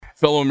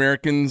Fellow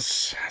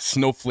Americans,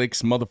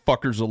 snowflakes,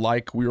 motherfuckers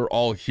alike, we are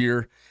all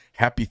here.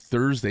 Happy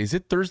Thursday. Is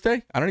it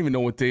Thursday? I don't even know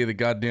what day of the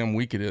goddamn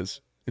week it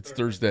is. It's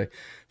Thursday.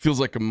 Feels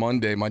like a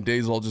Monday. My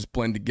days all just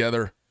blend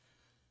together.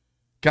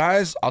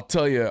 Guys, I'll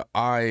tell you,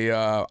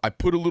 I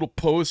put a little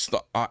post,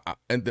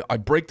 and I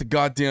break the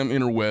goddamn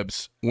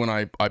interwebs when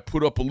I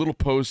put up a little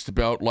post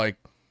about, like,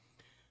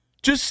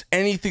 just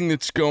anything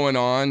that's going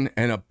on,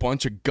 and a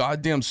bunch of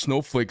goddamn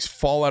snowflakes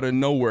fall out of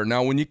nowhere.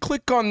 Now, when you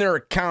click on their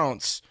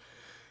accounts,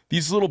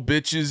 these little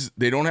bitches,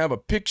 they don't have a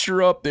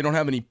picture up. They don't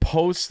have any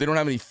posts. They don't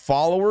have any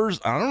followers.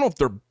 I don't know if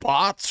they're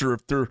bots or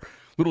if they're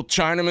little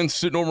Chinamen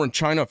sitting over in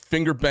China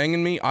finger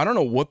banging me. I don't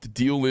know what the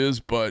deal is,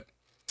 but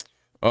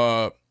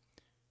for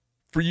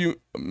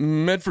you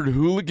Medford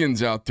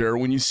hooligans out there,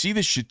 when you see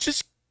this shit,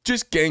 just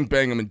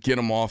gangbang them and get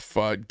them off.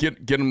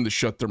 Get them to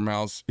shut their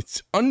mouths.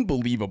 It's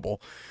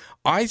unbelievable.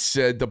 I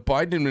said the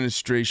Biden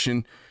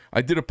administration,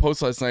 I did a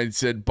post last night. It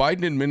said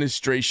Biden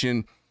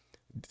administration,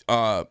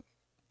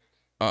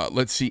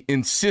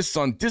 insists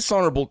on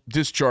dishonorable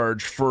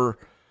discharge for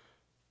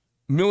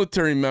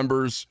military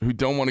members who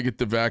don't want to get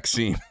the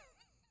vaccine.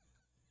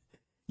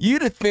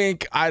 You'd have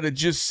think I'd have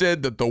just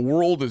said that the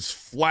world is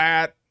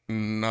flat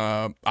and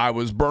I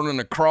was burning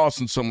a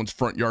cross in someone's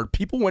front yard.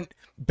 People went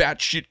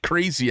batshit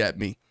crazy at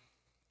me.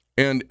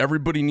 And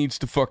everybody needs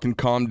to fucking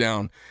calm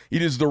down.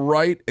 It is the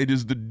right, it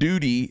is the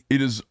duty,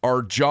 it is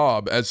our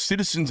job as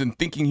citizens and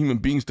thinking human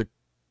beings to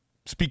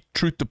speak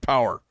truth to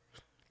power.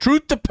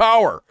 Truth to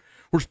power.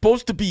 We're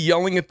supposed to be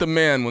yelling at the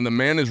man. When the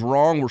man is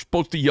wrong, we're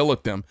supposed to yell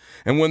at them.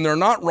 And when they're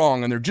not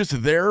wrong and they're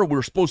just there,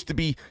 we're supposed to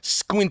be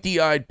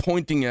squinty-eyed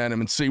pointing at them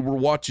and say, we're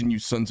watching you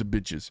sons of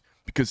bitches.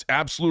 Because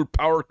absolute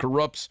power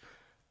corrupts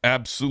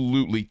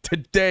absolutely.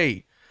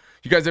 Today,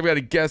 you guys have got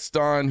a guest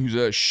on who's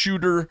a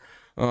shooter.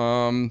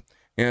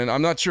 And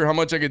I'm not sure how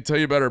much I can tell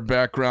you about her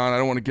background. I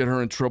don't want to get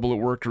her in trouble at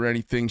work or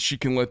anything. She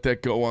can let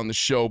that go on the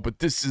show. But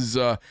this is,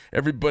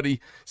 everybody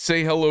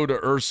say hello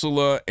to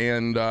Ursula.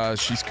 And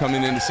she's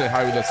coming in to say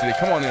hi with us today.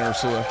 Come on in,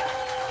 Ursula.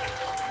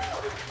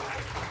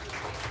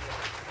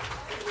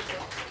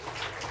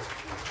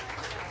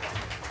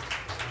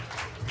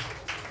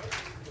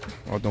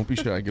 Oh, don't be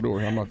shy. Get over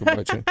here. I'm not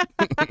going to bite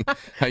you.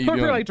 How you doing?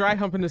 We're like dry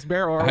humping this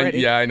barrel already.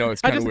 Yeah, I know.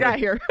 It's kind of weird. I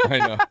just got here.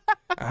 I know.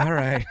 All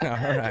right. All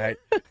right.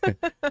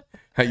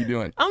 How you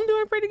doing? I'm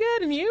doing pretty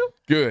good. And you?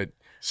 Good.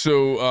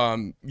 So,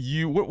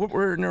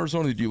 where in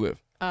Arizona did you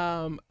live?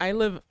 I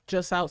live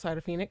just outside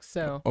of Phoenix,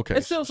 so okay.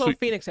 It's still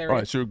Phoenix area. All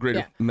right, so you're a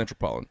greater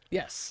metropolitan.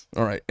 Yes.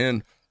 All right,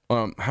 and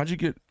how'd you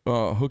get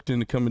hooked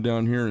into coming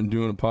down here and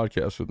doing a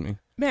podcast with me?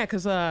 Man,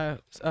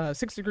 because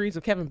 6 Degrees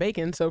of Kevin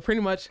Bacon, so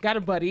pretty much got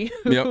a buddy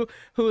who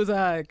is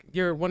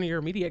one of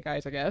your media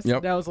guys, I guess.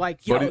 Yep. That was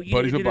like, yo,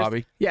 buddies with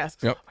Bobby. Yes.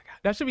 Yep. Oh my God,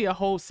 that should be a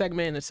whole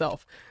segment in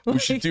itself. We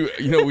should do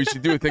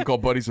a thing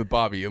called Buddies with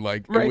Bobby,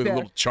 like right with there. A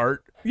little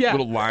chart, yeah,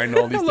 little line,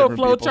 all these a little different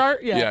flow people.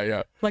 chart, yeah,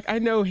 yeah. Like I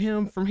know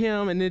him from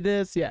him, and it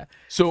is, yeah.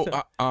 So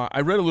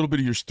I read a little bit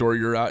of your story.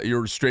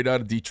 You're straight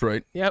out of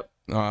Detroit. Yep.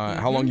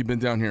 How long you been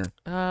down here?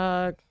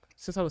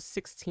 Since I was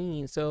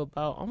 16, so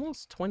about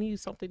almost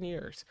 20-something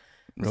years.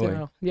 Really?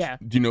 So, yeah.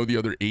 Do you know the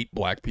other 8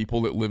 black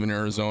people that live in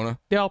Arizona?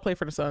 They all play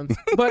for the Suns.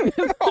 But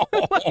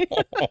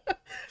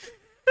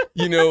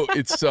you know,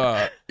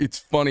 it's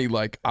funny.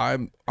 Like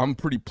I'm a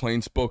pretty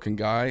plain spoken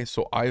guy,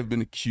 so I have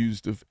been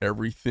accused of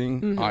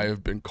everything. Mm-hmm. I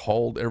have been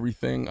called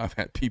everything. I've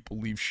had people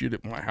leave shit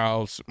at my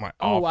house, at my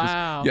office.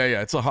 Wow. Yeah.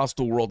 It's a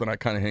hostile world, and I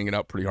kind of hang it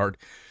out pretty hard.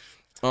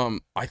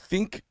 I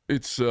think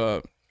it's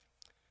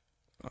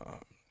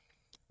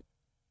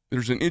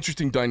there's an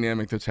interesting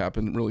dynamic that's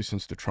happened really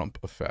since the Trump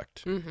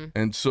effect. Mm-hmm.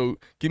 And so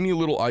give me a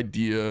little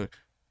idea,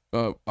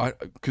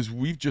 because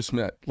we've just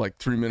met like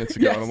 3 minutes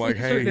ago, Yes, and I'm like,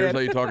 hey, here's how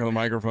you talk on the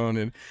microphone.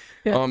 And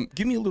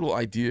give me a little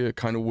idea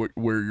kind of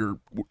where your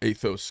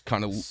ethos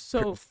kind of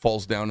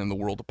falls down in the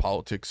world of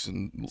politics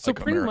and like so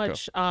pretty America.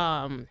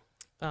 much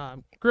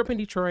grew up in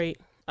Detroit,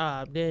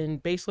 then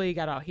basically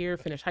got out here,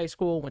 finished high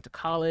school, went to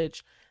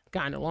college,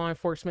 got into law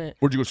enforcement.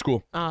 Where'd you go to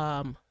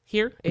school?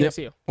 Here,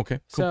 ASU. Yep. Okay,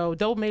 cool. So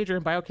double major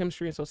in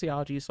biochemistry and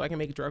sociology, so I can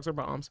make drugs or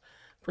bombs,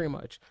 pretty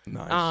much.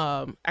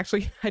 Nice.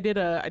 Actually, I did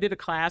a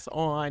class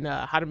on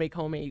how to make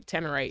homemade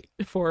tannerite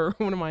for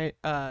one of my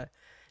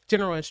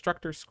general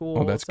instructor schools.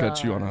 Oh, that's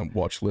got you on a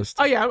watch list.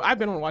 Oh yeah, I've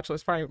been on a watch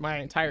list probably my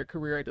entire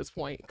career at this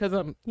point because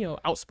I'm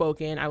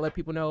outspoken. I let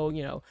people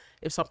know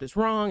if something's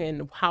wrong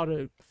and how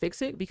to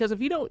fix it. Because if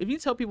you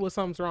tell people if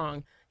something's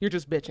wrong, you're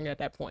just bitching at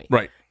that point.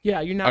 Right. Yeah,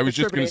 you're not. I was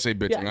just gonna say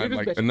bitching. Yeah, I'm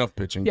like, bitching. enough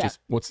bitching. Yeah. Just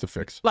what's the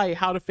fix? Like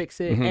how to fix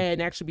it and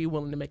actually be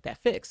willing to make that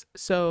fix.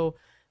 So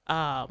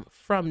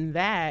from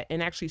that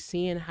and actually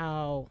seeing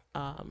how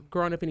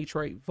growing up in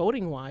Detroit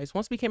voting wise,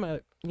 once it became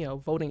a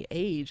voting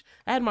age,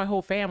 I had my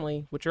whole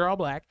family, which are all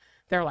black.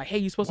 They're like, hey,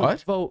 you supposed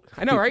to vote.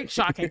 I know, right?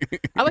 Shocking.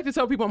 I like to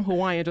tell people I'm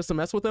Hawaiian just to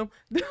mess with them.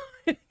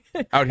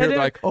 Out here, then,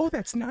 like, oh,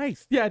 that's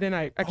nice. Yeah, then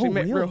I actually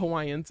met really? real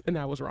Hawaiians, and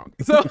I was wrong.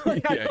 So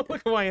like, I don't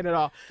look Hawaiian at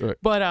all. Right.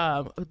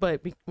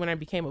 But when I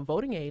became a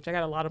voting age, I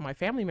got a lot of my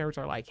family members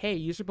are like, hey,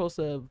 you're supposed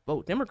to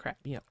vote Democrat,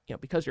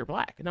 because you're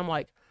black. And I'm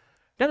like,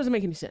 That doesn't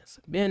make any sense.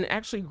 And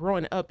actually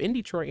growing up in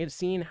Detroit and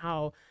seeing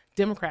how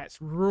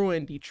Democrats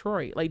ruin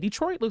Detroit. Like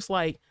Detroit looks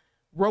like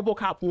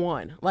RoboCop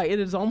 1. Like it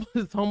is almost,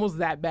 it's almost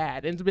that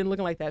bad. And it's been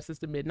looking like that since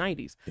the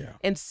mid-90s. Yeah.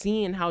 And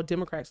seeing how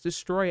Democrats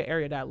destroy an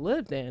area that I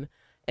lived in,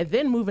 and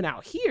then moving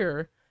out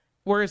here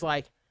where it's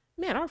like,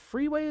 man, our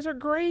freeways are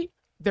great.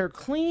 They're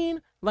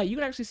clean. Like you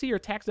can actually see your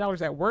tax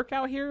dollars at work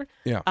out here.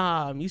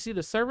 Yeah. You see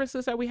the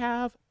services that we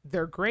have.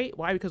 They're great.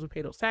 Why? Because we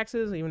pay those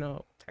taxes, even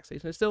though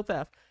taxation is still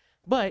theft.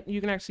 But you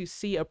can actually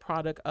see a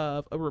product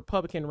of a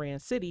Republican ran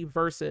city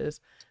versus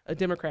a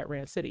Democrat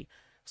ran city.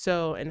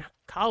 So in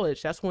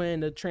college, that's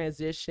when the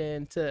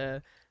transition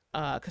to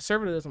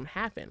conservatism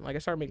happened. Like I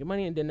started making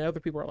money, and then other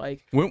people are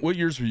like, What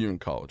years were you in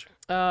college?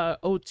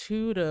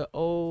 02 to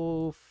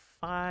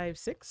 05,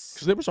 06.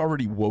 Because there was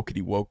already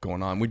wokety woke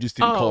going on. We just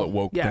didn't call it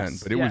woke then,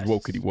 but it was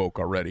wokety woke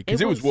already.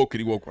 Because it was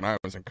wokety woke when I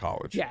was in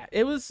college. Yeah,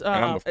 it was.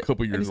 And I'm a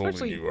couple years older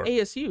than you are.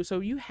 ASU. So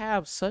you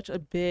have such a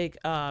big,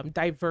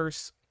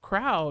 diverse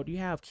crowd. You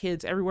have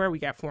kids everywhere. We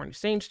got foreign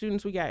exchange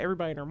students. We got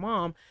everybody and their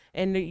mom,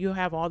 and you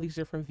have all these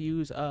different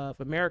views of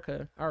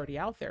America already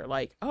out there.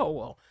 Like, oh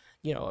well,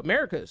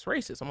 America is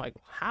racist. I'm like,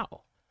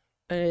 how?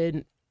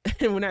 And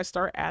when I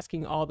start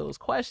asking all those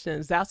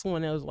questions, that's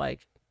when it was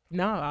like,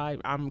 no,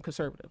 I'm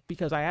conservative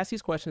because I ask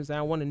these questions and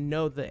I want to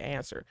know the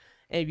answer.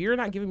 And if you're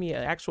not giving me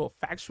an actual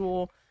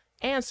factual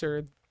answer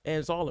and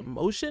it's all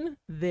emotion,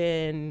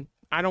 then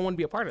I don't want to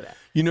be a part of that.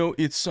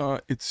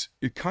 It's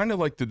kind of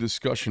like the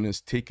discussion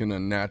has taken a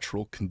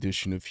natural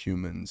condition of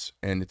humans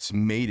and it's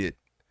made it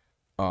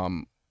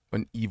an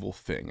evil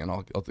thing. And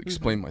I'll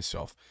explain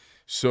myself.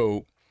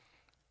 So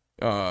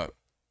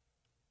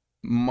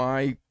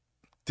my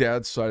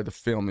dad's side of the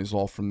family is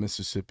all from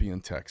Mississippi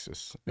and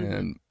Texas.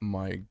 And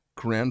my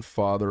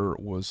grandfather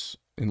was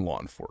in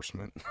law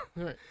enforcement.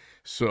 Right.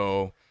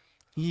 So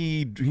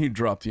he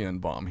dropped the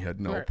N-bomb. He had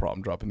no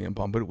problem dropping the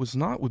N-bomb, but it was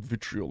not with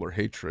vitriol or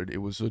hatred.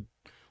 It was a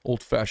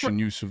old-fashioned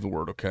use of the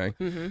word, okay?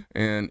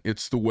 And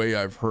it's the way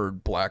I've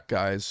heard black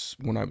guys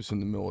when I was in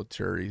the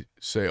military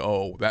say,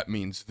 oh, that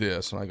means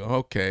this. And I go,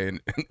 okay.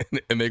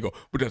 And they go,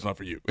 but that's not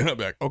for you. And I'm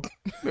like, okay,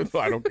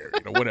 I don't care,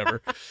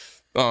 whatever.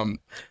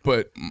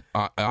 But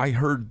I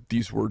heard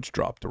these words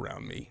dropped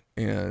around me.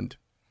 And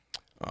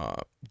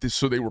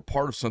so they were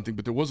part of something,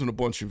 but there wasn't a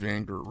bunch of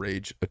anger or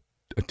rage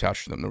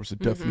attached to them. There was a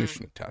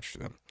definition attached to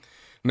them.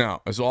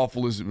 Now, as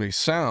awful as it may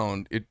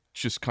sound, it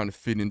just kind of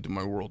fit into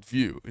my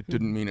worldview. It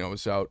didn't mean I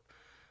was out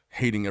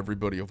hating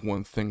everybody of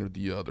one thing or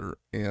the other.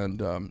 And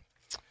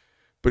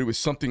but it was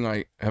something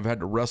I have had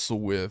to wrestle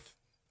with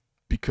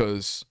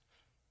because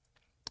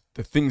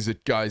the things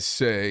that guys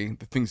say,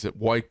 the things that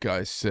white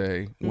guys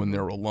say when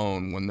they're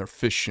alone, when they're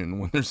fishing,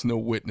 when there's no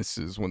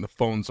witnesses, when the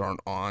phones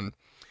aren't on,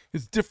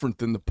 is different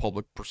than the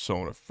public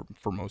persona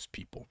for most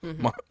people.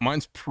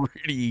 Mine's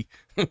pretty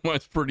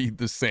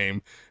the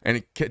same,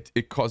 and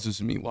it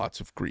causes me lots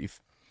of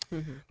grief.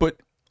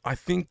 But I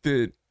think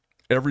that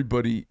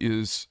everybody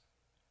is,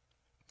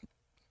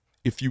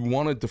 if you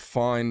want to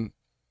define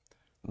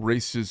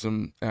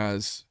racism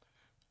as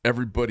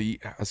everybody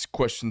has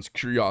questions,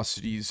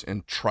 curiosities,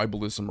 and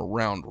tribalism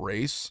around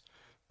race,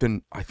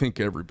 then I think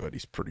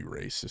everybody's pretty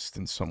racist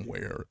in some way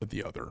or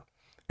the other.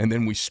 And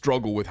then we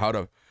struggle with how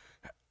to,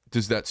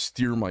 does that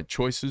steer my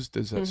choices?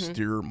 Does that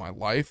steer my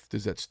life?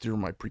 Does that steer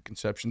my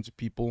preconceptions of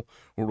people?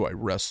 Or do I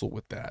wrestle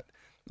with that?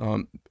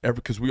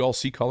 Because we all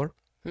see color.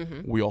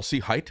 We all see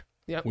height.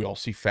 We all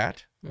see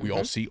fat. We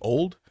all see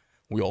old.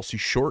 We all see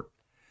short.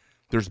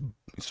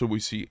 So we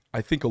see,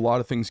 I think a lot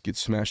of things get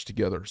smashed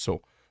together.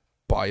 So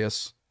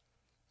bias,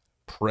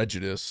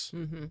 prejudice,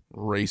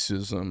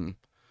 racism,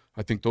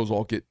 I think those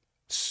all get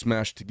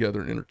smashed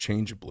together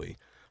interchangeably.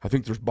 I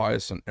think there's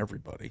bias in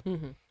everybody.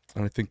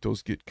 And I think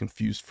those get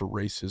confused for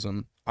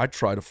racism. I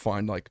try to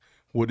find, like,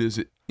 what is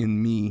it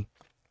in me,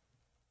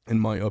 in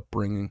my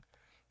upbringing?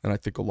 And I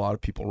think a lot of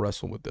people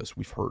wrestle with this.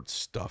 We've heard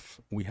stuff.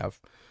 We have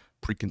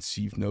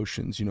preconceived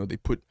notions. They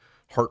put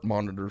heart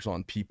monitors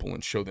on people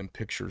and show them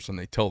pictures, and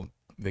they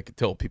can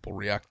tell people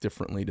react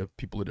differently to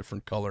people of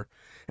different color.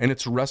 And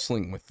it's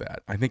wrestling with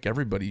that. I think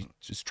everybody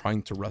is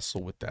trying to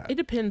wrestle with that. It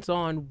depends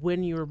on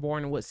when you were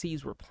born and what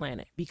seeds were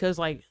planted. Because,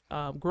 like,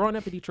 growing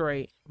up in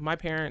Detroit, my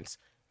parents,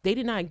 they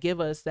did not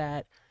give us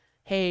that,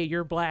 hey,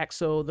 you're black,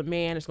 so the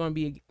man is going to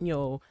be,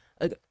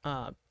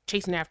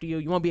 chasing after you.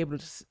 You won't be able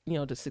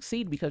to, to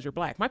succeed because you're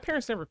black. My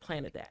parents never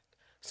planted that.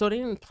 So they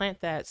didn't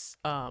plant that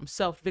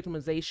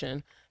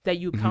self-victimization that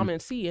you commonly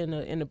see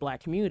in the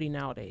black community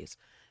nowadays.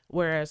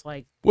 Whereas,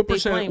 like, what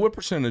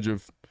percentage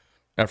of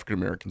African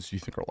Americans do you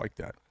think are like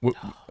that? What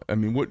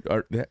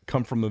that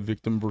come from a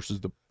victim versus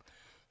the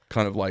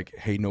kind of like,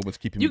 hey, no one's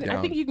keeping me down?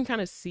 I think you can kind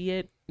of see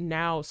it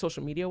now,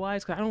 social media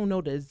wise, because I don't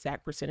know the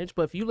exact percentage,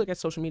 but if you look at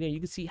social media, you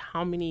can see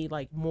how many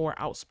like more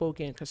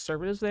outspoken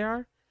conservatives there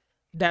are.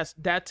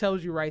 That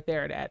tells you right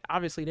there that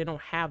obviously they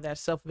don't have that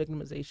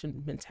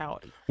self-victimization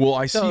mentality. Well,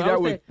 I see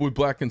that with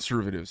black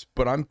conservatives,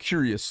 but I'm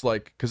curious,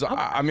 like, because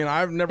I've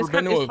never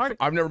been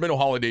to a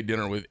holiday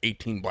dinner with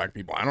 18 black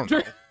people. I don't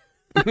know.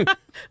 I'm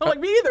like,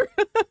 me either.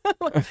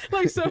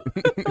 like so.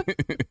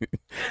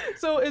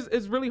 So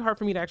it's really hard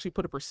for me to actually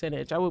put a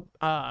percentage. I would,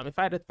 if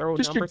I had to throw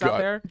Just numbers your gut. out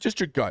there, Just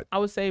your gut. I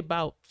would say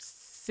about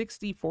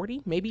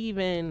 60-40, maybe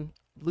even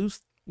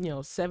loose,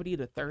 70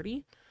 to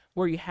 30,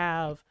 where you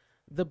have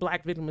the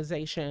Black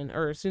victimization,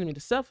 or excuse me,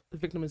 the self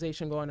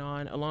victimization going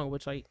on, along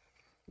with like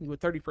with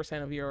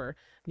 30% of your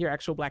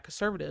actual Black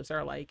conservatives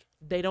are like,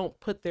 they don't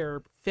put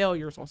their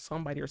failures on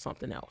somebody or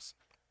something else.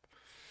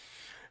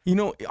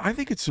 I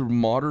think it's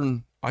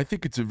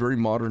a very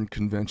modern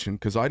convention,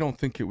 because I don't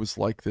think it was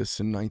like this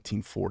in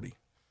 1940.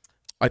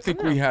 I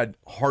think we had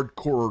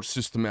hardcore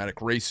systematic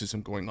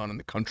racism going on in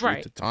the country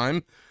at the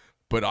time,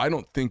 but I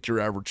don't think your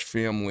average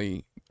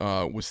family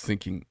was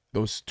thinking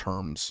those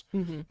terms.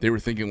 They were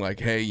thinking like,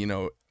 hey,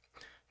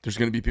 there's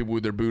going to be people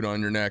with their boot on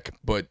your neck,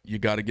 but you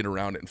got to get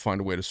around it and find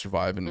a way to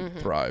survive and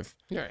thrive.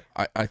 Right.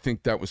 I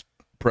think that was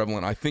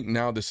prevalent. I think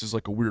now this is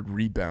like a weird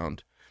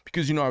rebound.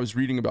 Because, I was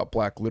reading about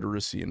Black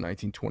literacy in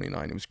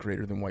 1929. It was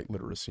greater than white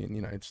literacy in the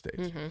United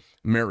States.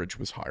 Marriage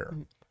was higher.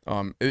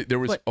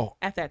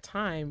 At that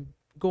time,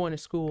 going to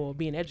school,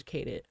 being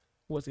educated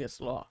was against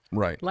the law.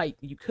 Right. Like,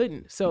 you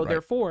couldn't. So,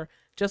 therefore,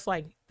 just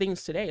like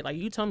things today, like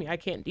you tell me I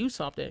can't do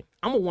something,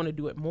 I'm going to want to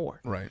do it more.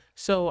 Right.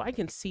 So, I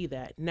can see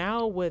that.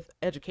 Now, with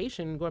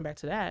education, going back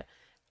to that,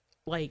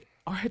 like,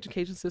 our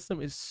education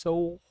system is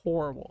so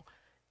horrible.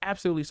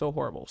 Absolutely so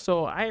horrible.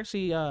 So, I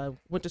actually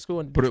went to school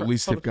in But at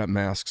least they've got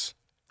masks.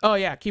 Oh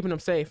yeah, keeping them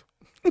safe.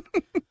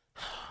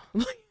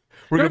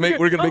 We're gonna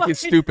make you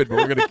stupid, but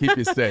we're gonna keep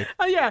you safe.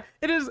 Oh yeah,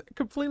 it is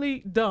completely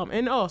dumb,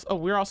 and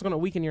we're also gonna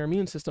weaken your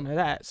immune system at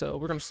that. So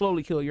we're gonna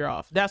slowly kill you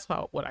off. That's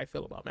what I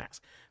feel about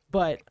masks.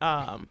 But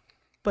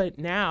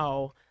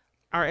now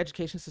our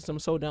education system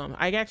is so dumb.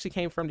 I actually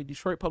came from the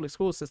Detroit public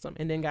school system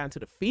and then got into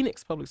the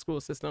Phoenix public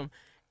school system,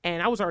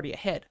 and I was already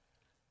ahead.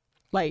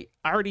 Like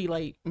I already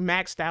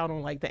maxed out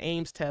on like the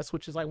Ames test,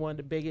 which is like one of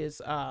the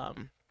biggest.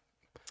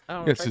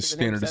 It's a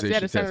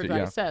standardization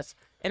test. Test.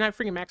 And I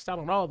freaking maxed out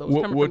on all of those.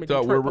 Where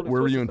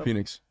were you in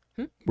Phoenix?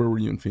 Where were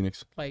you in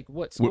Phoenix? Like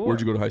what school? Where'd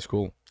you go to high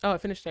school? Oh, I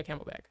finished at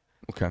Camelback.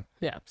 Okay.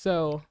 Yeah.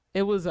 So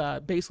it was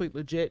basically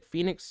legit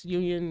Phoenix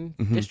Union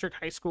District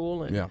High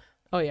School. And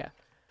oh yeah.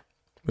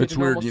 It's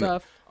weird.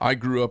 I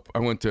grew up,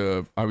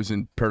 I was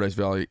in Paradise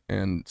Valley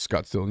and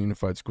Scottsdale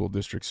Unified School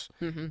Districts.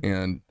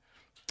 And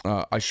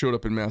I showed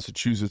up in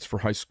Massachusetts for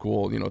high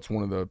school. It's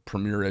one of the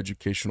premier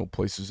educational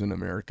places in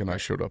America. And I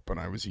showed up and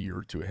I was a year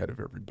or two ahead of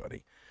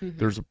everybody.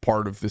 There's a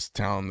part of this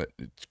town that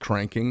it's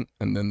cranking,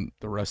 and then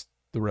the rest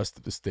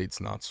of the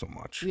state's not so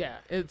much. Yeah,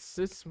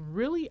 it's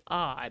really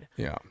odd.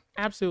 Yeah,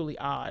 absolutely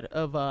odd.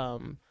 Of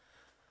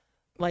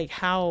like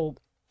how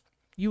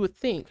you would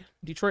think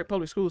Detroit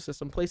public school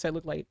system, place that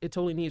look like it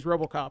totally needs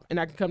RoboCop, and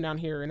I can come down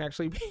here and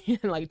actually be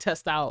like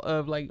test out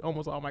of like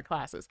almost all my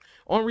classes.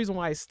 Only reason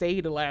why I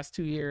stayed the last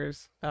 2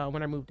 years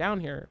when I moved down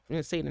here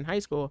and stayed in high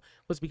school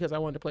was because I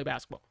wanted to play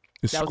basketball.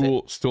 Is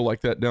school still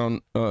like that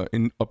down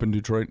up in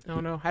Detroit?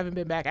 No, haven't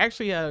been back.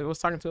 Actually, I was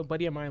talking to a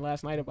buddy of mine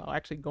last night about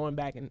actually going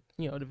back and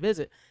to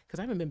visit, because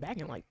I haven't been back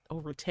in like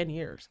over 10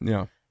 years.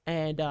 Yeah.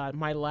 And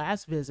my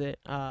last visit,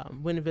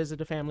 went to visit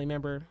a family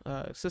member,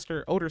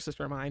 older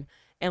sister of mine,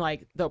 and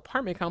like the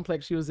apartment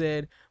complex she was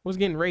in was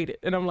getting raided,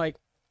 and I'm like,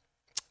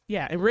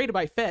 yeah, and raided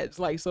by feds.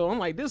 Like, so I'm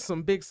like, this is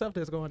some big stuff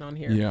that's going on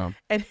here. Yeah.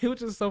 And it was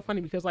just so funny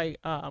because like,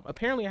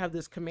 apparently I have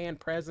this command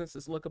presence,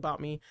 this look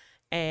about me,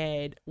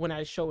 and when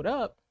I showed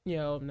up,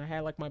 and I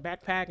had like my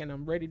backpack and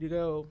I'm ready to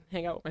go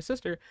hang out with my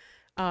sister,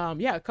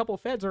 a couple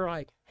of feds are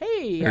like,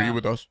 hey, are you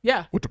with us?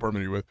 Yeah. What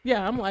department are you with?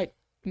 Yeah, I'm like,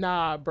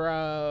 nah,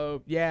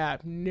 bro. Yeah,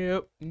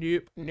 nope. Don't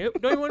even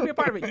want to be a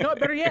part of it. You know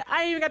what? Better yet,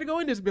 I ain't even got to go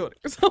in this building.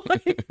 So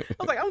like, I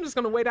was like, I'm just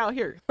gonna wait out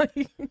here.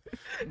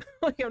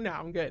 No,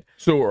 I'm good.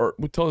 So,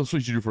 tell us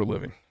what you do for a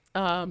living.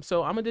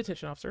 So I'm a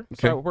detention officer.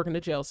 Okay. So I work in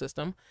the jail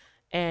system,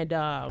 and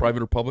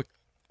private or public?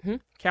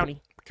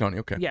 County. County,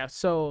 okay. Yeah,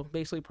 so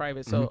basically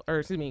private. So, or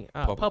excuse me,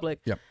 public.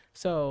 Yeah.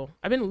 So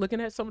I've been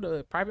looking at some of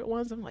the private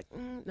ones. I'm like,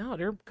 no,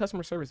 they're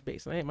customer service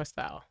based. That ain't my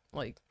style.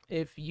 Like,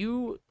 if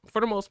you,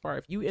 for the most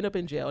part, if you end up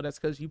in jail, that's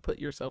because you put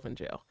yourself in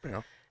jail.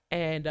 Yeah.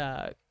 And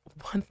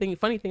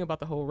funny thing about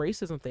the whole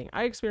racism thing,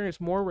 I experienced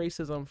more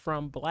racism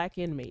from Black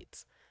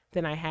inmates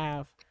than I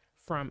have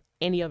from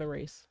any other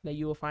race that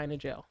you will find in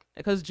jail.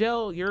 Because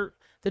the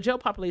jail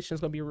population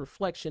is going to be a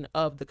reflection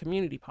of the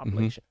community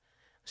population.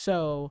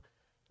 So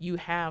you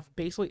have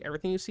basically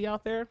everything you see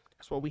out there.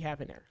 That's what we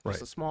have in there. Right.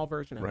 Just a small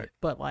version of it.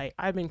 But like,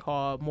 I've been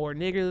called more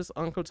niggas,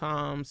 Uncle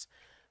Toms,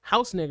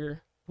 house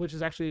nigger, which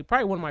is actually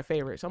probably one of my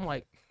favorites. I'm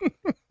like,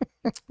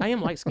 I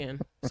am light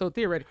skinned, so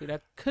theoretically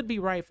that could be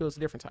right if it was a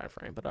different time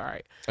frame. But all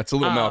right, that's a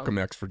little Malcolm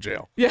X for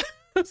jail. Yeah.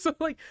 So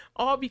like,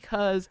 all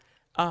because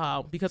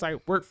I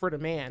work for the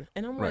man,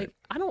 and I'm like,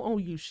 I don't owe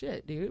you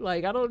shit, dude.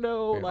 Like, I don't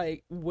know,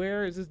 like,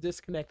 where is this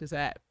disconnect is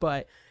at,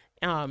 but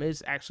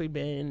it's actually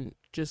been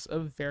just a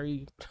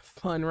very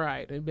fun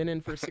ride. I've been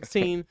in for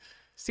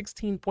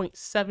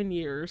 16.7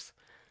 years.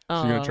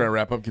 So you're gonna try to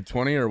wrap up, get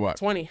 20 or what?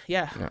 20,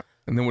 yeah.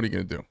 And then what are you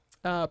gonna do?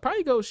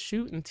 Probably go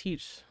shoot and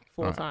teach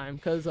full time,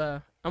 because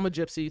I'm a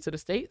gypsy to the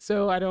state,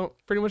 so I don't.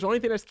 Pretty much the only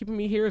thing that's keeping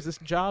me here is this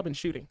job and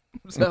shooting.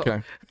 So.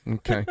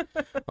 Okay.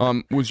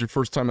 Was your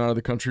first time out of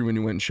the country when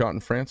you went and shot in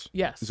France?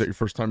 Yes. Is that your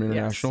first time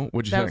international? Yes.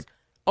 What'd you think?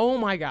 Oh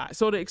my God!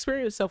 So the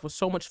experience itself was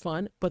so much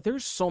fun, but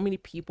there's so many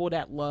people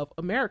that love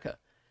America,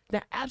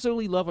 that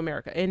absolutely love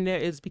America, and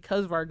it's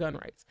because of our gun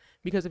rights.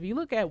 Because if you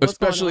look at what's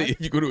especially going on,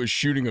 if you go to a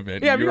shooting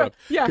event Yeah, in Europe,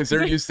 yeah. because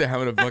they're used to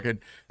having a fucking,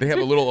 they have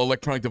a little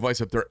electronic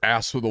device up their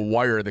ass with a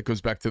wire that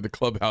goes back to the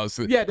clubhouse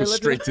that goes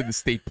straight to the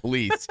state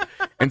police.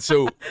 And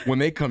so when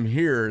they come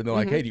here, they're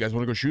like, hey, do you guys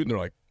want to go shoot? And they're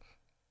like,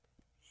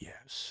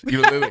 yes.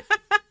 You know, they're like,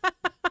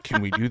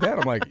 can we do that?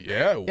 I'm like,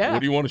 yeah. What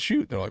do you want to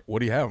shoot? They're like, what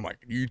do you have? I'm like,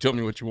 you tell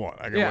me what you want.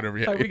 I got whatever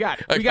you have. We got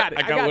it. We got it.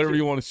 I got whatever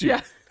you want to shoot.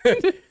 Yeah.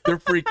 They're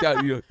freaked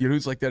out. You know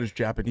who's like that is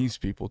Japanese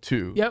people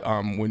too. Yep.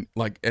 When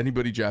like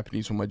anybody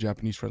Japanese, when my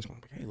Japanese friends go,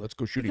 hey, let's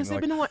go shooting. Because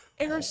they've been doing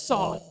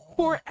airsoft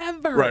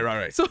forever.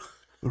 Right. So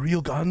a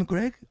real gun,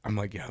 Greg? I'm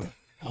like, yeah.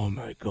 Oh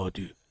my god,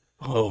 dude.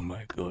 Oh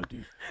my god,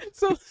 dude.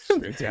 So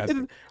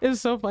fantastic.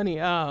 It's so funny.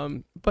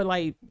 But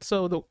like,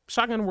 so the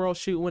Shotgun World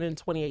shoot went in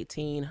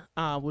 2018.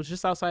 Was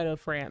just outside of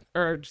France,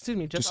 or excuse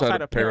me, just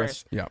outside of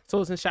Paris. Yeah. So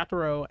it was in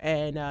Châteauroux,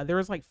 and there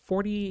was like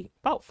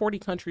about 40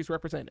 countries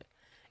represented.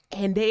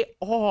 And they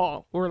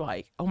all were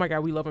like, oh my God,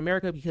 we love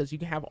America because you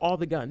can have all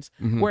the guns.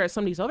 Whereas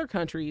some of these other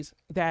countries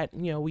that,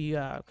 you know, we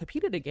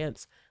competed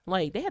against,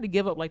 like they had to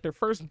give up like their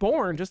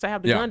firstborn just to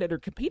have the gun that they're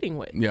competing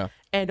with. Yeah.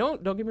 And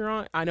don't get me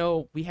wrong. I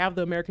know we have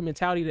the American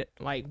mentality that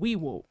like, we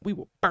will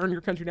burn your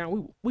country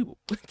down. We will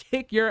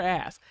kick your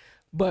ass.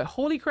 But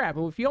holy crap,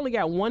 if you only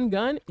got one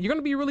gun, you're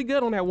going to be really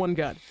good on that one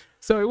gun.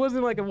 So it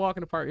wasn't like a walk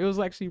in the park. It was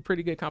actually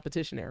pretty good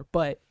competition there.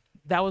 But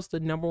that was the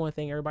number one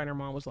thing everybody and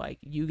their mom was like,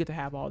 you get to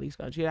have all these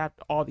guns. You have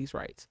all these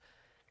rights.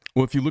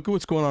 Well, if you look at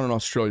what's going on in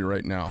Australia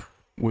right now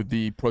with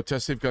the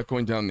protests they've got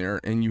going down there,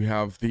 and you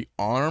have the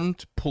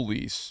armed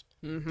police,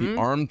 the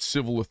armed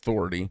civil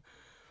authority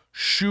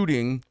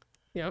shooting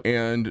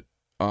and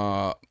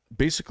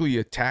basically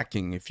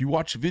attacking. If you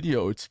watch the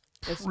video, it's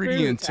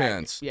pretty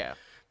intense. Yeah.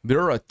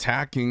 They're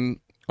attacking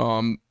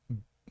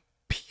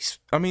peace.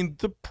 I mean,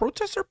 the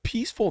protests are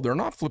peaceful. They're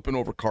not flipping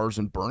over cars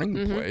and burning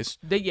the place.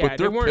 They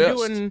weren't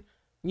pissed. doing,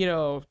 you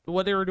know,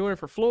 what they were doing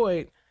for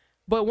Floyd.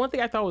 But one thing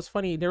I thought was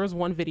funny, there was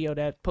one video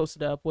that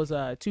posted up was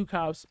 2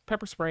 cops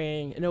pepper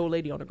spraying an old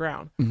lady on the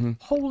ground.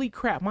 Holy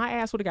crap, my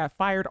ass would have got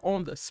fired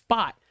on the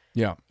spot.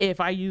 Yeah. If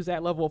I use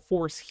that level of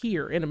force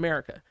here in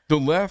America. The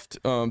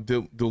left,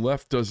 the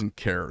left doesn't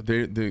care.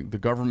 The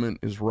government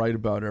is right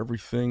about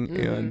everything,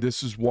 and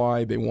this is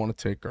why they want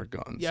to take our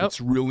guns. It's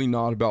really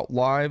not about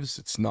lives.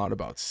 It's not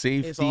about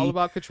safety. It's all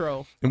about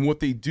control. And what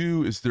they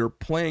do is they're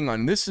playing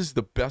on. This is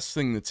the best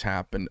thing that's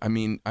happened. I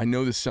mean, I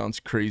know this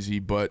sounds crazy,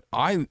 but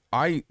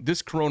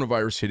this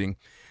coronavirus hitting,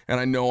 and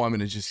I know I'm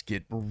going to just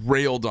get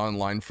railed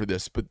online for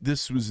this, but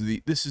this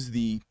is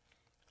the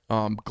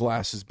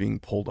glasses being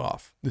pulled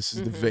off. This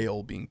is the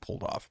veil being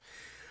pulled off.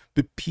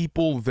 The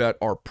people that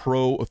are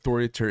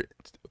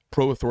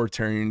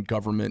pro-authoritarian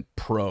government,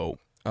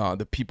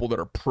 the people that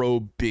are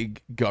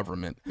pro-big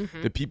government,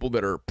 the people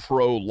that are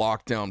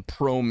pro-lockdown,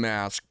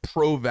 pro-mask,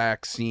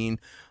 pro-vaccine.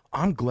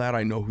 I'm glad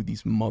I know who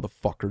these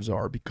motherfuckers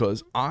are,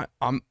 because I'm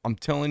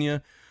telling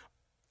you,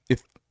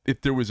 if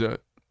there was a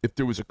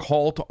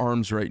call to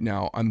arms right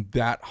now, I'm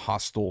that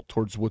hostile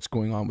towards what's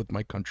going on with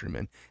my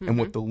countrymen. And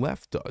what the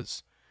left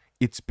does,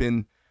 it's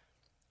been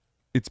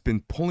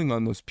pulling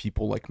on those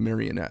people like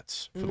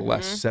marionettes for the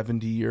last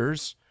 70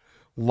 years,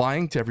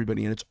 lying to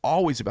everybody. And it's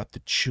always about the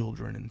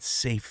children and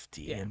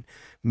safety and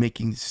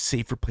making this a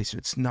safer place.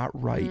 It's not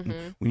right.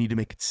 And we need to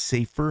make it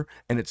safer.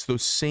 And it's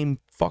those same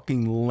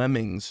fucking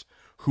lemmings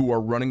who are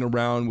running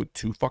around with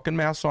 2 fucking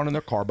masks on in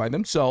their car by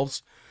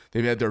themselves.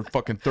 They've had their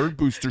fucking 3rd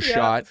booster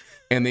shot,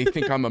 and they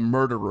think I'm a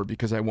murderer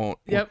because I won't.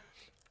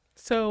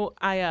 So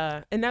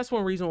and that's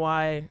one reason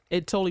why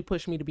it totally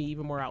pushed me to be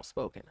even more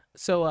outspoken.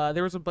 So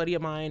there was a buddy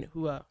of mine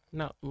who,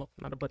 not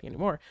a buddy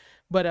anymore,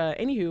 but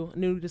anywho,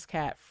 knew this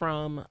cat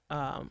from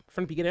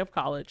the beginning of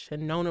college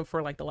and known him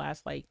for like the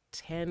last like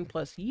 10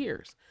 plus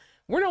years.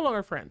 We're no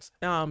longer friends.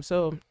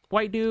 So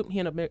white dude, he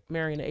ended up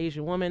marrying an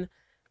Asian woman,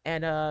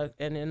 and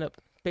ended up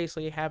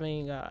basically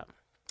having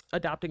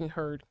adopting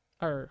her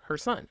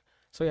son.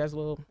 So he has a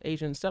little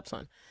Asian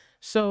stepson.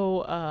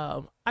 So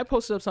I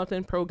posted up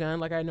something pro-gun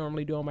like I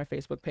normally do on my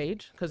Facebook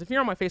page, because if you're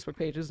on my Facebook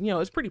page,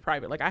 it's pretty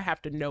private. Like I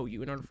have to know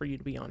you in order for you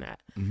to be on that.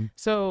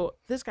 So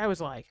this guy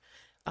was like,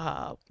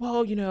 well,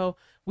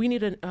 we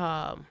need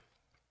well,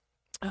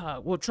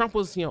 Trump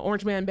was,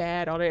 orange man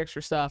bad, all that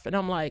extra stuff. And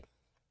I'm like,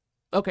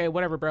 okay,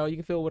 whatever, bro. You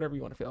can feel whatever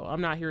you want to feel.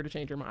 I'm not here to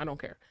change your mind. I don't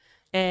care.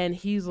 And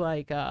he's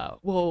like,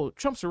 well,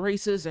 Trump's a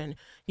racist. And,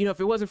 if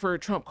it wasn't for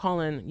Trump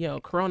calling,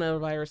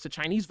 coronavirus the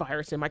Chinese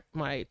virus, and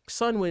my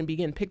son wouldn't be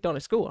getting picked on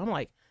at school. I'm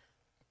like,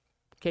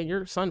 can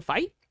your son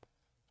fight?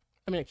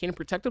 I mean, can he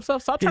protect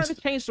himself? Stop trying to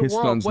change the world.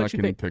 His son's what not you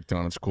getting think. picked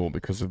on at school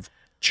because of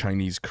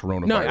Chinese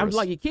coronavirus. No, I'm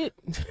like, you can't.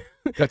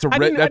 That's a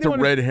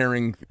red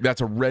herring.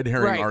 That's a red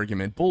herring Right.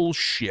 argument.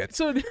 Bullshit.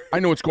 So I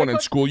know what's going on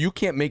in school. You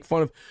can't make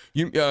fun of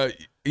you.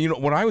 You know,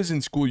 when I was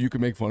in school, you could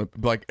make fun of,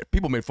 like,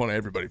 people made fun of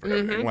everybody for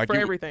everything. Like for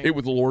everything. It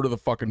was Lord of the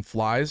fucking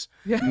Flies.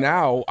 Yeah.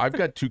 Now I've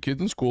got 2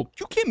 kids in school.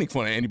 You can't make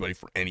fun of anybody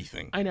for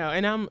anything. I know,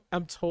 and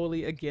I'm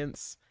totally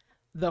against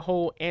the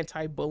whole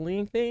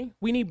anti-bullying thing.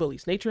 We need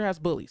bullies. Nature has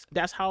bullies.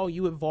 That's how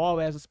you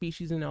evolve as a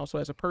species and also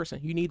as a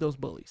person. You need those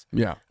bullies.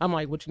 Yeah. I'm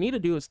like, what you need to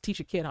do is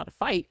teach a kid how to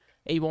fight,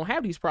 and you won't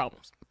have these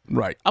problems.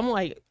 Right. I'm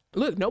like,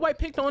 look, nobody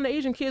picked on the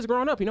Asian kids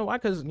growing up. You know why?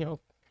 Because, you know,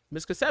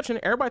 misconception.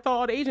 Everybody thought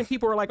all the Asian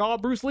people were like all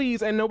Bruce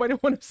Lee's, and nobody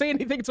wanted to say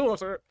anything to them.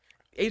 So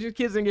Asian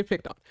kids didn't get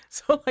picked on.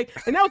 So, like,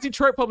 and that was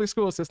Detroit public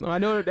school system. I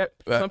know that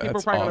some people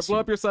are probably going to blow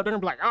up your stuff. They're going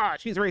to be like, ah,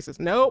 she's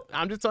racist. Nope.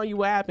 I'm just telling you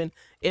what happened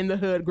in the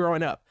hood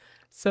growing up.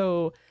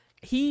 So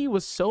he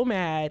was so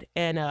mad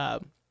and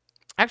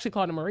actually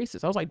called him a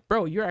racist. I was like,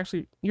 bro, you're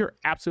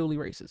absolutely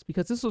racist,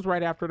 because this was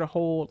right after the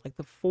whole, like,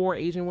 the 4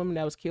 Asian women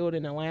that was killed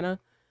in Atlanta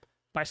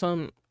by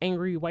some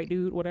angry white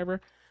dude,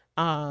 whatever.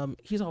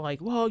 He's all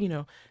like, well, you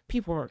know,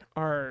 people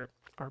are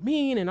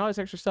mean and all this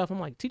extra stuff. I'm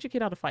like, teach your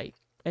kid how to fight,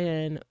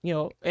 and, you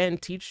know,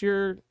 and teach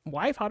your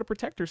wife how to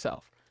protect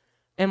herself.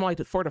 And,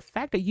 like, for the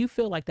fact that you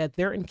feel like that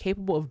they're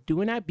incapable of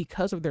doing that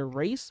because of their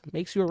race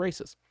makes you a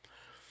racist.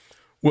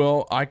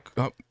 Well,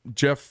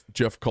 Jeff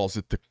calls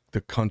it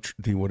the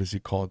country. What does he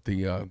call it?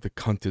 The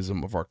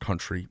cuntism of our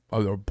country.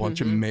 There are a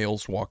bunch of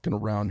males walking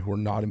around who are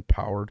not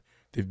empowered.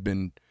 They've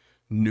been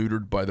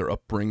neutered by their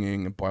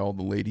upbringing and by all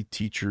the lady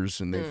teachers,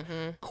 and they've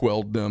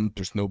quelled them.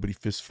 There's nobody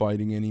fist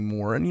fighting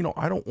anymore. And, you know,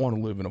 I don't want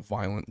to live in a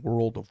violent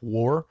world of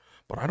war,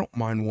 but I don't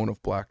mind one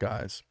of black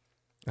eyes.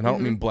 And I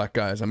don't mean black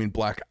guys, I mean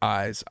black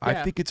eyes. Yeah.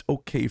 I think it's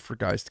okay for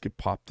guys to get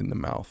popped in the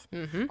mouth.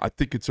 I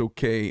think it's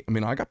okay. I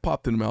mean, I got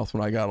popped in the mouth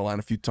when I got out of line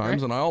a few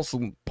times, and I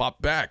also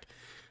popped back.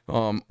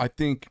 I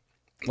think,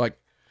 like,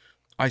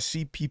 I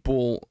see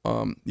people,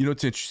 you know,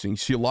 it's interesting. You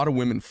see a lot of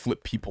women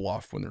flip people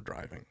off when they're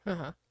driving.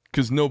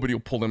 Because nobody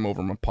will pull them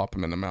over and pop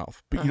them in the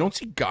mouth. But you don't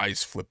see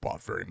guys flip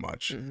off very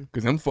much.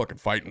 Because them fucking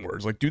fighting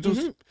words. Like,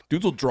 dudes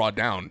will draw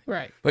down.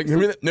 Right. Like,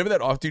 remember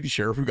that off-duty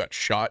sheriff who got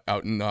shot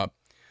out in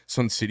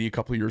Sun City a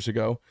couple of years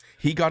ago?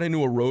 He got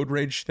into a road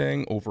rage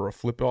thing over a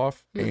flip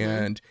off,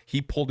 and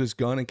he pulled his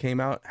gun and came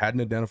out,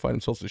 hadn't identified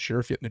himself as a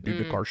sheriff yet, and the dude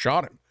in the car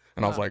shot him.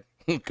 And I was like,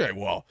 okay,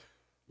 well,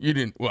 you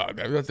didn't, well,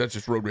 that's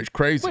just road rage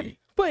crazy.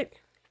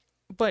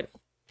 But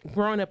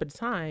growing up at the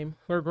time,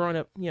 or growing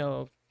up, you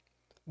know,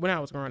 when I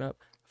was growing up,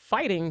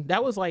 fighting,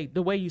 that was like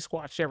the way you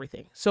squashed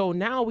everything. So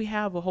now we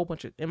have a whole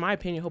bunch of, in my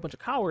opinion, a whole bunch of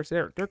cowards.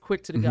 They're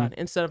quick to the gun,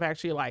 instead of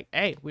actually like,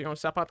 hey, we're going to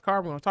step out the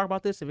car, we're going to talk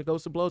about this. If it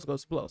goes to blows, it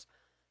goes to blows.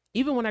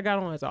 Even when I got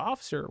on as an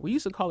officer, we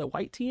used to call it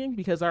white teeing,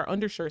 because our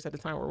undershirts at the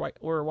time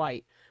were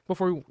white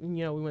before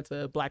we went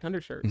to black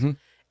undershirts.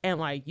 And,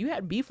 like, you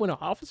had beef with an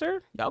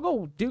officer, y'all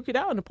go duke it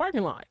out in the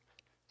parking lot.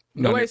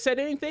 Nobody said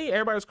anything.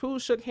 Everybody was cool,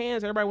 shook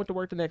hands. Everybody went to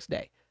work the next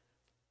day.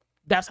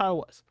 That's how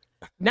it was.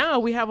 Now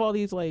we have all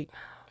these, like,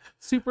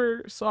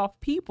 super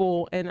soft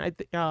people. And I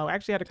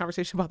actually had a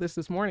conversation about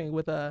this morning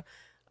with Mike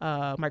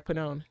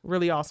Pannone,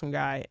 really awesome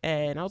guy.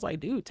 And I was like,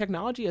 dude,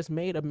 technology has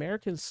made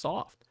Americans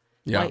soft.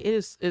 Yeah. Like,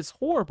 it's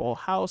horrible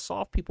how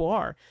soft people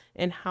are,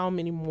 and how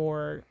many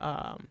more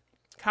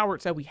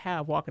cowards that we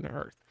have walking the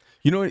earth.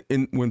 You know,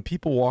 when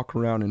people walk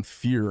around in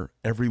fear,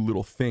 every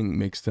little thing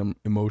makes them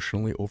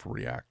emotionally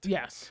overreact.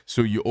 Yes.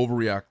 So you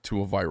overreact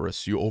to a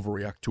virus, you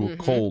overreact to a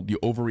cold, you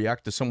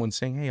overreact to someone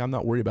saying, hey, I'm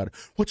not worried about it.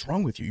 What's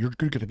wrong with you? You're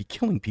going to be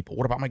killing people.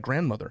 What about my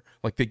grandmother?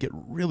 Like, they get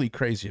really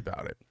crazy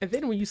about it. And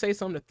then when you say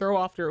something to throw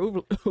off their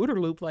OODA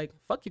loop, like,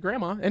 fuck your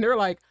grandma, and they're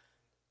like,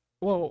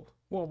 well,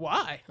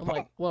 why?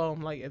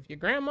 I'm like, if your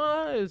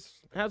grandma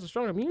has a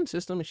strong immune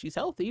system and she's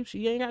healthy,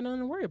 she ain't got nothing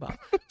to worry about.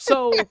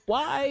 So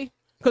why?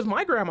 Because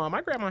my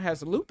grandma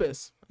has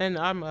lupus, and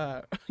I'm,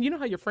 you know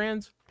how your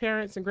friends'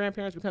 parents and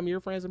grandparents become your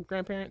friends and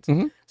grandparents?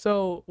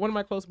 So one of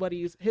my close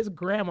buddies, his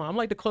grandma, I'm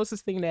like the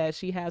closest thing that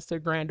she has to a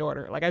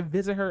granddaughter. Like, I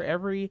visit her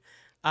every,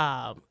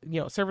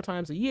 several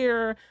times a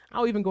year.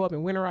 I'll even go up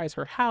and winterize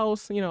her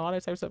house, you know, all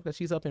that type of stuff, because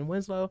she's up in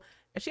Winslow,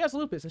 and she has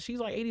lupus, and she's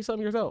like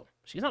 80-something years old.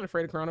 She's not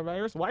afraid of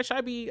coronavirus. Why should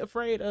I be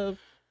afraid of?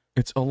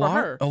 It's a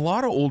lot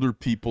of older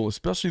people,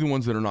 especially the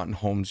ones that are not in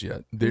homes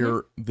yet.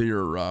 They're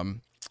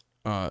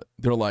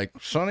like,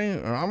 Sonny,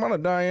 I'm gonna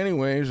die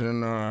anyways,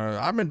 and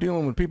I've been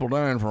dealing with people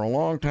dying for a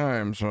long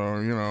time, so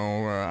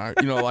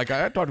like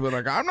I talked about,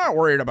 like, I'm not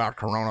worried about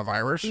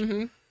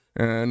coronavirus.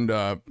 And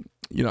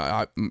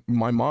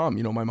my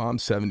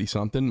mom's 70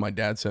 something, my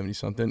dad's 70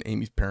 something,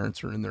 Amy's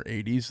parents are in their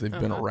 80s. They've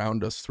been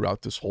around us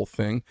throughout this whole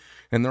thing,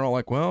 and they're all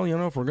like, well,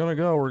 if we're gonna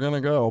go, we're gonna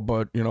go,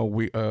 but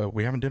we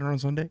having dinner on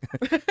Sunday.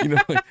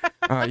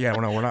 Yeah,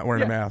 we're not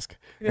wearing a mask.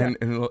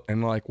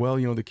 And like, well,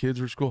 the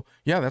kids are at school.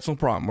 Yeah, that's no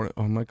problem.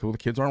 I'm like, well, the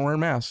kids aren't wearing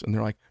masks, and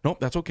they're like,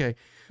 nope, that's okay.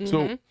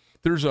 So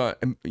there's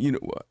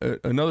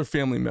another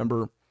family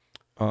member,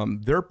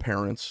 their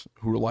parents,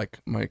 who are like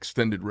my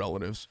extended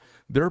relatives,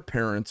 their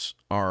parents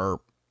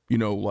are,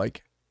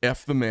 like,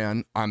 F the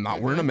man, I'm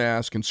not wearing a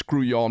mask, and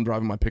screw y'all, I'm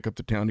driving my pickup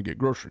to town to get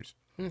groceries.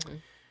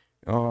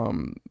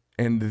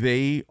 And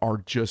they are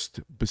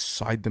just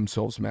beside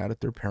themselves mad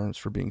at their parents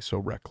for being so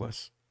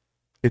reckless.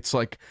 It's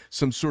like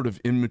some sort of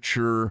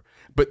immature,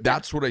 but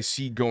that's what I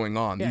see going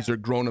on. These are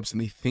grown-ups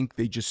and they think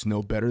they just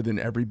know better than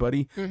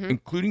everybody,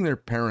 including their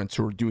parents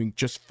who are doing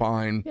just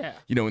fine,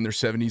 you know, in their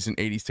 70s and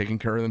 80s, taking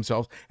care of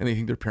themselves. And they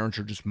think their parents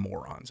are just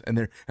morons and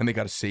they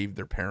got to save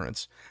their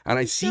parents. And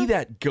I see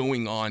that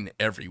going on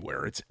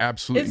everywhere. It's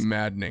absolutely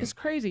maddening. It's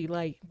crazy.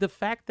 Like the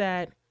fact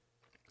that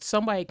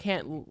somebody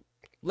can't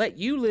let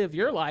you live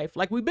your life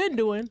like we've been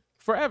doing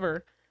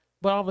forever.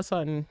 But all of a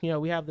sudden, you know,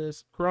 we have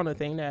this Corona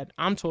thing that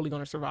I'm totally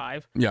going to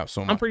survive. Yeah,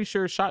 so I'm pretty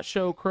sure SHOT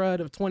Show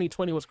crud of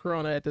 2020 was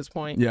Corona at this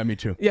point. Yeah, me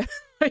too. Yeah.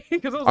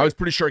 I was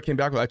pretty sure I came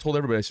back with I told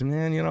everybody, I said,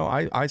 man, you know,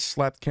 I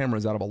slapped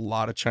cameras out of a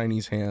lot of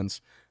Chinese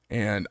hands,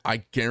 and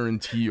I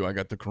guarantee you I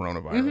got the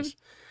coronavirus.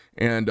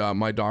 And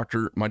my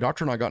doctor and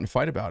I got in a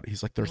fight about it.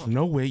 He's like, there's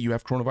no way you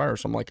have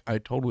coronavirus. I'm like, I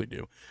totally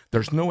do.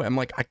 There's no way. I'm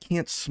like, I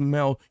can't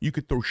smell. You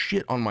could throw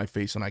shit on my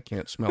face and I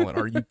can't smell it.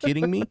 Are you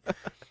kidding me?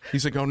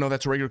 He's like, oh, no,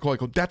 that's a regular cold. I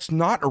go, that's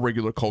not a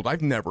regular cold.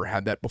 I've never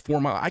had that before.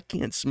 I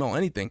can't smell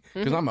anything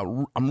because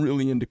I'm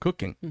really into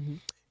cooking.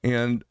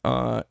 And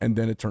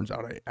then it turns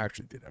out I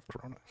actually did have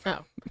corona. Oh,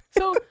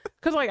 so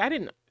because like I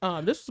didn't.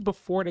 This was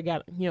before they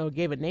got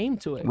gave a name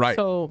to it. Right.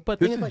 So, but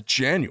this is like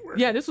January.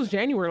 Yeah, this was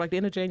January, like the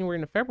end of January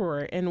into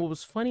February. And what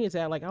was funny is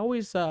that like I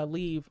always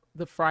leave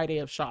the Friday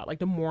of SHOT, like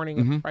the morning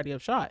of the Friday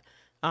of SHOT.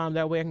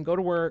 That way I can go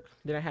to work.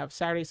 Then I have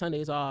Saturday,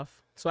 Sundays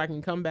off, so I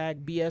can come back,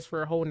 BS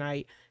for a whole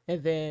night,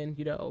 and then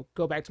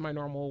go back to my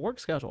normal work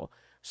schedule.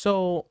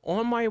 So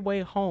on my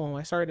way home,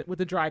 I started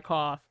with a dry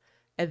cough.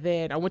 And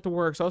then I went to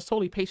work, so I was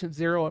totally patient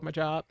zero at my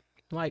job.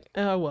 Like,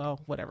 oh,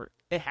 well, whatever.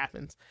 It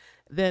happens.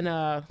 Then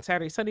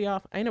Saturday, Sunday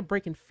off. I ended up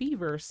breaking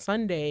fever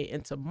Sunday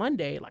into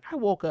Monday. Like, I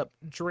woke up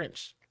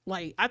drenched.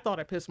 Like, I thought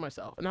I pissed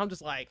myself. And I'm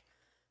just like,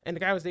 and the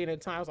guy was dating at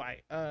the time. I was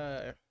like,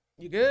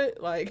 you good?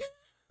 Like,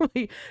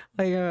 I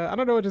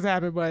don't know what just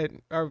happened, but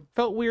I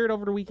felt weird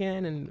over the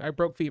weekend, and I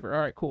broke fever.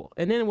 All right, cool.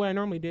 And then what I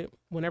normally do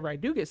whenever I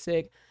do get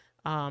sick,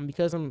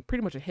 because I'm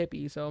pretty much a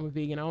hippie, so I'm a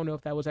vegan. I don't know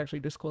if that was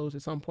actually disclosed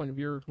at some point of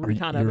your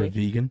recount of it.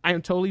 You're a vegan? I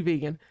am totally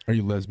vegan. Are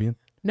you lesbian?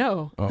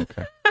 No. Oh,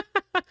 okay.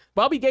 But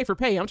I'll be gay for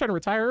pay. I'm trying to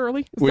retire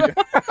early.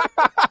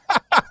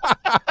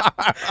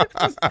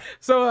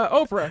 So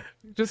Oprah,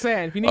 just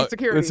saying, if you need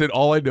security. Listen,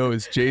 all I know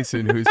is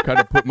Jason, who's kind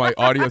of put my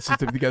audio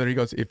system together. He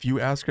goes, if you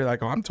ask her that, I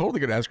go, I'm totally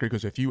going to ask her. He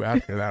goes, if you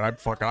ask her that, I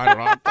don't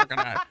know. I'm fucking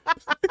that.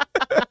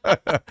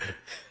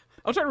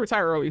 I'm trying to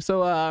retire early,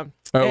 so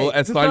well,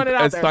 as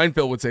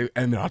Steinfeld would say,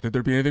 and not that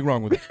there'd be anything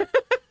wrong with it.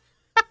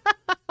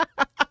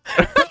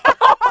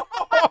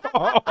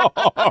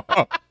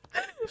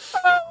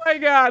 Oh my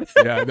God.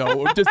 Yeah, no,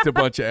 we're just a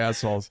bunch of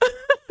assholes.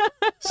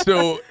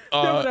 So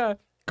go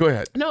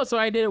ahead. No, so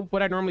I did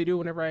what I normally do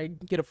whenever I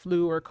get a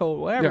flu or a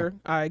cold, whatever.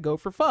 Yeah. I go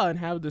for fun,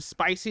 have the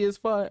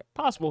spiciest fun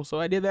possible. So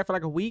I did that for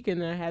like a week,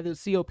 and then I had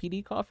this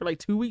COPD cough for like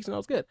 2 weeks, and I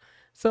was good.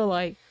 So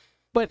like,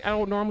 but I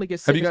don't normally get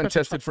sick. Have you gotten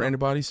tested for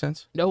antibodies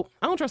since? Nope.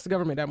 I don't trust the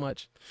government that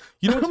much.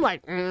 You know, I'm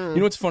like, you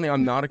know what's funny?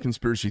 I'm not a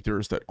conspiracy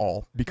theorist at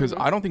all, because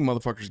I don't think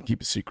motherfuckers can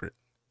keep a secret.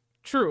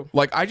 True.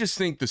 Like, I just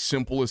think the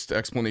simplest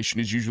explanation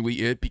is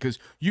usually it, because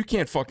you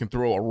can't fucking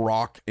throw a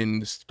rock in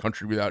this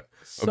country without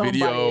a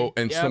video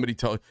and somebody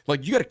tell,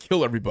 like, you got to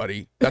kill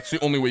everybody. That's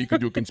the only way you can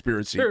do a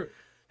conspiracy. True.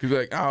 Because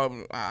like,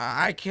 oh,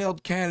 I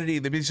killed Kennedy.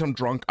 There'd be some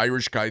drunk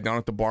Irish guy down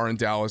at the bar in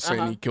Dallas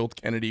saying he killed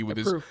Kennedy with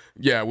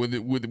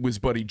with his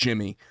buddy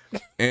Jimmy,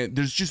 and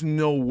there's just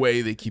no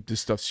way they keep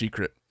this stuff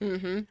secret.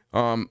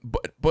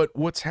 But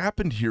what's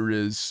happened here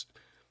is,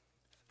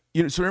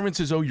 so everyone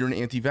says, oh, you're an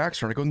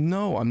anti-vaxxer. And I go,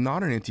 no, I'm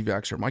not an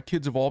anti-vaxxer. My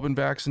kids have all been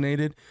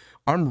vaccinated.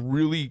 I'm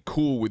really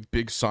cool with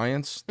big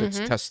science that's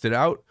tested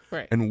out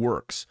and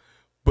works.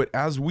 But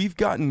as we've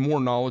gotten more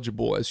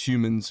knowledgeable as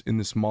humans in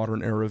this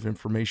modern era of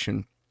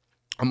information,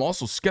 I'm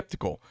also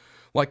skeptical.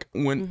 Like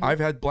when I've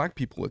had black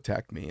people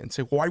attack me and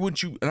say, why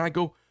wouldn't you? And I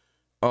go,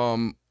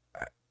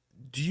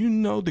 do you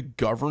know the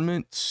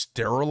government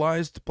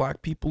sterilized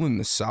black people in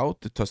the South,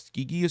 the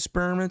Tuskegee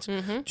experiments?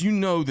 Do you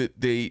know that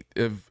they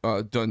have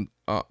done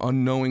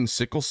unknowing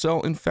sickle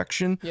cell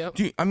infection? Yep.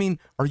 I mean,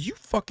 are you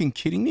fucking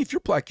kidding me? If you're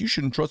black, you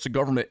shouldn't trust the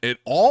government at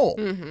all.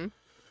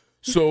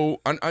 So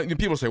and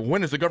people say,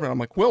 when is the government? I'm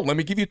like, well, let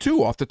me give you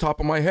two off the top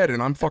of my head,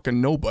 and I'm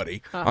fucking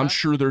nobody. I'm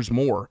sure there's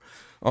more.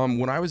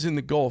 When I was in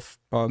the Gulf,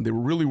 they were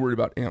really worried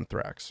about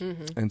anthrax.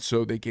 And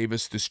so they gave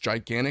us this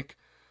gigantic,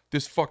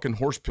 this fucking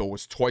horse pill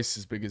was twice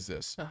as big as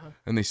this.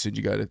 And they said,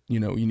 you got to, you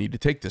need to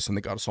take this. And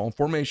they got us all in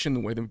formation the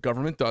way the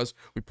government does.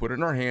 We put it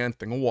in our hand,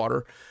 thing of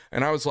water.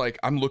 And I was like,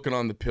 I'm looking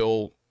on the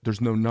pill.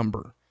 There's no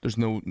number. There's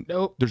no,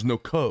 there's no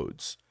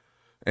codes.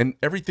 And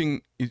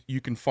everything you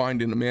can find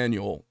in a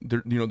manual,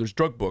 there's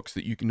drug books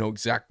that you can know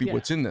exactly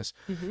what's in this.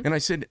 And I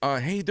said,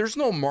 hey, there's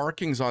no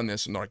markings on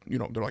this. And they're like,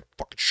 they're like,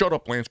 fucking shut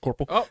up, Lance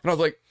Corporal. And I was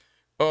like,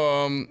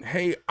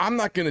 hey, I'm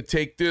not going to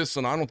take this,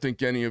 and I don't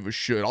think any of us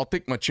should. I'll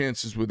take my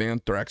chances with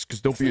anthrax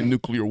because there'll be a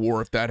nuclear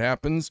war if that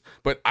happens.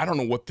 But I don't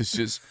know what this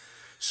is.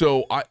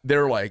 So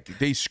they're like,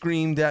 they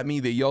screamed at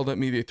me, they yelled at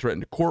me, they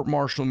threatened to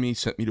court-martial me,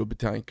 sent me to a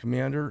battalion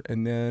commander,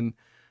 and then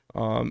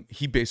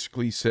he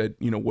basically said,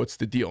 you know, what's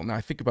the deal? Now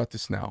I think about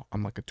this now.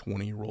 I'm like a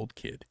 20-year-old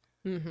kid.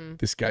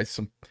 This guy's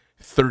some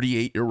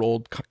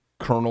 38-year-old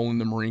colonel in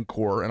the Marine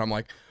Corps, and I'm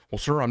like, well,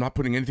 sir, I'm not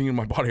putting anything in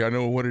my body. I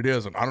know what it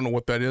is, and I don't know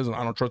what that is, and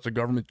I don't trust the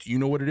government. Do you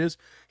know what it is?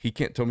 He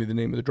can't tell me the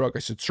name of the drug. I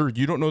said, sir,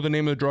 you don't know the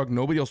name of the drug.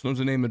 Nobody else knows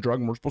the name of the drug,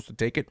 and we're supposed to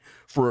take it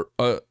for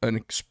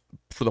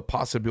for the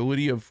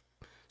possibility of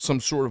some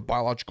sort of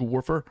biological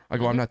warfare. I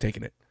go, I'm not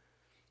taking it.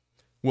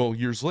 Well,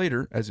 years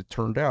later, as it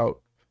turned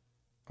out,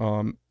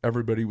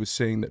 everybody was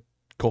saying that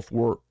Gulf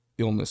War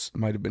illness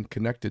might have been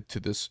connected to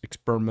this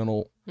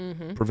experimental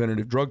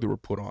preventative drug that were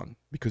put on,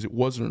 because it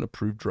wasn't an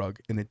approved drug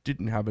and it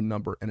didn't have a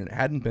number and it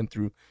hadn't been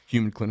through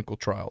human clinical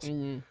trials.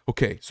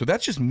 Okay, so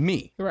that's just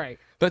me. Right.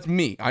 That's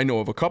me. I know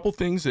of a couple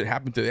things that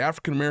happened to the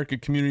African-American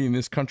community in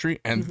this country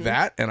and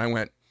and I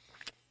went,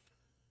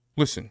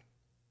 listen,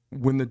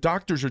 when the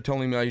doctors are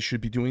telling me I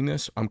should be doing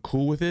this, I'm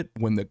cool with it.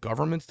 When the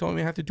government's telling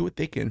me I have to do it,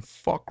 they can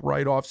fuck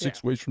right off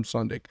 6 ways from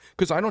Sunday,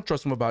 because I don't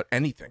trust them about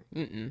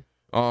anything.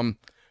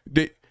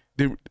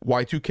 They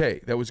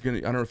Y2K, that was gonna,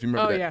 I don't know if you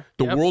remember that.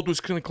 The world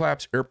was gonna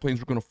collapse, airplanes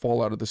were gonna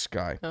fall out of the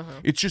sky.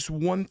 It's just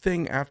one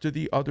thing after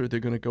the other they're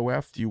gonna go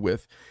after you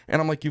with,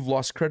 and I'm like, you've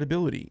lost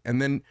credibility. And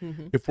then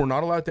if we're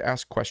not allowed to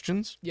ask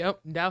questions, that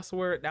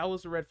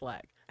was the red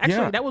flag.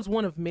 Actually, that was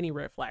one of many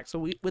red flags. So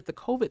with the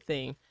COVID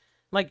thing,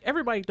 like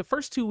everybody, the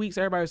first 2 weeks,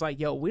 everybody was like,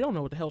 yo, we don't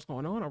know what the hell's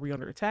going on. Are we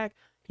under attack?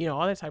 You know,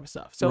 all that type of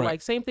stuff. So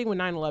like same thing when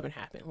 9/11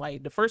 happened.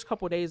 Like the first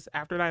couple of days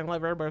after 9/11,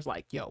 everybody was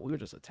like, yo, we were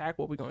just attacked.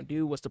 What we gonna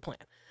do? What's the plan?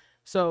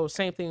 So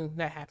same thing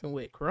that happened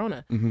with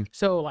Corona.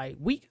 So like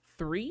week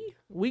 3,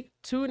 week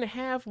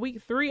 2.5,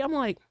 week 3, I'm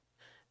like,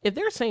 if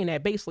they're saying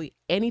that basically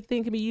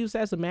anything can be used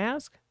as a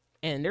mask,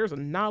 and there's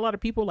not a lot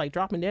of people like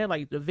dropping dead,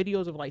 like the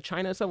videos of like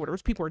China and stuff where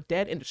there's people are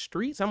dead in the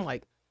streets, I'm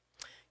like,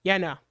 yeah,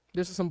 no,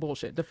 this is some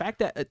bullshit. The fact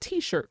that a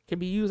t-shirt can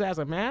be used as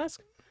a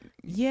mask,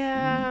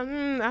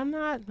 I'm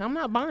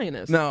not buying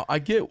this. Now I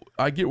get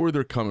where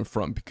they're coming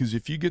from, because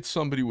if you get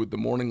somebody with the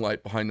morning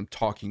light behind them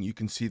talking, you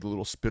can see the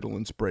little spittle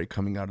and spray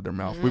coming out of their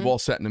mouth. We've all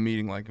sat in a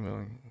meeting like,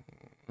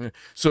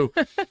 so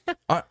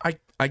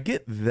I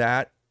get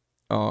that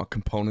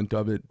component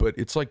of it, but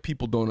it's like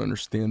people don't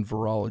understand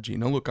virology.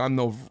 Now look, I'm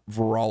no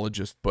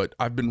virologist, but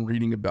I've been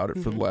reading about it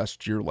for the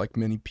last year, like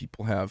many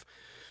people have.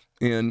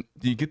 And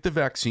you get the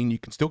vaccine, you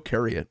can still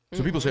carry it.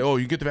 So people say, oh,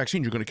 you get the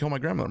vaccine, you're going to kill my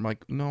grandmother. I'm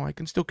like, no, I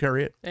can still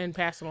carry it. And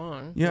pass it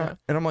along. Yeah.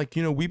 And I'm like,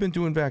 you know, we've been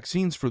doing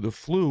vaccines for the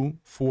flu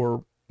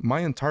for my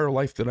entire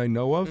life that I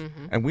know of,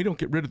 and we don't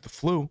get rid of the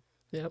flu.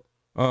 Yep.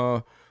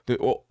 The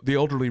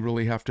elderly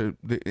really have to,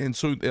 and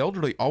so the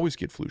elderly always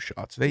get flu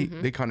shots. They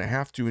kind of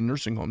have to in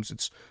nursing homes.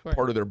 It's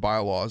part of their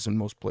bylaws in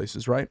most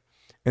places, right?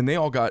 And they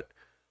all got,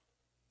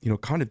 you know,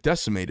 kind of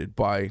decimated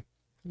by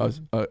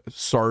a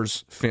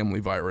SARS family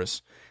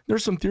virus.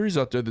 There's some theories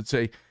out there that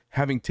say,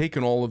 having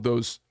taken all of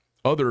those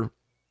other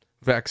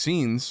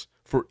vaccines,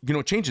 for, you know,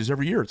 it changes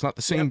every year. It's not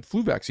the same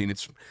flu vaccine.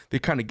 They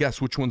kind of guess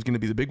which one's going to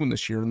be the big one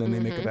this year, and then they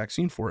make a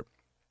vaccine for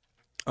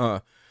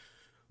it.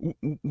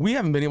 We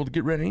haven't been able to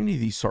get rid of any of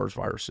these SARS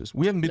viruses.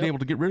 We haven't been able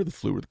to get rid of the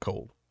flu or the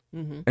cold.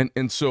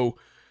 And so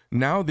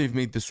now they've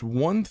made this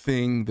one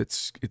thing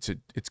that's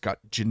it's got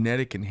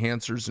genetic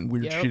enhancers and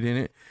weird shit in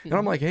it. And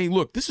I'm like, hey,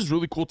 look, this is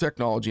really cool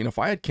technology. And if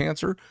I had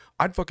cancer,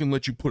 I'd fucking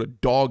let you put a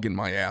dog in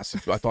my ass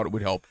if I thought it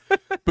would help.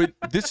 But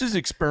this is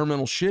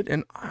experimental shit,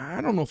 and I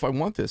don't know if I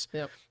want this.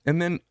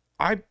 And then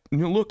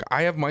look,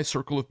 I have my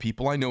circle of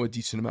people. I know a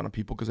decent amount of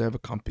people because I have a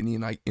company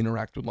and I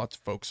interact with lots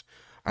of folks.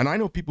 And I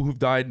know people who've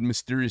died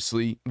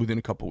mysteriously within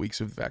a couple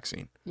weeks of the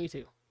vaccine. Me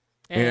too.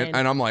 And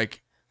I'm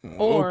like,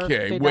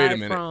 okay, wait a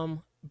minute.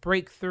 From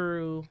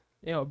breakthrough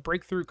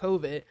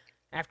COVID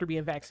after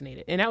being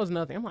vaccinated, and that was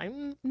another thing. I'm like,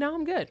 no,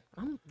 I'm good.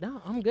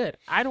 I'm good.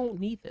 I don't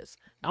need this.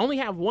 I only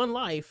have one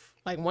life,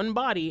 like one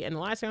body, and the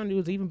last thing I do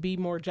is even be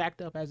more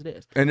jacked up as it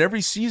is. And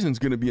every season's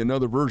going to be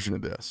another version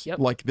of this.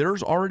 Like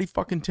there's already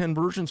fucking 10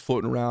 versions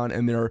floating around,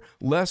 and they're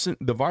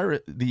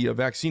the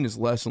vaccine is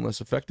less and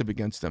less effective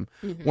against them.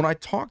 When I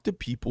talk to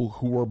people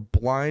who are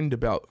blind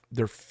about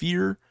their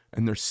fear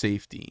and their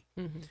safety,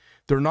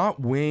 they're not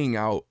weighing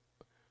out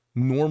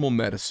normal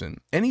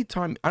medicine.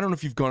 Anytime, I don't know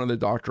if you've gone to the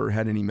doctor or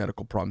had any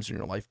medical problems in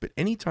your life, but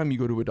anytime you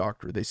go to a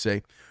doctor, they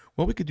say,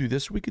 well, we could do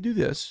this, or we could do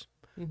this.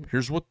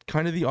 Here's what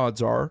kind of the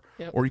odds are,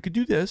 or you could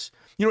do this.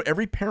 You know,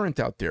 every parent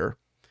out there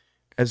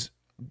has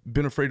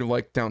been afraid of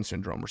like Down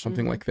syndrome or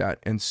something like that,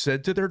 and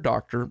said to their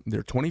doctor,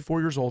 they're 24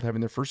 years old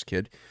having their first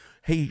kid,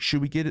 hey,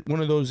 should we get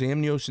one of those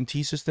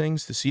amniocentesis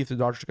things to see if the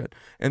doctor's got,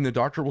 and the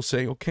doctor will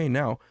say, okay,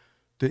 now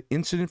the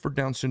incident for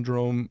Down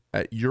syndrome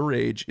at your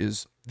age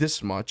is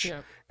this much,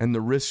 and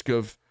the risk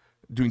of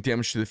doing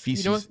damage to the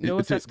feces, you know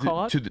what that's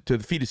called? To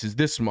the fetus is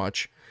this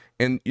much,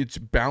 and it's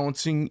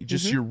balancing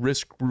just your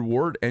risk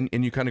reward, and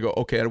you kind of go,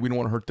 okay, we don't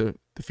want to hurt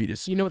the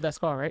fetus. You know what that's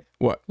called, right?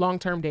 What?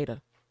 Long-term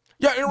data.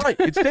 Yeah, you're right.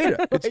 It's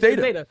data. It's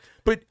data.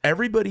 But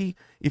everybody,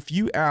 if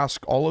you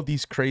ask all of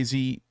these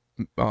crazy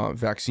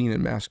vaccine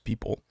and mask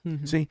people,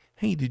 say,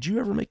 hey, did you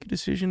ever make a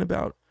decision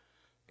about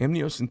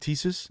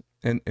amniocentesis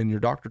and your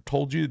doctor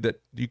told you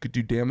that you could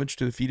do damage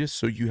to the fetus,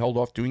 so you held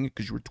off doing it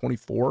because you were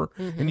 24,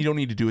 and you don't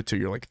need to do it till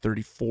you're like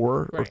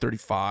 34 or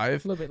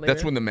 35. A little bit later.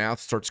 That's when the math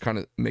starts kind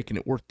of making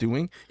it worth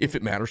doing, if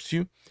it matters to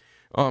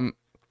you.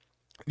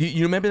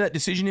 You remember that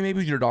decision you made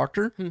with your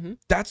doctor?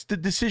 That's the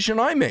decision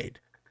I made.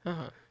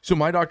 So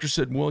my doctor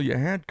said, well, you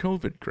had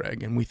COVID,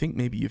 Craig, and we think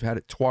maybe you've had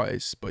it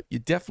twice, but you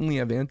definitely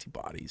have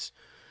antibodies.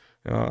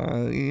 I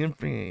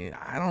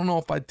don't know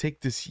if I'd take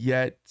this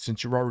yet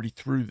since you're already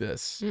through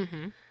this.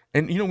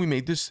 And, you know, we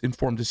made this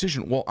informed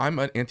decision. Well, I'm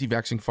an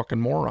anti-vaxxing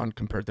fucking moron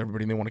compared to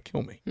everybody, and they want to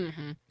kill me.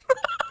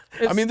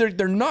 I mean,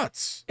 they're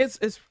nuts.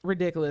 It's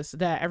ridiculous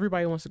that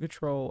everybody wants to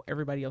control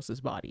everybody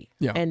else's body.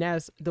 Yeah. And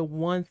that's the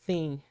one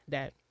thing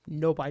that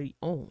nobody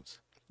owns.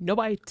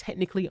 Nobody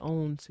technically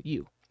owns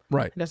you.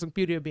 Right. And that's the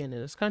beauty of being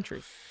in this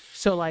country.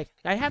 So, like,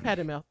 I have had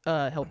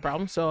a health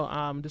problem. So,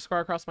 the scar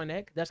across my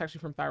neck, that's actually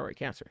from thyroid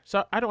cancer.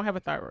 So, I don't have a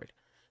thyroid.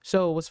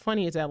 So, what's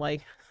funny is that,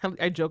 like,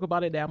 I joke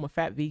about it that I'm a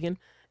fat vegan.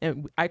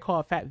 And I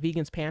call fat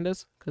vegans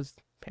pandas because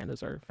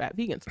pandas are fat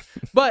vegans.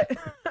 But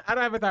I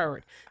don't have a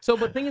thyroid. So,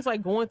 but the thing is,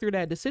 like, going through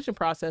that decision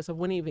process of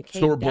when it even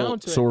came down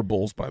to it. So are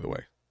bulls, by the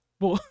way.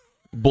 Bull.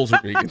 Bulls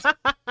are vegans.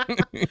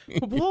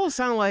 Bulls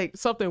sound like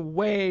something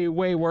way,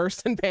 way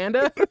worse than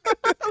panda.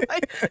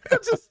 Like,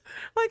 just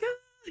like,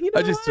 you know,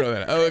 I just throw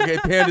that out. Oh, okay,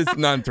 panda's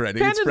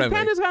non-threatening. It's friendly.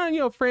 Panda's kind of, you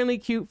know, friendly,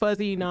 cute,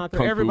 fuzzy,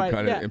 non-threatening. Everybody,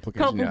 kind of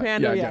implication. Kung Fu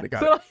panda, yeah.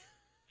 Got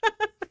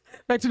it.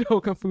 Back to the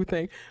whole Kung Fu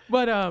thing.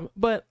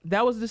 But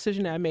that was a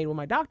decision that I made with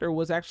my doctor,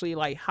 was actually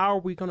like, how are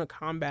we going to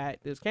combat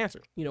this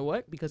cancer? You know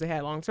what? Because they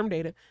had long-term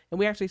data, and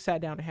we actually sat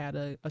down and had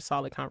a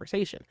solid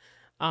conversation.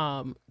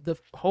 The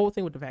whole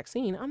thing with the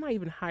vaccine, I'm not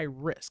even high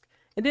risk.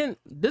 And then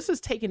this is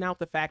taking out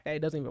the fact that it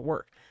doesn't even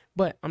work.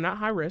 But I'm not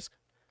high risk.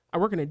 I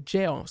work in a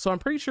jail, so I'm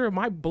pretty sure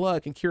my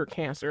blood can cure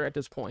cancer at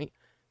this point,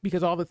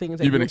 because all the things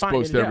that you've been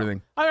exposed to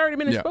everything. I've already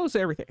been exposed to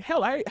everything.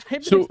 Hell, I've been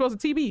exposed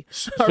to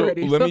TB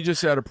already. So let me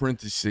just add a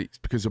parenthesis,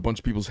 because a bunch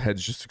of people's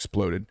heads just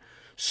exploded.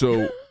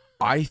 So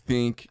I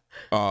think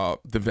the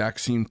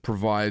vaccine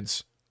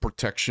provides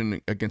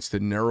protection against a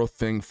narrow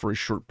thing for a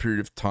short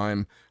period of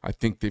time. I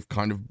think they've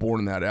kind of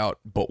borne that out.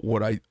 But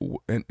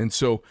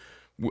so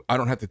I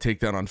don't have to take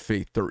that on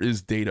faith. There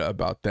is data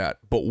about that.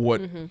 But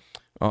what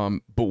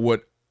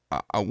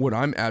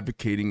I'm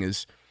advocating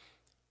is,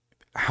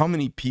 how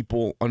many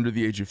people under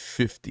the age of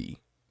 50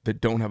 that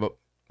don't have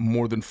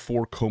more than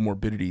 4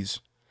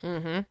 comorbidities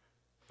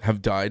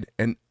have died,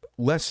 and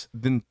less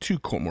than 2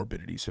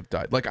 comorbidities have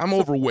died. Like, I'm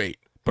overweight,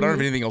 but I don't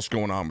have anything else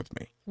going on with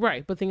me.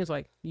 Right, but the thing is,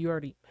 like, you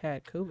already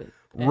had COVID.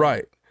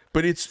 Right,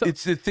 but it's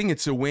the thing.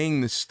 It's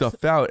weighing this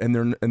stuff out, and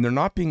they're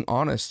not being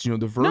honest. You know,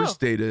 the VERS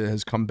data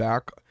has come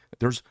back.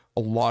 There's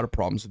a lot of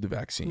problems with the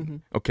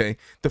vaccine. Okay,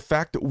 the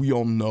fact that we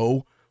all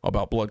know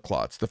about blood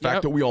clots, the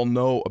fact that we all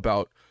know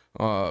about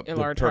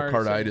the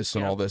pericarditis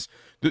and all this,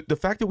 the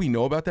fact that we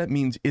know about that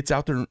means it's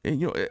out there.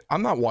 You know,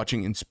 I'm not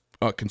watching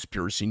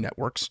conspiracy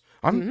networks.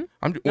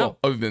 Well,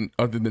 other than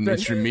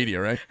mainstream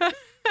media, right?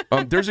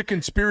 There's a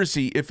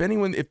conspiracy. If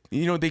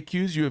you know, they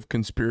accuse you of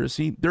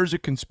conspiracy, there's a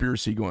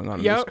conspiracy going on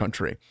in this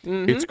country.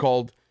 It's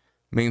called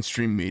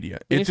mainstream media.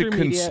 It's a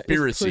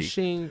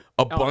conspiracy.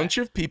 A bunch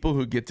of people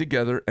who get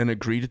together and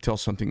agree to tell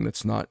something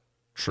that's not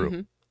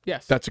true.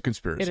 Yes, that's a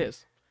conspiracy. It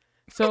is.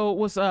 So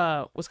was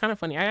kind of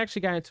funny. I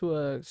actually got into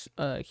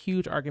a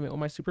huge argument with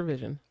my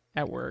supervision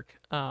at work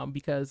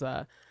because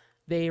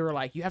they were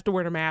like, you have to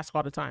wear the mask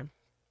all the time.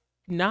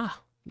 No,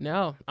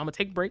 I'm gonna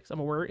take breaks. I'm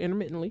gonna wear it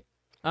intermittently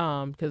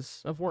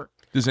because of work.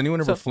 Does anyone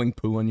ever fling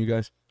poo on you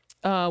guys?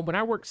 When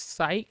I worked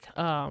psych,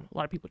 a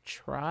lot of people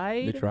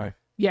tried. They try.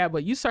 Yeah,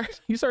 but you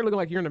start looking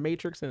like you're in the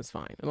Matrix, and it's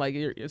fine. Like,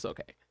 it's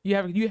okay.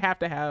 You have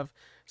to have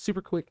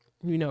super quick,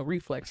 you know,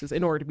 reflexes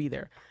in order to be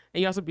there,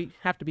 and you also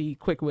have to be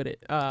quick with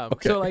it.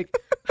 Okay. So like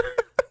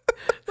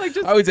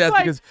just I always ask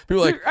because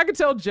people are like, I could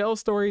tell jail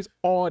stories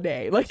all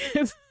day. Like,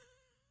 it's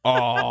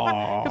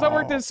because I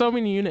worked in so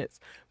many units.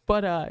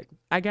 But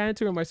I got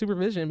into it with my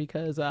supervision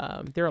because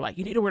they were like,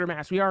 you need to wear a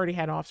mask. We already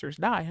had officers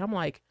die. I'm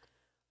like,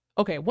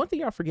 okay, one thing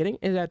y'all forgetting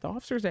is that the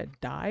officers that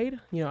died,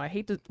 you know, I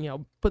hate to, you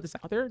know, put this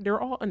out there, they're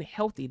all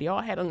unhealthy. They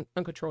all had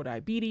uncontrolled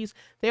diabetes.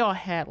 They all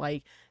had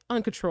like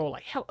uncontrolled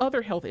like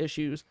other health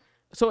issues.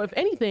 So if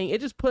anything,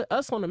 it just put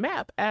us on the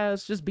map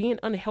as just being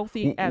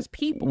unhealthy as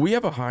people. We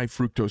have a high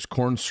fructose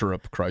corn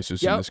syrup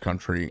crisis in this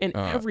country. And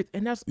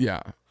and that's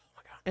yeah.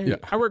 And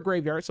I work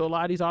graveyard, so a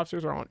lot of these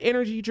officers are on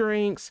energy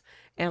drinks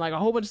and like a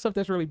whole bunch of stuff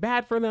that's really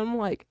bad for them.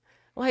 Like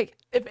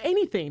if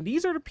anything,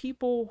 these are the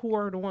people who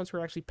are the ones who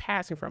are actually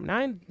passing from,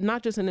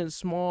 not just in a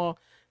small,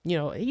 you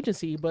know,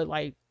 agency, but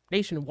like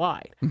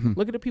nationwide.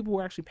 Look at the people who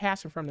are actually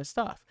passing from this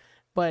stuff.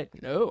 But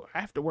no, I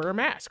have to wear a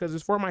mask because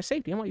it's for my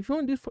safety. I'm like, if you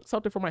want to do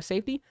something for my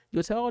safety,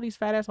 you'll tell all these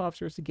fat ass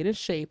officers to get in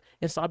shape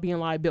and stop being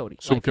liability.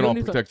 So we can all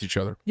protect each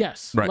other.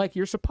 Yes, right. Like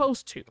you're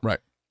supposed to. Right.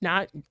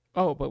 Not,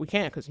 but we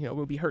can't because, you know,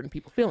 we'll be hurting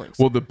people's feelings.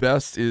 Well, the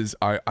best is,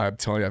 I'm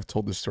telling you, I've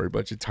told this story a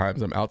bunch of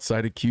times. I'm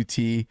outside of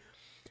QT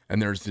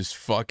and there's this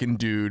fucking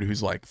dude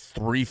who's like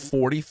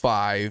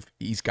 345.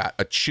 He's got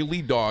a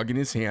chili dog in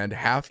his hand,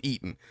 half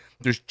eaten.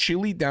 There's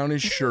chili down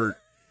his shirt.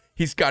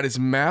 He's got his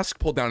mask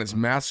pulled down. His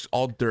mask's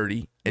all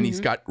dirty, and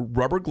he's got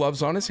rubber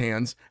gloves on his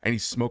hands, and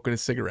he's smoking a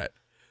cigarette.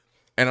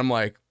 And I'm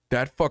like,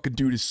 that fucking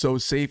dude is so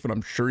safe, and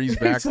I'm sure he's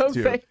vaccinated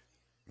too. Safe.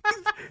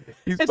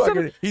 He's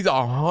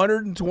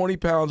 120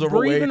 pounds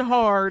overweight. Breathing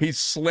hard. He's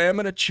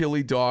slamming a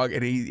chili dog,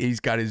 and he's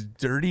got his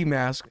dirty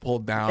mask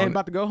pulled down. And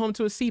about to go home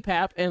to a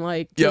CPAP and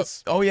like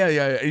just... Oh,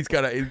 yeah. He's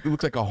got it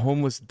looks like a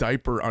homeless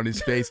diaper on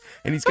his face,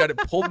 and he's got it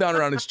pulled down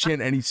around his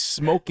chin, and he's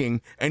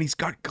smoking, and he's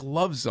got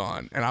gloves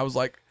on. And I was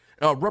like,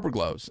 rubber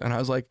gloves. And I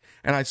was like,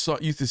 and I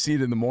used to see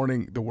it in the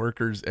morning, the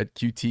workers at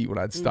QT when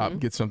I'd stop and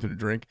get something to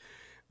drink.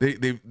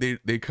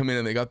 They come in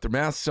and they got their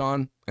masks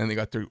on, and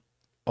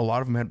a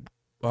lot of them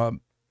had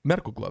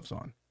medical gloves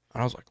on.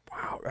 And I was like,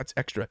 wow, that's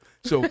extra.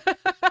 So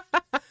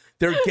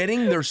they're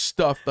getting their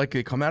stuff, like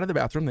they come out of the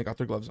bathroom, they got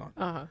their gloves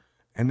on.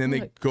 And then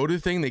they go to the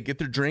thing, they get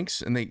their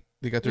drinks, and they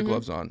got their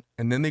gloves on.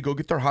 And then they go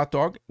get their hot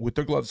dog with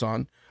their gloves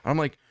on. I'm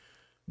like,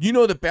 you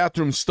know the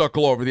bathroom's stuck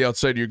all over the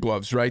outside of your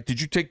gloves, right?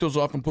 Did you take those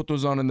off and put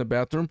those on in the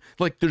bathroom?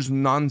 Like, there's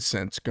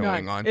nonsense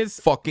going on.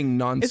 It's fucking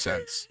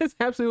nonsense. It's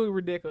absolutely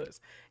ridiculous.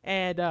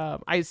 And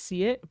I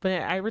see it, but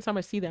every time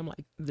I see them, I'm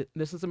like,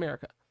 this is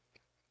America.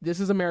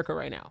 This is America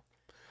right now.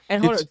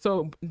 And hold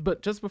on,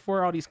 but just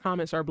before all these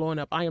comments are blowing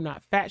up, I am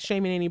not fat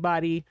shaming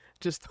anybody,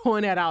 just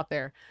throwing that out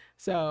there.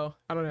 So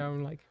I don't know.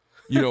 I'm like,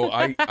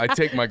 I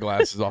take my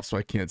glasses off so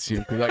I can't see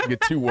them because I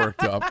get too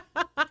worked up.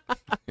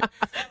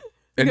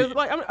 Because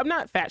like I'm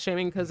not fat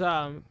shaming because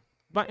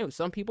but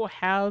some people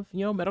have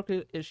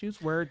medical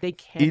issues where they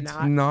cannot.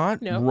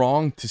 It's not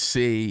wrong to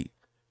say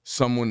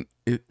someone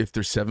if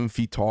they're 7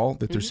 feet tall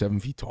that they're 7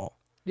 feet tall.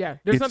 Yeah,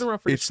 there's nothing wrong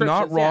for it's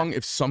not wrong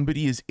if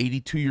somebody is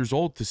 82 years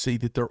old to say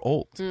that they're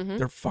old.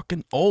 They're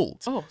fucking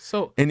old.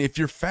 And if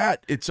you're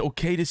fat, it's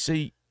okay to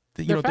say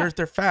that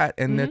they're fat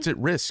and that's at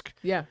risk.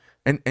 Yeah.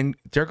 And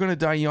they're gonna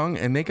die young,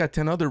 and they got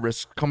 10 other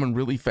risks coming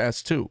really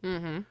fast too.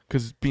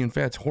 Because being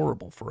fat's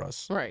horrible for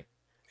us. Right.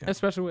 Yeah.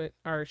 Especially with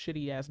our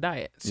shitty ass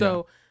diet.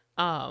 So,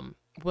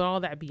 with all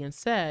that being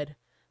said,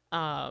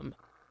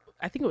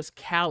 I think it was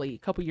Cali a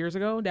couple years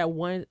ago that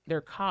wanted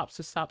their cops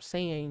to stop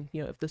saying,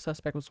 if the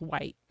suspect was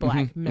white,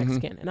 black,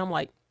 Mexican. And I'm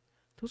like,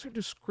 those are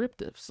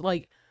descriptives.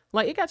 Like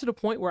it got to the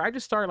point where I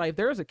just started, like, if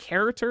there was a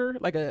character,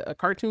 like a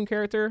cartoon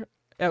character,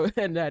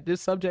 and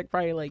this subject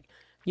probably, like,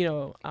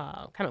 kind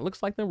of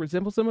looks like them,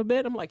 resembles them a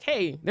bit. I'm like,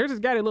 hey, there's this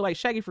guy that look like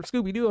Shaggy from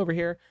Scooby-Doo over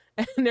here.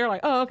 And they're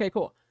like, oh, okay,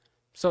 cool.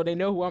 So they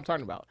know who I'm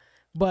talking about.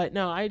 But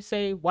no, I'd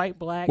say white,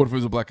 black. What if it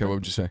was a black guy? What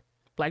would you say?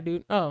 Black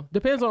dude? Oh,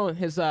 depends on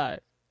his,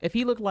 if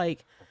he looked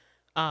like,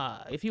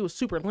 if he was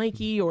super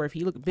lanky or if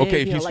he looked big.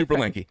 Okay, if he's super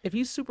lanky. If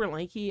he's super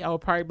lanky, I would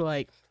probably be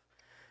like,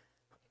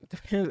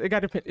 depends. It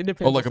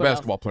depends. Oh, like a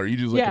basketball player. You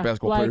just like a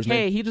basketball player's name.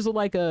 Hey, he just looked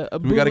like a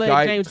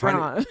bootleg James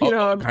Brown.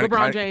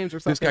 LeBron James or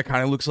something. This guy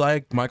kind of looks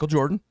like Michael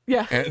Jordan.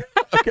 Yeah. And,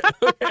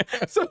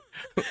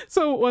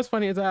 So what's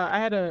funny is I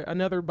had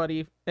another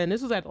buddy, and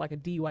this was at like a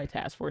DUI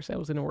task force that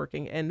was in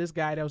working, and this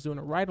guy that was doing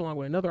a ride along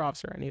with another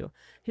officer I knew,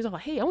 he's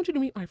like, hey, I want you to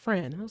meet my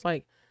friend. And I was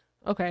like,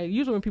 okay.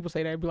 Usually when people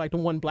say that, it'd be like the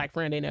one black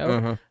friend they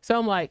know. So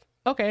I'm like,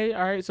 okay,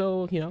 all right.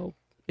 So,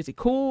 is he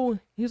cool?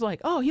 He's like,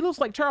 oh, he looks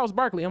like Charles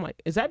Barkley. I'm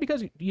like, is that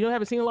because you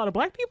haven't seen a lot of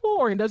black people,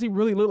 or does he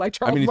really look like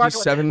Charles Barkley? I mean,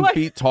 he's 7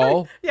 feet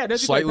tall,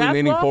 slightly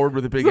leaning forward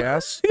with a big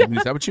ass. I mean,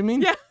 is that what you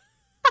mean? Yeah.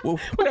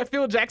 With that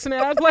Phil Jackson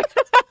ass, like.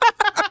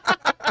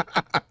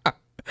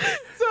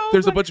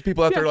 There's a bunch of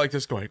people out there like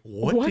this going,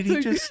 what did he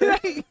just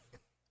say?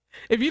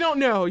 If you don't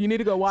know, you need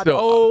to go watch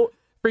old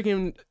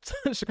freaking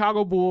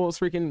Chicago Bulls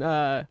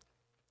freaking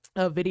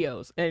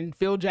videos, and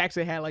Phil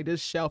Jackson had like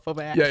this shelf of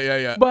ass.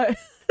 Yeah. But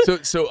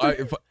so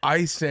if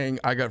I sang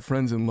I Got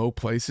Friends in Low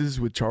Places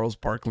with Charles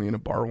Barkley in a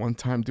bar one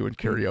time doing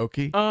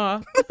karaoke.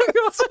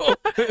 So,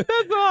 that's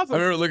awesome. I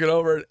remember looking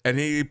over and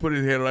he put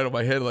his hand right on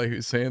my head like he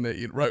was saying that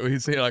right when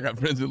he's saying I got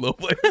friends in low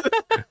places.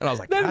 And I was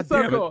like, God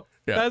damn cool.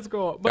 it. Yeah. That's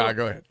cool. But,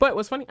 go ahead. But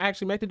what's funny, I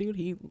actually met the dude.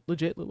 He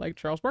legit looked like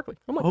Charles Barkley.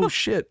 I'm like, oh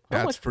shit,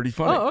 that's pretty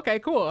funny. Oh, okay,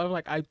 cool. I'm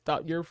like, I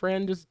thought your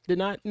friend just did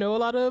not know a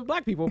lot of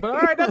black people, but all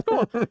right, that's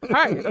cool. All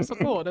right, that's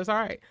cool. That's all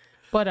right.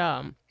 But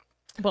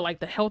like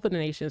the health of the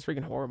nation is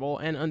freaking horrible.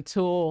 And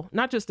until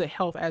not just the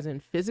health as in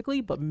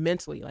physically, but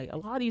mentally, like a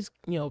lot of these,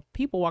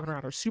 people walking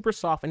around are super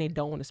soft and they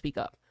don't want to speak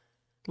up.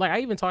 Like I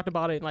even talked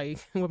about it like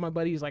with my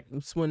buddies, like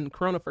when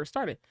Corona first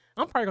started.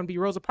 I'm probably gonna be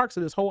Rosa Parks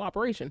of this whole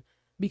operation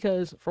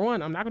because for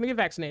one, I'm not gonna get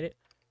vaccinated.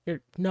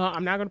 I'm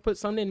not gonna put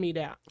something in me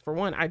that for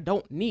one I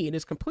don't need.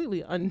 It's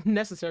completely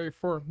unnecessary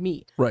for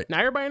me. Right.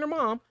 Not everybody and their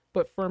mom,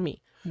 but for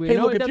me. Hey,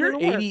 look,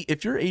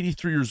 if you're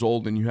 83 years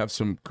old and you have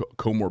some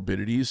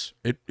comorbidities,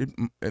 it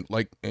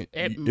might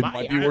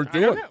be worth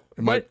doing.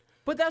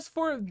 But that's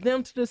for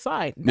them to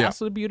decide. That's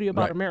the beauty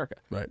about America.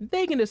 Right.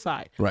 They can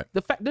decide. Right.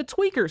 The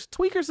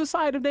tweakers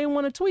decide if they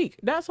want to tweak.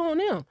 That's on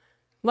them.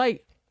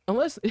 Like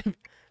unless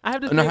I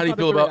have to. Now, how do you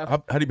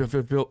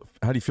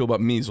feel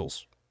about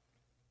measles?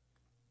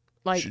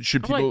 Like,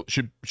 should people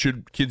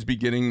should kids be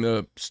getting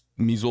the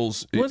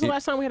measles? When's the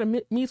last time we had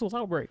a measles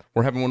outbreak?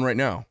 We're having one right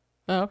now.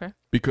 Oh, okay.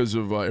 Because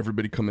of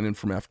everybody coming in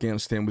from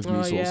Afghanistan with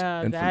measles.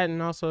 Yeah, and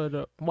and also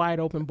the wide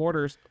open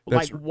borders,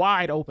 like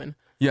wide open.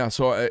 Yeah,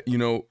 so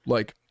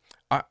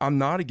I'm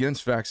not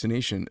against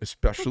vaccination,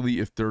 especially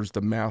if there's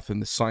the math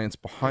and the science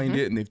behind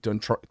it, and they've done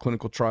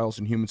clinical trials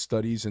and human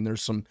studies, and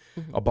there's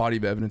a body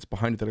of evidence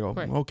behind it that I go,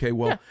 okay,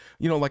 well,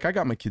 like I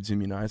got my kids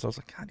immunized. I was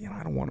like, God,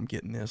 I don't want them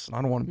getting this, and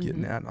I don't want them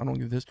getting that, and I don't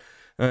get this,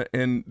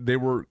 and they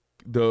were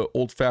the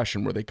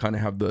old-fashioned where they kind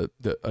of have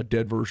a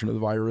dead version of the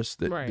virus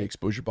that they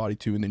expose your body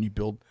to, and then you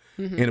build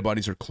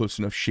antibodies are close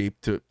enough shape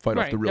to fight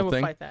off the real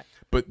thing. Fight that.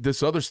 But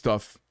this other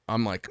stuff,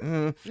 I'm like,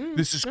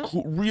 this is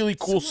really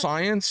cool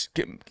science.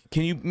 Can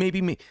you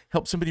maybe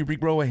help somebody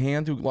regrow a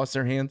hand who lost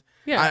their hand?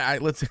 Yeah. I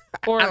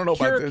don't know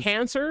cure about this.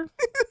 Cancer.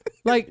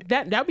 Like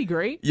that'd be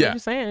great. Yeah. I'm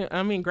just saying.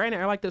 I mean, granted,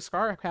 I like the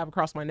scar I have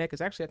across my neck.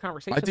 It's actually a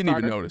conversation. I didn't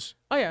even notice.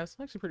 Oh yeah, it's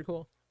actually pretty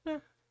cool. Yeah.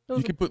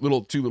 You could put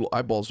two little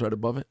eyeballs right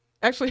above it.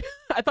 Actually,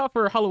 I thought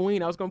for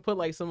Halloween I was gonna put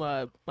like some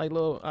little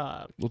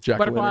jack-o'-lantern.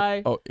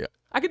 butterfly. Oh yeah.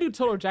 I could do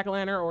total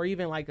jack-o'-lantern or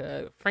even like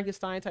a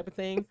Frankenstein type of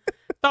thing.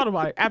 Thought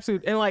about it,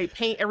 absolutely, and like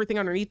paint everything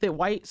underneath it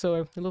white so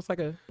it looks like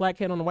a black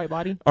head on a white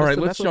body. All right,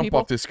 let's jump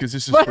off this because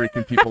this is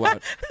freaking people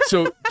out.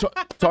 So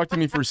talk to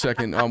me for a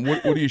second.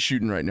 What are you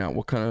shooting right now?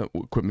 What kind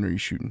of equipment are you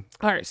shooting?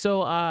 All right,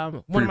 so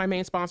one of my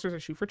main sponsors, I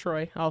shoot for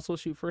Troy. I also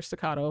shoot for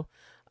Staccato.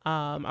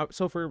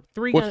 So for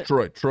What's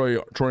Troy? Troy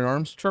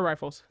Arms? Troy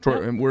Rifles.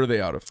 Troy, and where are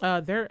they out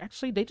of?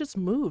 They just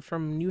moved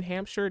from New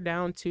Hampshire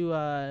down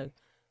to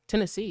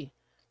Tennessee,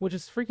 which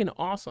is freaking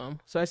awesome.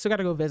 So I still got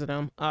to go visit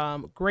them.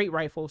 Great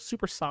rifle,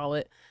 super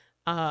solid.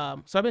 So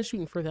I've been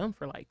shooting for them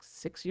for like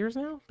 6 years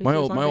now. My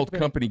old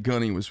company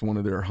Gunny was one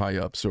of their high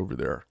ups over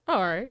there. Oh,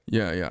 all right.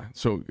 Yeah.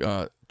 So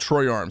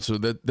Troy Arms. So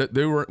that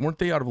they weren't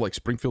they out of like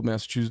Springfield,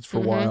 Massachusetts for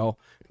a while?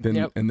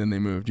 Then and then they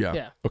moved.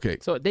 Yeah. Okay.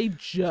 So they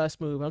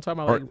just moved. I'm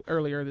talking about like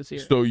earlier this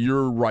year. So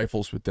your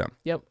rifles with them?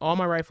 Yep. All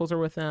my rifles are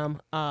with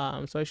them.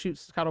 So I shoot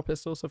Staccato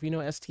pistols. So if you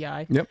know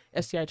STI,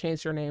 STI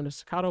changed their name to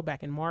Staccato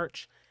back in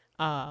March.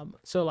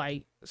 So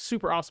like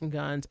super awesome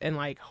guns, and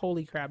like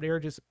holy crap, they're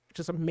just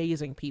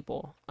amazing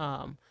people.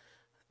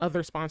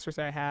 Other sponsors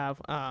I have,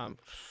 I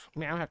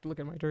have to look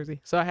at my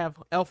jersey. So I have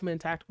Elfman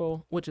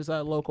Tactical, which is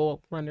a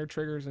local, run their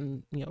triggers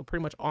and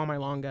pretty much all my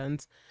long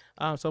guns.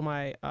 So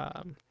my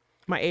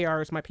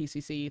ARs, my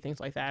PCC, things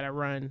like that, I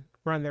run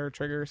their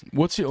triggers.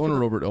 What's the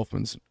owner over at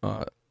Elfman's?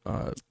 Do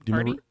you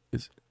remember?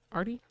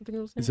 Artie, I think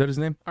it was. Is that his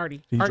name?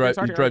 Artie. He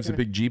drives a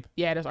big Jeep.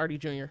 Yeah, that's Artie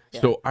Jr. Yeah.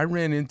 So I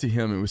ran into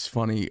him. It was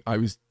funny. I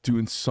was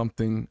doing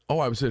something. Oh,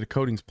 I was at a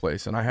coatings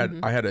place, and I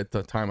had at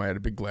the time I had a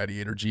big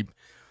Gladiator Jeep,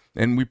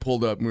 and we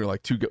pulled up, and we were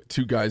like two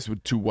guys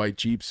with two white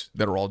Jeeps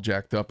that are all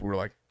jacked up. And we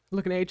were like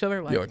looking at each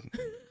other, like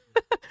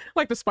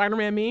like the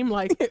Spider-Man meme,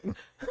 like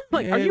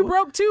are you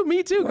broke too?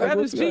 Me too. Grab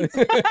this Jeep.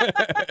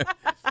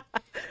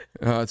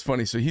 It's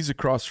funny. So he's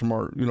across from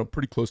our,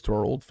 pretty close to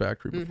our old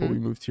factory before we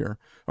moved here.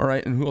 All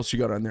right. And who else you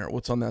got on there?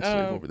 What's on that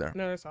sleeve over there?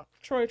 No, that's all.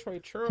 Troy.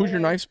 Who's your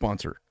knife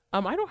sponsor?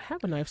 I don't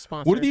have a knife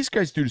sponsor. What do these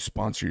guys do to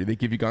sponsor you? Do they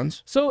give you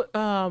guns? So,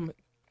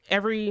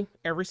 every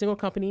single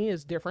company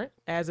is different.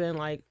 As in,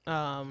 like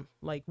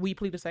We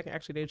Plead the Second.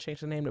 Actually, they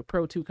changed the name to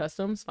Pro 2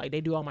 Customs. Like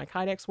they do all my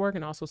Kydex work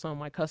and also some of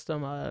my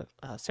custom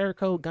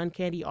Cerakote, gun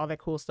candy, all that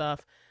cool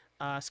stuff.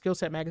 Skill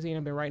Set Magazine.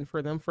 I've been writing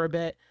for them for a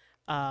bit.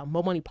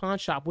 Mo Money Pawn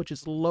Shop, which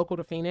is local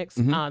to Phoenix.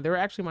 They were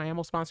actually my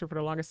ammo sponsor for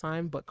the longest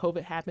time, but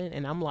COVID happened,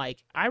 and I'm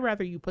like, I'd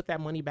rather you put that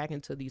money back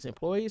into these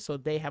employees so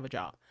they have a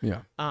job.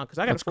 Yeah. Because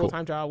I got a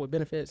full-time job with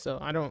benefits, so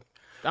I don't.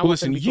 Well,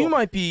 listen, you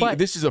might be. But,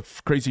 this is a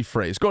crazy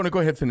phrase. Go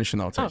ahead, finish,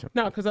 and I'll tell you.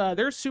 No, because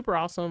they're super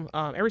awesome.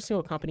 Every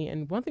single company,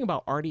 and one thing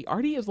about Artie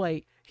is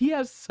like he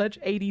has such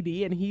ADD,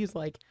 and he's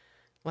like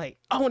I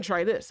want to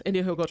try this, and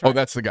then he'll go try. Oh,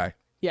 that's the guy.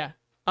 Yeah.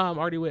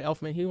 Artie with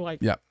Elfman, he like.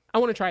 Yeah. I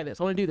want to try this.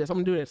 I want to do this. I'm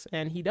going to do this.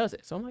 And he does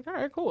it. So I'm like, all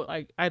right, cool.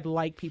 I'd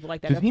like people like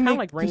that. Does he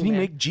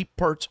make Jeep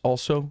parts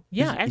also?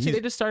 Yeah, actually,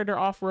 they just started their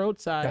off-road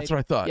side. That's what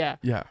I thought.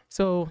 Yeah.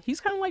 So he's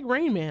kind of like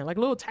Rain Man, like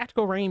a little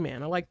tactical Rain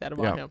Man. I like that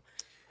about him.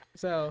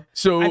 So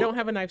I don't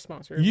have a knife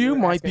sponsor. You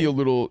might be a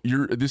little,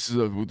 this is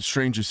the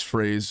strangest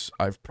phrase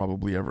I've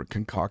probably ever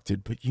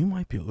concocted, but you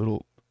might be a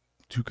little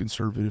too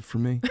conservative for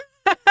me.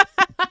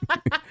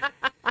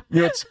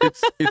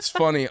 It's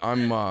funny.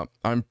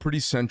 I'm pretty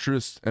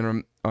centrist,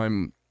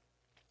 and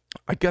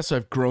I guess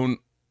I've grown.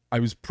 I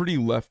was pretty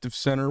left of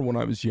center when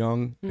I was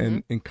young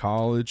and in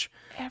college.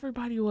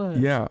 Everybody was.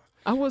 Yeah.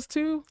 I was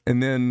too.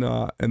 And then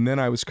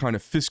I was kind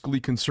of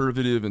fiscally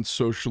conservative and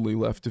socially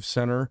left of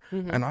center.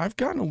 And I've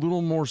gotten a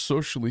little more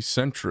socially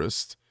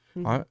centrist.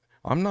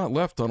 I'm not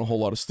left on a whole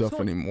lot of stuff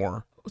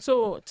anymore.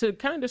 So to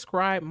kind of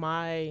describe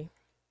my,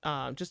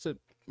 just to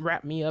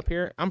wrap me up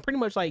here, I'm pretty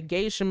much like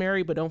gays should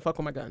marry, but don't fuck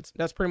with my guns.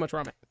 That's pretty much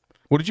where I'm at.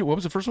 What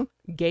was the first one?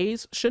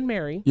 Gays should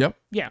marry. Yep.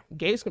 Yeah,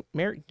 gays can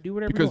marry, do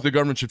whatever. Because the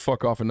government should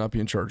fuck off and not be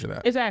in charge of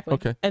that. Exactly.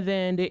 Okay. And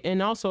then,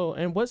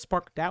 and what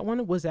sparked that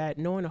one was that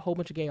knowing a whole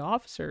bunch of gay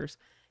officers,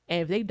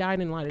 and if they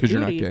died in line of duty.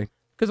 Because you're not gay.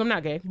 Because I'm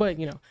not gay, but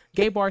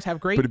gay bars have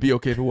great. But it'd be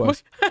okay if it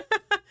was.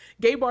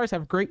 gay bars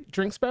have great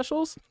drink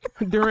specials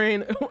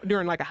during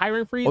like a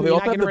hiring freeze. Well, they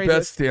and all you're not have the getting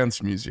best raises.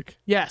 dance music.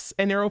 Yes,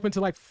 and they're open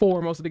to like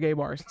 4 most of the gay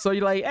bars. So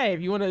you're like, hey,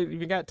 if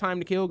you got time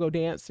to kill, go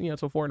dance,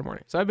 till 4 in the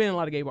morning. So I've been in a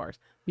lot of gay bars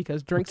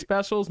because drink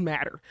specials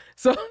matter.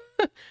 So,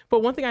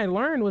 but one thing I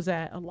learned was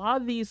that a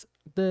lot of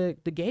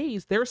the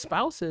gays, their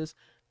spouses,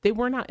 they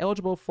were not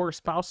eligible for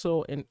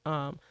spousal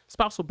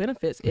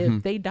benefits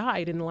if they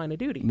died in the line of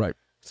duty. Right.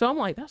 So I'm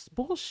like, that's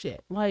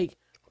bullshit. Like,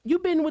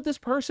 you've been with this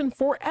person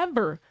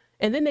forever,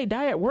 and then they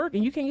die at work,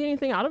 and you can't get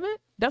anything out of it.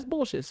 That's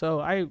bullshit. So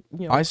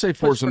I say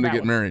force them to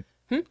get married.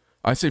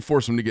 I say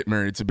force them to get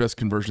married. It's the best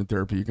conversion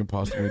therapy you can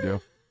possibly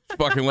do.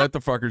 Fucking let the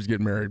fuckers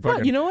get married.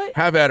 But you know what?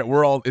 Have at it.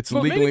 We're all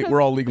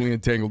legally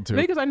entangled too.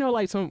 Because I know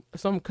like some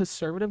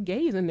conservative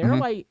gays, and they're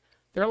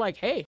like,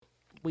 hey,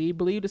 we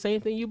believe the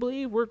same thing you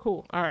believe. We're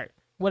cool. All right.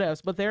 What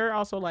else? But they're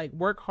also like,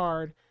 work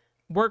hard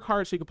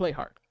so you can play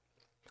hard.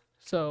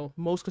 So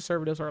most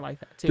conservatives are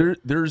like that too.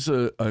 There's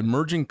a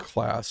emerging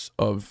class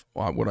of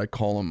what I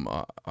call them.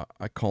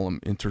 I call them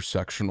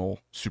intersectional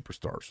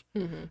superstars,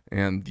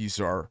 and these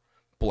are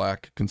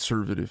black,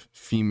 conservative,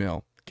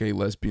 female, gay,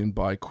 lesbian,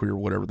 bi, queer,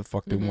 whatever the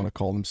fuck they want to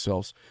call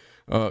themselves.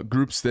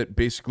 Groups that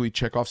basically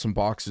check off some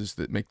boxes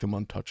that make them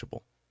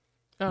untouchable.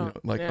 Oh,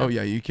 oh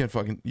yeah, you can't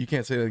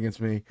say that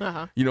against me.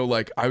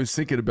 Like I was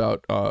thinking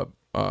about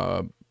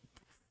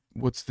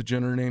what's the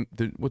gender name?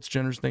 What's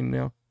Jenner's name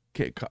now?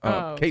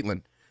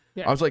 Caitlyn.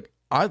 Yeah. I was like,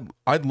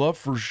 I'd love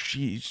for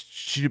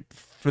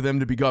for them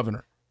to be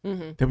governor.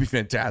 That'd be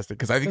fantastic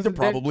because I think they're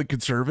probably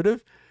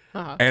conservative,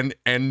 and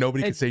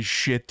nobody can say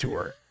shit to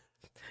her.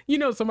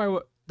 Somebody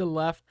with the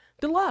left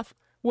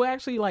will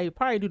actually like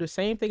probably do the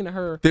same thing to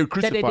her. They would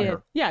crucify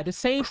her. Yeah, the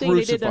same thing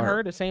they did to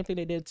her, the same thing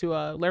they did to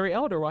Larry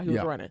Elder while he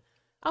was running.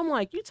 I'm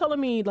like, you telling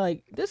me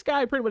like this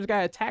guy pretty much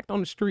got attacked on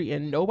the street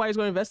and nobody's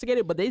going to investigate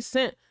it, but they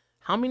sent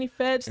how many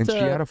feds and she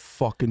had a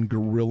fucking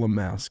gorilla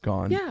mask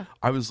on. Yeah.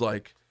 I was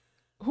like,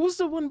 who's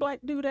the one black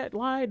dude that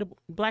lied? The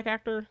black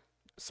actor?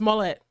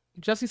 Smollett.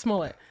 Jussie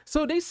Smollett.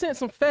 So they sent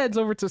some feds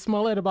over to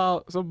Smollett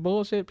about some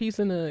bullshit piece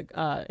in the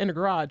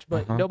garage,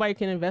 but nobody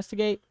can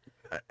investigate.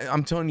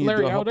 I'm telling you,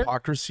 Larry the Elder?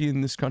 hypocrisy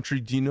in this country.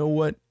 Do you know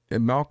what?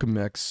 Malcolm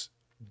X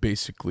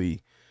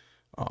basically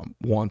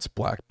wants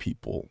black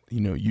people.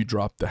 You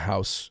dropped the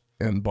house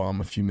and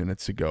bomb a few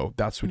minutes ago.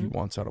 That's what he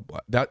wants out of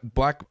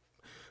black.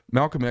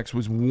 Malcolm X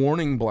was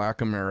warning black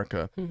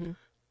America.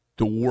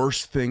 The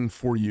worst thing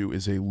for you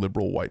is a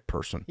liberal white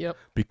person. Yep.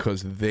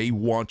 Because they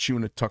want you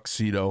in a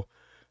tuxedo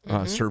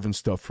serving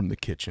stuff from the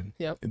kitchen.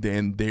 Yep.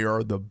 And they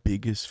are the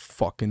biggest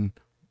fucking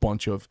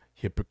bunch of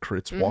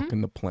hypocrites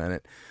walking the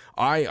planet.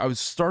 I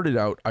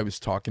was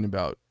talking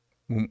about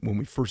when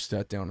we first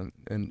sat down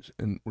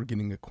and we're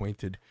getting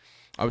acquainted,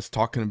 I was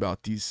talking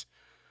about these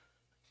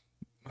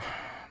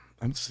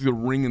I'm just the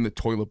ring in the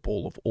toilet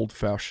bowl of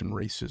old-fashioned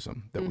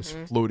racism that was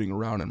floating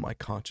around in my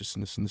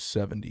consciousness in the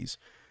 70s.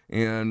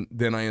 And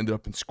then I ended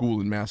up in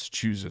school in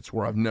Massachusetts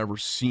where I've never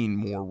seen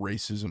more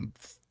racism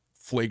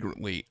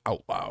flagrantly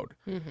out loud.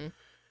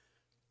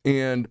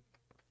 And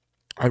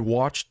I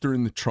watched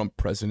during the Trump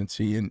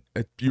presidency, and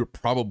you're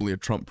probably a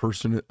Trump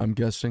person, I'm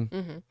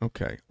guessing.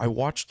 Okay. I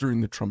watched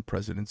during the Trump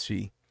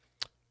presidency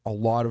a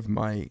lot of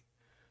my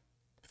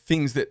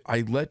things that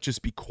I let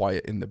just be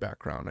quiet in the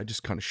background. I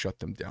just kind of shut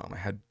them down. I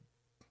had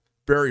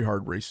very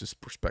hard racist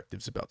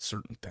perspectives about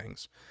certain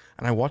things,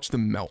 and I watched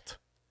them melt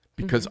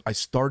because I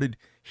started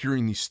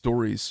hearing these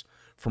stories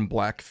from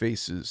black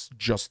faces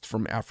just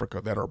from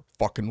Africa that are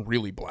fucking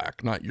really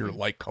black, not your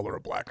light color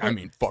of black. I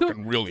mean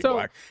fucking really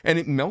black. And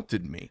it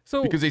melted me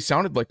because they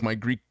sounded like my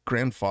Greek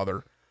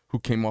grandfather who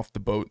came off the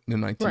boat in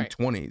the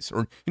 1920s,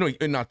 or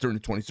not during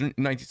the 20s, in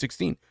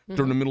 1916,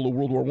 during the middle of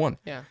World War I.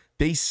 Yeah.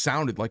 They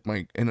sounded like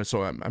and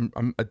so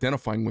I'm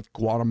identifying with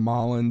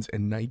Guatemalans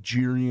and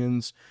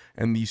Nigerians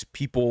and these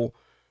people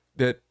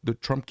that the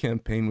Trump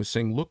campaign was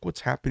saying, look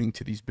what's happening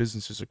to these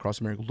businesses across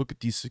America. Look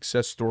at these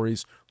success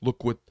stories.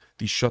 Look what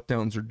these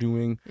shutdowns are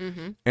doing.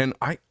 And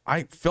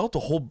I felt a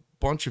whole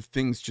bunch of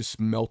things just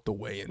melt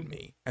away in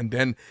me. And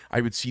then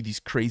I would see these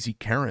crazy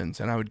Karens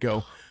and I would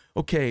go,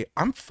 okay,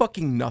 I'm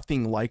fucking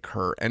nothing like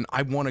her and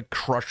I want to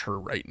crush her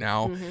right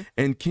now.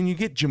 And can you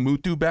get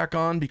Jamutu back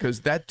on?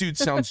 Because that dude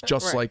sounds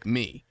just like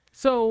me.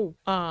 So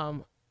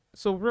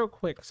real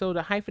quick, so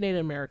the hyphenated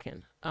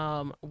American,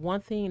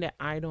 one thing that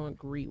I don't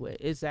agree with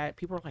is that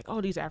people are like,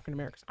 oh, these African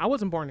Americans. I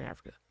wasn't born in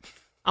Africa.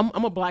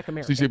 I'm a black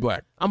American. So you say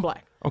black? I'm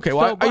black. Okay,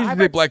 well, I usually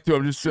say black too.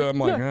 I'm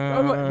like,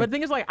 but the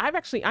thing is, like,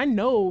 I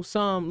know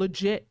some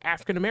legit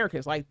African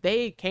Americans. Like,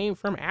 they came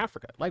from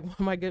Africa. Like, one of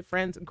my good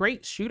friends,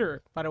 great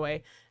shooter, by the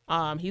way.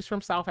 He's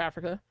from South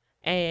Africa,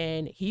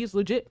 and he's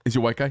legit. Is he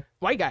a white guy?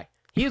 White guy.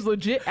 He's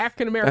legit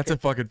African American. That's a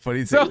fucking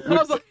funny thing. Who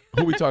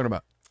are we talking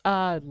about?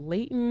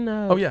 Leighton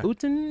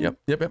Uten.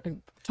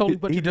 Yep.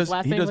 Totally he does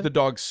the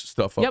dog's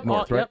stuff up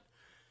north, right? Yep.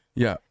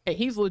 Yeah. And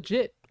he's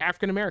legit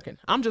African American.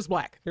 I'm just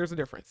black. There's a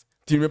difference.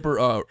 Do you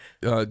remember?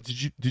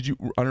 Did you?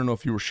 I don't know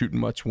if you were shooting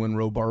much when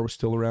Roe Barr was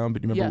still around,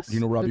 but you remember? Yes, do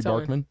you know Robbie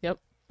Barkman? Yep.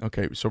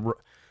 Okay, so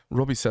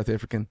Robbie's South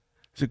African.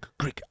 He's a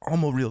Greek.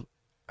 I'm a real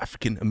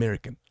African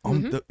American.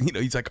 I'm the,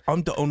 he's like,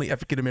 I'm the only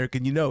African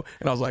American you know.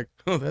 And I was like,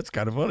 oh, that's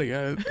kind of funny.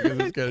 Yeah,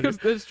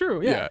 it's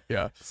true. Yeah.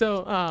 Yeah.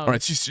 So, all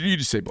right, so you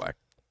just say black.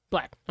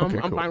 Black. I'm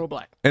cool. fine with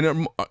black.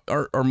 And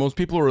are most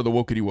people or the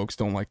wokey wokes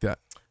don't like that?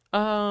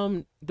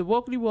 The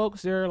wokey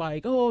wokes, they're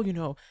like,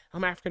 oh,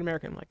 I'm African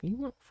American. I'm like, you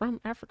weren't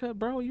from Africa,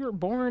 bro. You were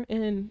born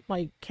in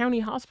like county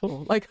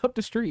hospital, like up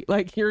the street.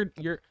 Like you're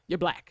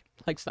black.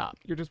 Like stop.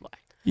 You're just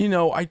black.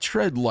 I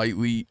tread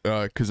lightly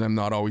because I'm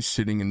not always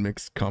sitting in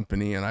mixed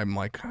company, and I'm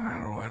like,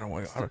 I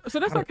don't. So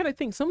that's what I kind of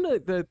think. Some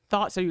of the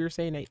thoughts that you were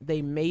saying that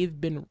they may have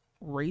been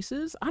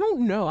racist. I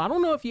don't know. I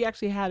don't know if you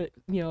actually had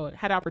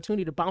had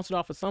opportunity to bounce it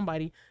off of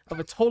somebody of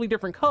a totally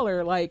different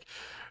color. Like,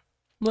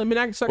 I mean,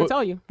 I can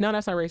tell you, no,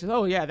 that's not racist.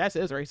 Oh yeah, that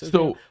is racist.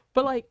 So,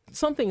 but like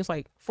some things,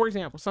 like for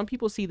example, some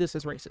people see this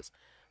as racist.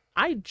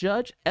 I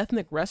judge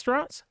ethnic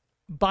restaurants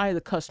by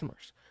the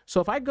customers.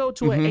 So if I go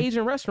to an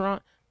Asian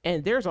restaurant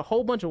and there's a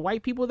whole bunch of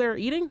white people there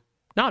eating,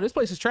 no, this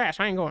place is trash.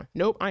 I ain't going.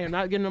 Nope, I am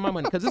not getting my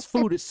money because this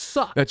food is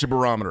suck. That's your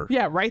barometer.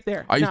 Yeah, right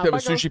there. I used to have a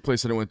sushi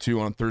place that I went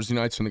to on Thursday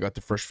nights when they got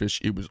the fresh fish.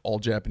 It was all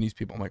Japanese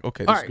people. I'm like,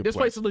 okay, this is a good this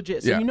place is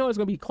legit. So yeah. you know it's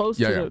going to be close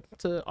to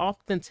the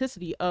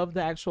authenticity of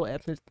the actual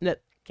ethnicity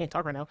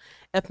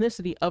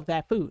of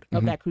that food,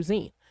 of that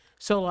cuisine.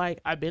 So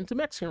like I've been to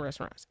Mexican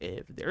restaurants.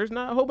 If there's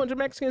not a whole bunch of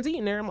Mexicans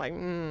eating there, I'm like,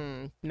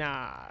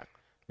 nah.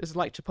 This is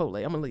like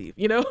Chipotle. I'm gonna leave,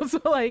 So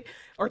like,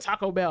 or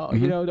Taco Bell,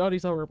 all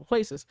these horrible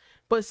places.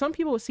 But some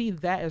people would see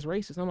that as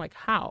racist. I'm like,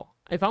 how?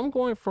 If I'm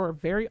going for a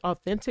very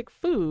authentic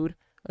food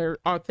or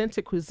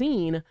authentic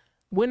cuisine,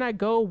 when I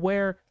go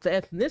where the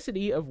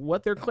ethnicity of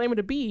what they're claiming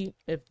to be,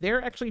 if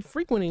they're actually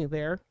frequenting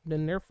there,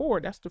 then therefore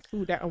that's the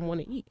food that I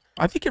want to eat.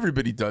 I think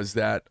everybody does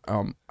that.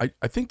 I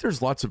think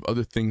there's lots of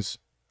other things.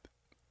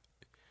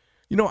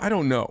 I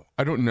don't know.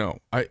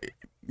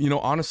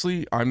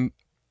 Honestly, I'm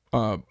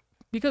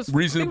because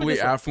reasonably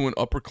affluent,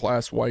 upper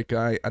class white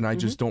guy, and I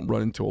just don't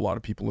run into a lot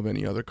of people of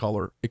any other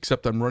color,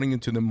 except I'm running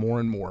into them more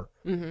and more.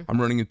 I'm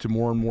running into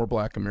more and more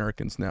black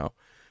Americans now.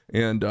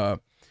 And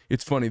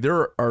it's funny,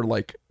 there are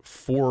like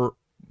 4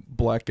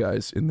 black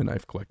guys in the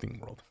knife collecting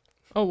world.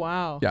 Oh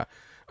wow. Yeah.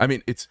 I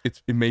mean, it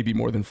may be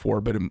more than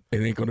 4, but it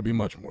ain't going to be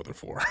much more than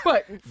 4.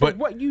 But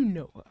what you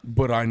know of.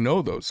 But I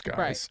know those guys.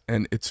 Right.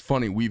 And it's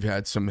funny, we've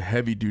had some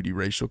heavy duty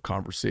racial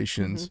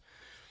conversations.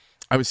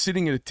 I was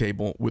sitting at a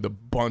table with a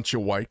bunch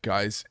of white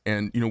guys,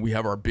 and we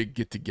have our big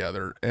get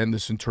together, and the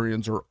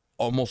Centurions are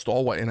almost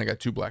all white, and I got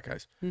 2 black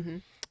guys.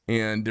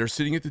 And they're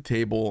sitting at the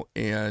table,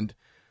 and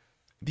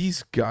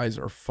these guys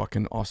are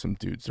fucking awesome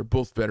dudes. They're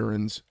both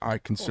veterans. I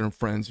consider them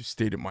friends who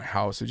stayed at my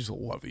house. I just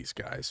love these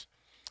guys.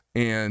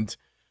 And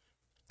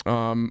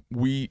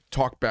we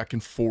talk back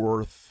and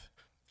forth,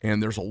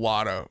 and there's a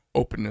lot of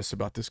openness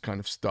about this kind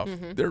of stuff.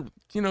 They're,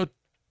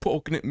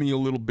 poking at me a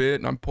little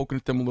bit, and I'm poking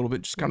at them a little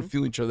bit, just kind of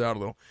feeling each other out a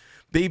little.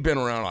 They've been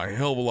around a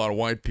hell of a lot of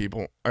white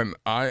people, and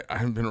I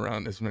haven't been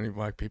around as many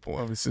black people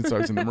ever since I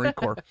was in the Marine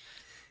Corps.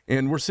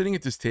 And we're sitting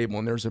at this table,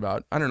 and there's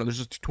about, I don't know, there's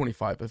just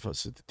 25 of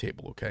us at the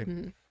table, okay?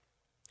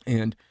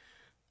 And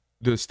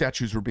the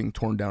statues were being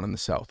torn down in the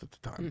South at the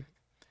time.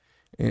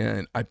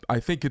 And I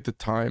think at the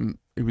time,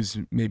 it was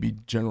maybe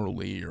General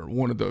Lee or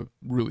one of the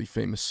really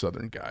famous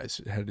Southern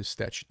guys that had his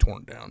statue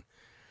torn down.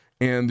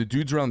 And the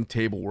dudes around the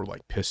table were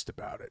like pissed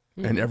about it.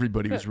 And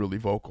everybody was really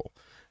vocal.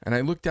 And I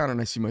look down and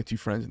I see my 2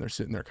 friends, and they're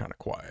sitting there kind of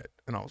quiet.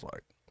 And I was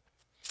like,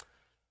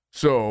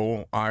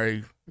 so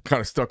I kind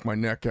of stuck my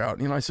neck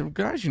out. I said, well,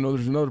 guys,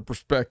 there's another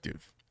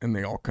perspective. And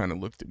they all kind of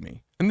looked at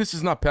me. And this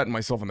is not patting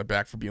myself on the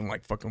back for being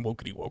like fucking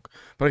wokey woke.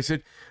 But I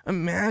said,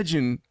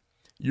 imagine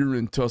you're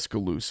in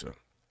Tuscaloosa,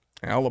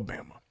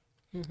 Alabama,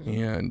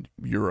 and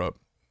you're a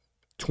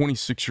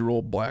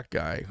 26-year-old black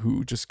guy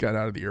who just got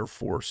out of the Air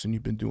Force, and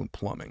you've been doing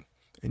plumbing.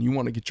 And you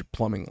want to get your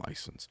plumbing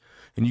license.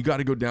 And you got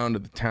to go down to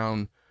the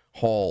town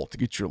hall to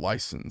get your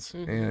license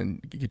and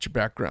get your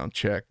background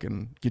check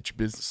and get your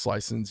business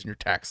license and your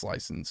tax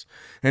license.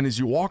 And as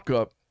you walk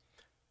up,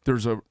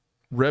 there's a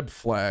red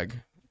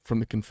flag from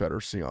the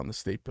Confederacy on the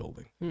state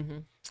building.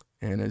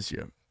 And as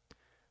you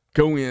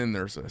go in,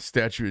 there's a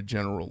statue of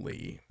General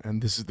Lee,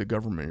 and this is the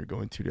government you're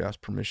going to ask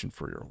permission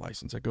for your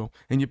license. I go,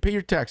 and you pay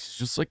your taxes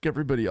just like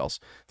everybody else.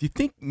 Do you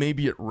think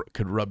maybe it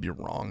could rub you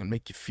wrong and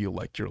make you feel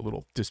like you're a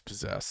little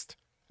dispossessed?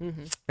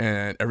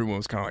 And everyone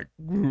was kind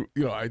of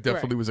like, I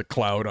definitely was a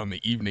cloud on the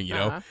evening,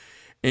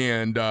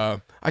 And I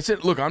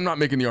said, look, I'm not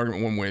making the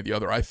argument one way or the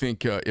other. I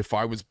think if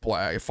I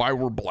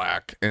were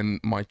black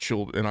and my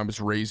children, and I was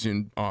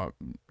raising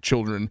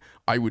children,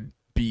 I would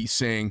be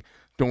saying,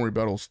 don't worry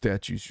about all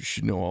statues. You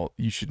should know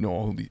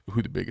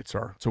who the bigots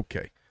are. It's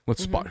okay.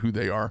 Let's spot who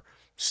they are.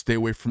 Stay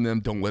away from them.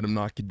 Don't let them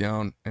knock you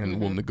down,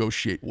 and we'll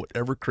negotiate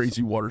whatever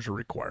crazy waters are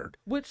required.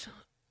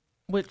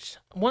 Which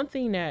one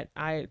thing that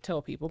I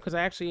tell people, because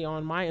I actually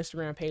on my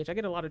Instagram page, I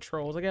get a lot of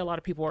trolls. I get a lot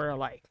of people who are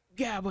like,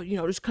 yeah, but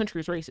this country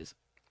is racist.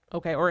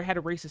 Okay. Or it had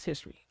a racist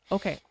history.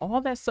 Okay.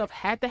 All that stuff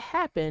had to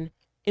happen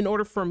in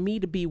order for me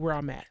to be where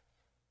I'm at.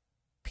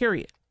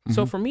 Period.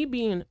 So for me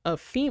being a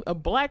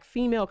black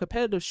female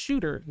competitive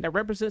shooter that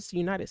represents the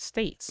United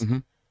States,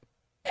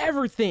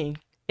 everything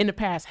in the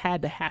past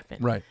had to happen.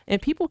 Right.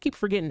 And people keep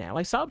forgetting that.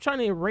 Like, stop trying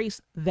to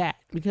erase that,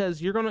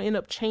 because you're going to end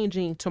up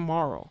changing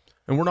tomorrow.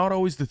 And we're not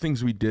always the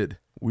things we did.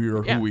 We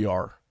are who we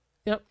are.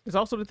 Yep. There's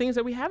also the things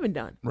that we haven't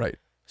done. Right.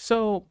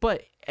 So,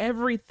 but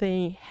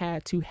everything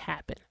had to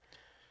happen.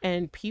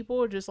 And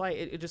people are just like,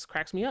 it just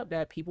cracks me up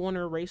that people want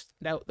to erase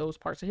those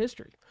parts of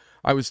history.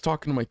 I was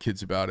talking to my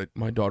kids about it.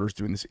 My daughter's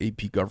doing this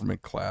AP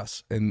government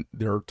class, and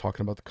they're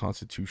talking about the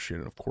Constitution.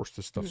 And of course,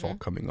 this stuff's all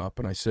coming up.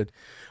 And I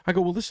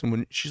go, well, listen,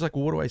 when she's like,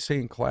 well, what do I say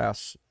in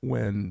class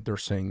when they're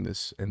saying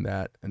this and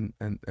that and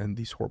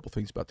these horrible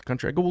things about the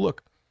country? I go, well,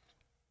 look,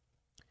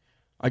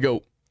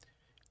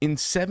 in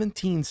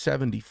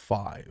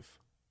 1775,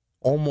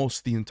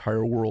 almost the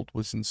entire world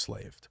was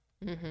enslaved.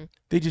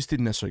 They just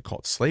didn't necessarily call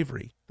it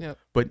slavery. Yep.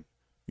 But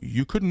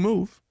you couldn't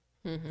move,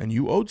 and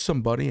you owed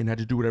somebody and had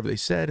to do whatever they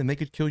said, and they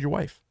could kill your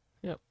wife.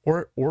 Yep.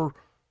 Or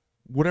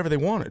whatever they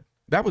wanted.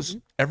 That was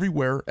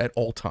everywhere at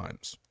all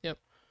times. Yep.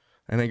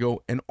 And I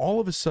go, and all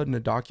of a sudden a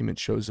document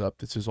shows up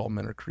that says all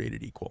men are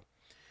created equal.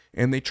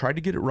 And they tried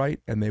to get it right,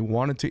 and they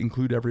wanted to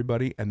include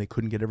everybody, and they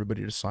couldn't get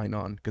everybody to sign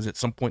on, because at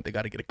some point they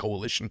got to get a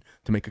coalition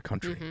to make a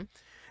country.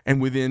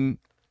 And within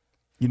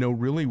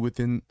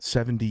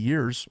 70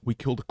 years, we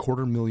killed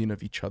 250,000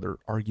 of each other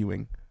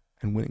arguing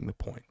and winning the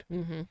point.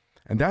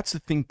 And that's the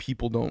thing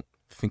people don't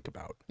think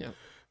about. Yeah.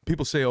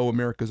 People say, oh,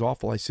 America's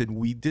awful. I said,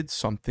 we did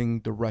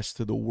something the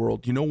rest of the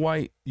world. You know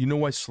why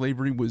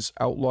slavery was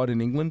outlawed in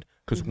England?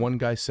 Because one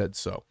guy said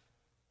so.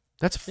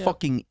 That's a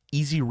fucking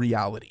easy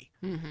reality.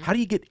 How do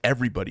you get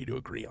everybody to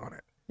agree on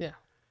it? Yeah.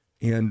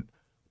 And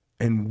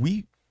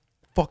we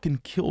fucking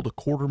killed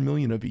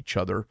 250,000 of each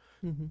other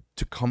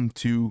to come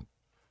to,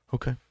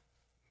 okay,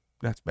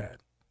 that's bad.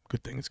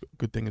 Good thing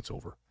it's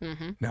over.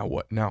 Now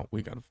what? Now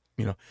we got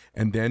to,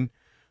 and then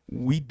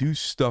we do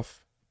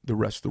stuff the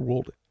rest of the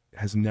world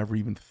has never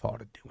even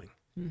thought of doing.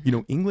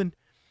 England,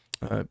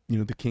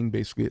 the king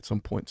basically at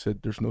some point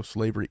said there's no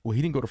slavery. Well,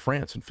 he didn't go to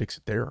France and fix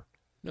it there.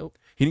 Nope.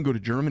 He didn't go to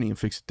Germany and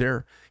fix it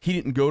there. He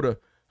didn't go to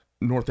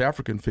North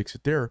Africa and fix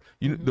it there.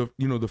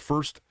 The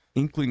first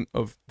inkling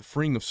of the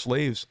freeing of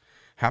slaves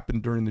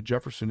happened during the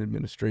Jefferson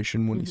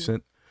administration when he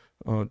sent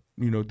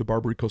the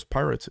Barbary Coast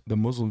pirates. The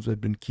Muslims had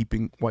been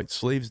keeping white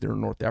slaves there in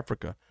North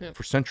Africa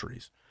for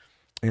centuries.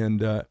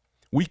 And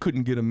we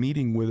couldn't get a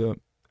meeting with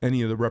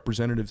any of the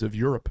representatives of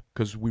Europe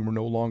because we were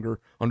no longer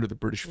under the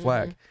British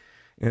flag.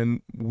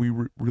 And we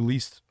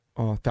released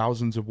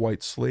thousands of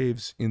white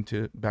slaves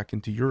back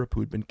into Europe who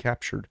had been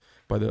captured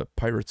by the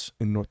pirates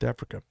in North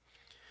Africa.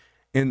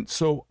 And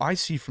so I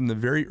see from the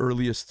very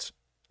earliest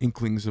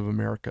inklings of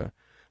America,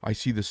 I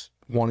see this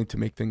wanting to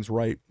make things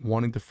right,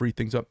 wanting to free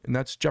things up. And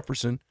that's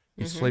Jefferson,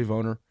 a slave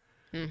owner.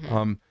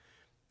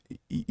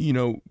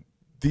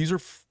 These are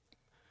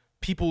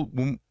people,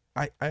 when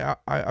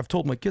I've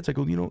told my kids, I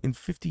go, in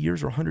 50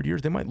 years or 100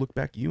 years, they might look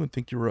back at you and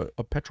think you're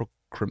a petrol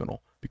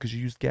criminal because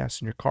you used gas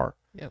in your car.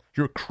 Yep.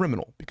 You're a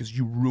criminal because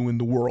you ruined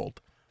the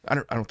world. I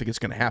don't think it's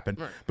going to happen.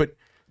 Right. But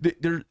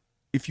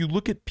if you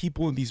look at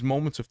people in these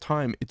moments of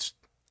time, it's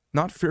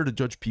not fair to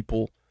judge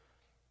people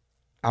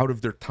out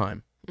of their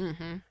time.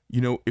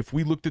 If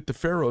we looked at the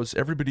pharaohs,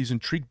 everybody's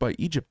intrigued by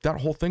Egypt.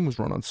 That whole thing was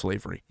run on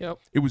slavery. Yep.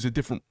 It was a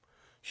different,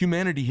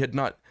 humanity had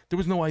not, there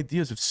was no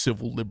ideas of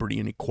civil liberty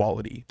and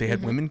equality. They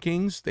had women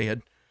kings. They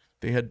had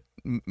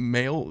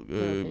male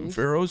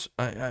pharaohs.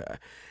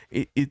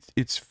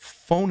 It's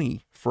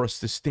phony for us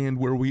to stand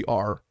where we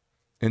are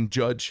and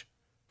judge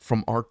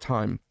from our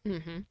time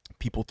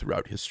people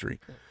throughout history.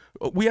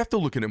 We have to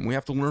look at them. We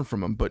have to learn from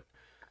them. But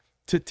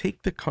to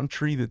take the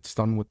country that's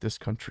done what this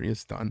country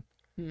has done,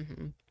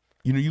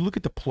 you look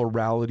at the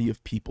plurality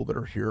of people that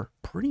are here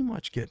pretty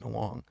much getting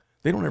along.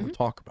 They don't ever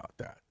talk about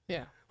that.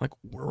 Yeah. Like,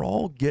 we're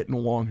all getting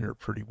along here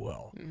pretty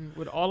well.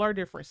 With all our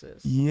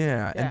differences.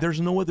 Yeah. And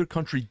there's no other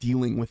country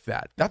dealing with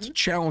that. That's a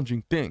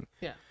challenging thing.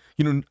 Yeah.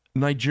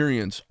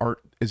 Nigerians are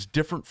as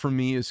different from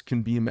me as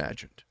can be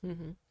imagined.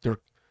 They're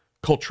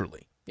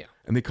culturally. Yeah.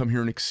 And they come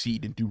here and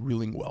exceed and do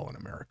really well in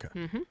America.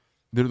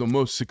 They're the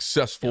most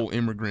successful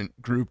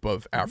immigrant group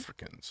of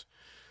Africans.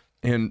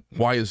 And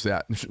why is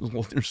that?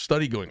 Well, there's a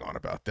study going on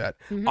about that.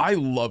 I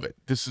love it.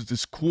 This is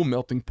this cool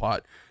melting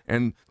pot,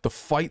 and the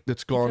fight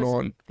that's gone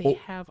on. They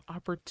have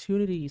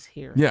opportunities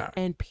here. Yeah.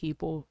 And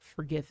people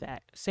forget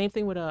that. Same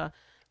thing with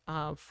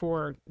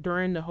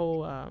during the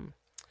whole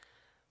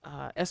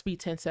SB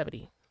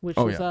 1070, which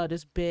was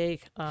this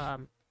big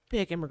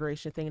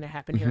immigration thing that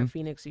happened here in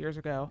Phoenix years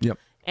ago. Yep.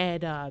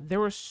 And there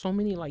were so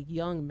many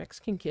young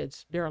Mexican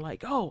kids. They're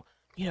like, oh,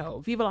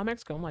 Viva la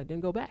Mexico. I'm like,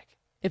 then go back.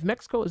 If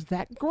Mexico is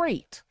that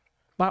great,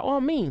 by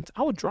all means,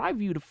 I would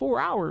drive you to 4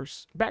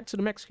 hours back to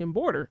the Mexican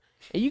border,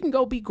 and you can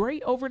go be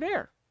great over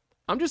there.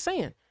 I'm just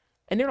saying.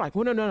 And they're like,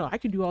 well, no, I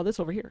can do all this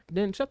over here.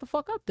 Then shut the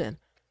fuck up then.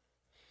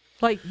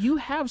 You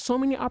have so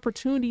many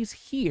opportunities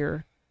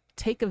here.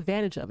 Take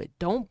advantage of it.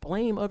 Don't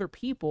blame other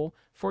people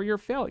for your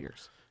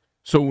failures.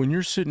 So when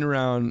you're sitting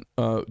around,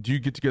 do you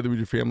get together with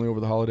your family over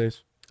the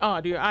holidays? Oh,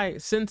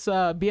 dude, since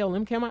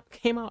BLM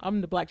came out,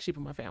 I'm the black sheep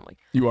of my family.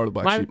 You are the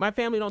black sheep. My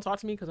family don't talk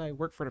to me because I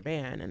work for the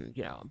band, and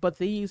but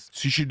these.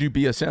 So you should do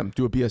BSM.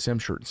 Do a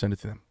BSM shirt and send it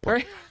to them.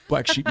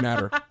 Black Sheep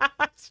Matter.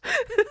 I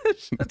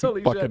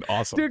totally fucking should.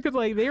 awesome, dude. Because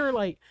like they were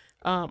like,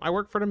 I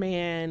work for the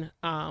man,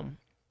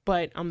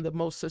 but I'm the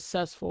most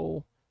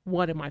successful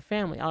one in my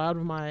family out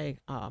of my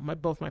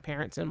both my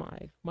parents and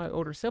my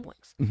older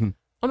siblings. I'm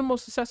the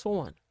most successful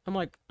one.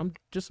 I'm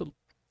just a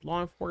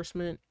law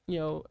enforcement,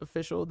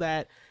 official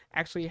that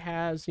actually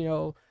has,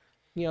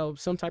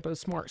 some type of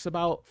smarts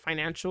about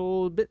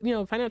financial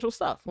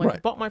stuff. Like, I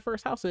bought my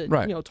first house at,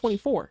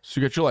 24. So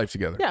you got your life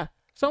together. Yeah.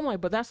 So I'm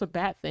like, but that's a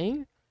bad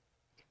thing.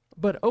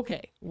 But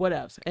okay, what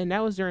else? And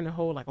that was during the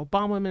whole like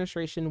Obama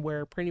administration,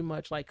 where pretty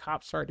much like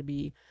cops started to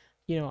be,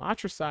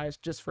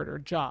 ostracized just for their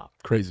job.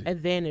 Crazy.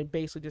 And then it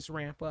basically just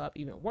ramp up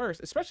even worse,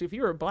 especially if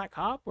you were a black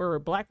cop or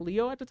a black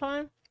Leo at the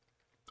time.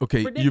 Okay,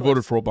 Ridiculous. you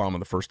voted for Obama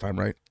the first time,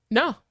 right?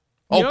 No.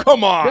 Oh,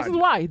 come on.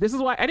 This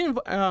is why I didn't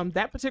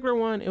that particular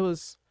one. It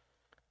was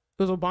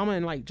Obama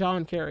and like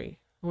John Kerry,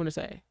 I want to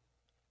say.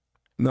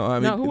 No, I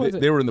mean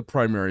they were in the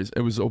primaries.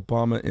 It was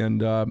Obama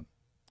and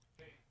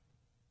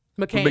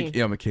McCain.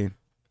 McCain.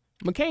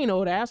 McCain,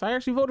 old ass. I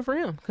actually voted for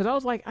him because I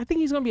was like, I think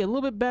he's gonna be a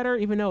little bit better.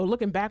 Even though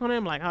looking back on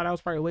him, like, oh, that was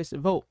probably a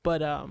wasted vote.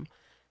 But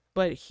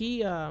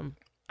he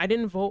I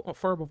didn't vote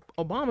for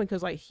Obama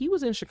because like he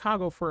was in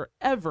Chicago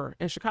forever,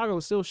 and Chicago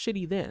was still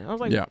shitty then. I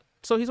was like,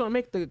 so he's gonna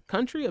make the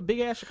country a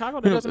big ass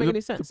Chicago? That doesn't make any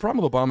sense. The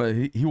problem with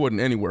Obama, he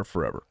wasn't anywhere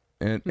forever,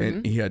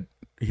 and he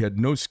had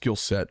no skill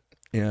set,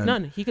 and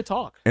none. He could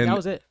talk. And that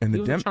was it. And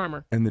he was a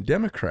charmer. And the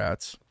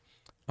Democrats,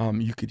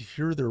 you could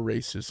hear their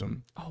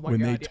racism when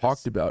they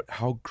talked about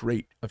how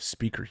great of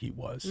speaker he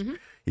was.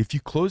 If you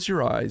close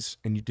your eyes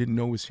and you didn't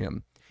know it was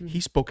him, he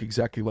spoke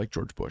exactly like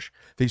George Bush.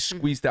 They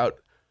squeezed out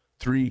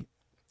 3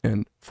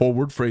 and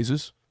 4-word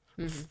phrases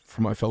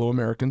for my fellow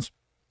Americans.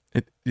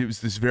 It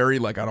was this very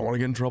like, I don't want to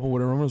get in trouble,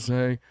 whatever I'm going to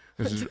say.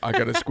 I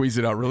got to squeeze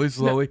it out really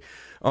slowly.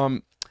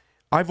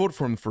 I voted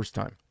for him the first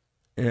time.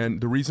 And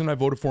the reason I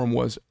voted for him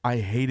was I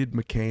hated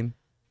McCain,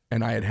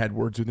 and I had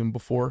words with him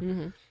before.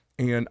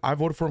 And I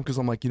voted for him because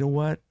I'm like, you know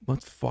what?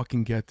 Let's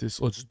fucking get this.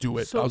 Let's do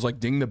it. So, I was like,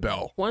 ding the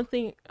bell. One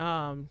thing,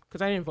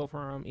 because I didn't vote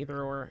for him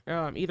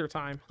either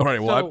time. All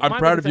right, well, I'm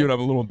proud of you, and I'm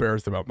a little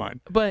embarrassed about mine.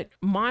 But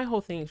my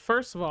whole thing,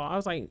 first of all, I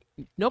was like,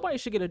 nobody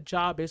should get a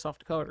job based off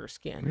the color of their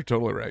skin. You're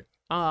totally right.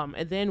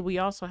 And then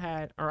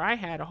I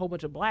had a whole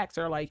bunch of blacks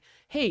that are like,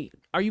 hey,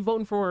 are you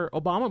voting for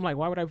Obama? I'm like,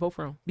 why would I vote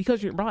for him?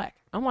 Because you're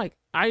black. I'm like,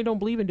 I don't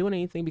believe in doing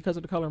anything because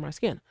of the color of my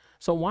skin.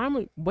 So why am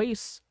I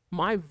waste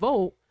my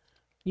vote,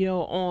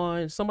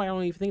 on somebody I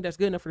don't even think that's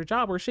good enough for the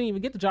job, or shouldn't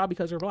even get the job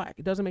because they're black?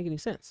 It doesn't make any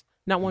sense.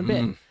 Not one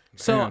bit.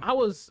 So I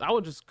was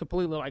just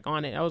completely like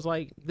on it. I was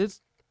like,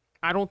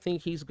 I don't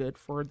think he's good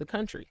for the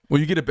country. Well,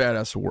 you get a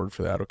badass award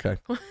for that, okay?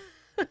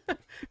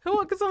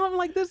 Because I'm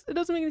like, this, it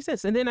doesn't make any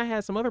sense. And then I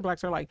had some other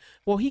blacks that are like,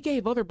 well, he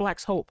gave other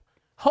blacks hope.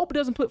 Hope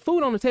doesn't put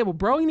food on the table,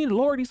 bro. You need to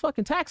lower these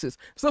fucking taxes.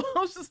 So I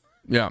was just,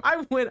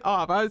 I went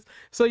off.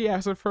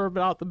 So for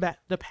about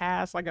the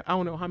past, like, I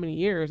don't know how many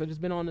years, I've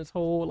just been on this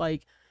whole,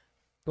 like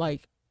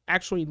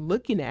actually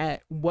looking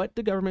at what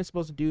the government's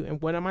supposed to do and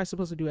what am I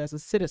supposed to do as a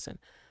citizen.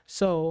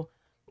 So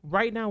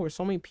right now, with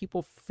so many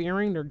people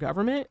fearing their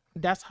government,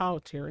 that's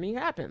how tyranny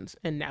happens.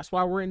 And that's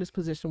why we're in this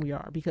position we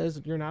are,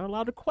 because you're not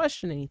allowed to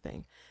question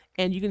anything.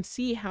 And you can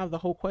see how the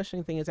whole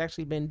questioning thing has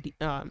actually been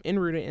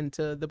enrooted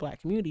into the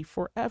black community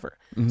forever.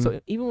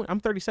 So even when I'm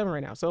 37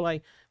 right now. So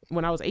like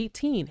when I was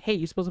 18, hey,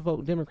 you're supposed to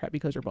vote Democrat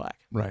because you're black.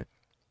 Right.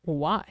 Well,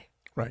 why?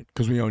 Right.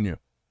 Because we own you.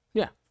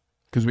 Yeah.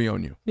 Because we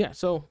own you. Yeah.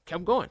 So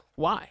kept going.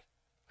 Why?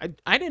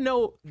 I didn't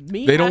know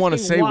me. They don't want to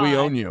say why. we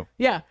own you.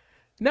 Yeah.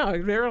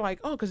 No, they were like,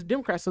 oh, because the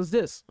Democrat says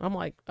this. I'm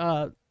like,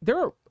 there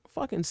are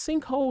fucking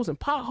sinkholes and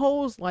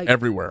potholes like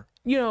everywhere.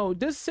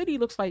 This city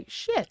looks like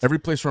shit. Every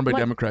place run by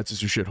Democrats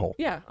is a shithole.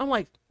 Yeah. I'm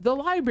like, the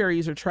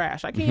libraries are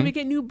trash. I can't even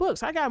get new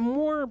books. I got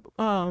more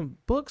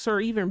books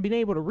or even being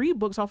able to read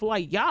books off of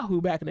like Yahoo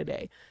back in the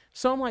day.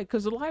 So I'm like,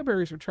 because the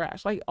libraries are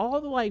trash. Like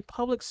all the like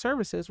public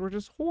services were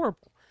just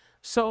horrible.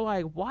 So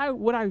like, why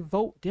would I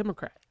vote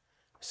Democrat?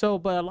 So,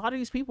 but a lot of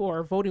these people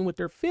are voting with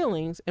their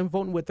feelings and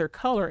voting with their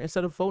color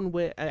instead of voting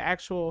with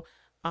actual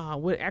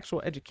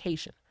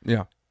education.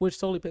 Yeah. Which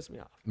totally pissed me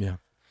off. Yeah.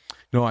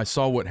 No, I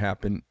saw what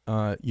happened.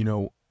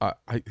 Tim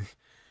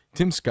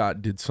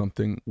Scott did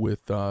something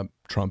with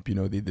Trump.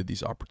 They did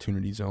these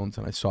opportunity zones,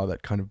 and I saw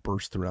that kind of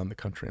burst around the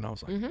country, and I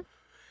was like,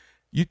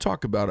 you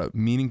talk about a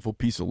meaningful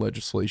piece of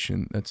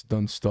legislation that's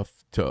done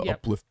stuff to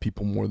uplift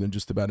people more than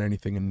just about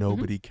anything, and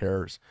nobody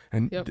cares.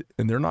 And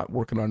and they're not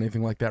working on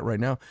anything like that right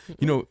now.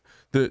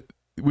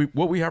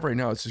 What we have right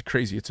now is just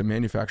crazy. It's a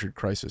manufactured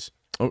crisis.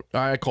 Oh,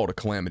 I call it a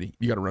calamity.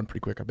 You got to run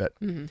pretty quick, I bet.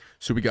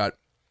 So we got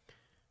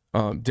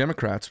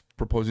Democrats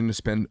proposing to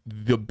spend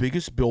the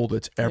biggest bill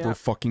that's ever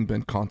fucking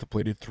been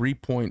contemplated,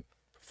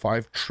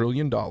 $3.5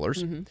 trillion,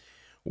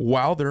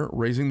 while they're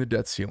raising the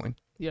debt ceiling.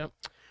 Yep.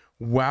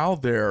 While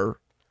they're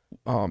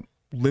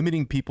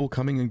limiting people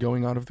coming and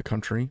going out of the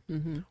country,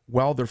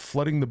 while they're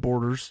flooding the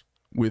borders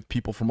with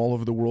people from all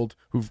over the world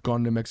who've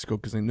gone to Mexico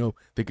because they know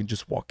they can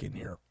just walk in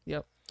here.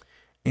 Yep.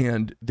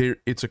 And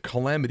it's a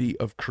calamity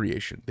of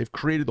creation. They've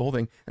created the whole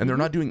thing, and they're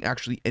not doing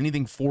actually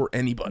anything for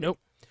anybody. Nope.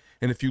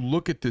 And if you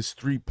look at this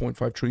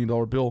 $3.5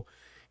 trillion bill,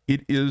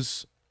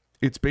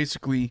 it's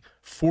basically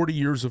 40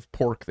 years of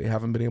pork they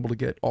haven't been able to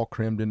get all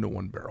crammed into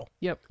one barrel.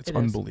 Yep. It's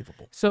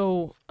unbelievable.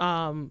 So,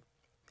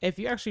 if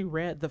you actually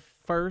read the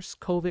first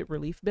COVID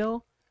relief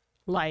bill,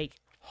 like,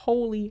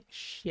 holy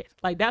shit.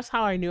 Like, that's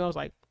how I knew. I was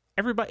like,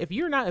 everybody, if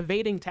you're not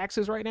evading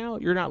taxes right now,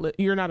 you're not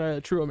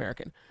a true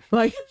American.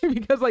 Like,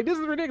 because like, this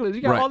is ridiculous.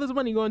 You got all this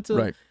money going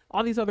to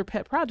all these other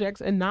pet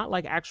projects and not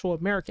like actual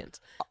Americans.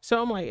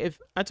 So I'm like, if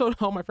I told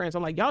all my friends,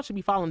 I'm like, y'all should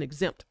be filing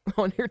exempt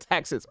on your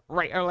taxes,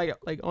 right? Or like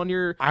on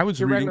your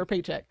regular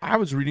paycheck. I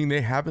was reading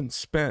they haven't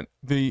spent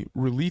the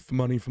relief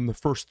money from the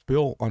first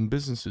bill on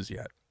businesses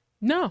yet.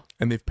 No.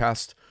 And they've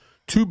passed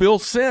 2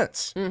 bills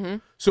since.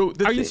 So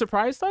are you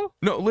surprised though?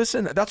 No,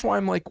 listen, that's why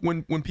I'm like,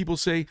 when people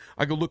say,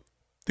 I go, look,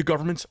 the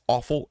government's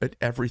awful at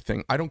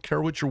everything. I don't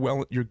care what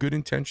your good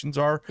intentions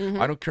are.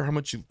 I don't care how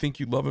much you think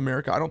you love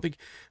America. I don't think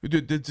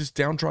this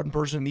downtrodden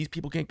person, these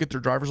people can't get their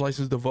driver's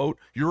license to vote.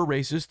 You're a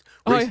racist.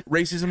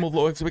 Racism of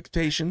low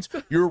expectations.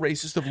 You're a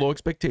racist of low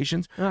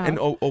expectations. And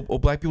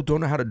black people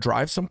don't know how to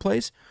drive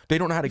someplace. They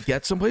don't know how to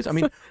get someplace. I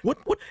mean, what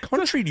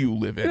country do you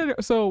live in?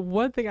 So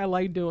one thing I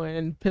like doing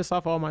and piss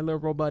off all my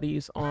liberal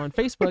buddies on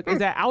Facebook is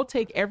that I'll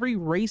take every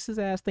racist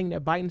ass thing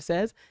that Biden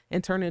says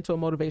and turn it into a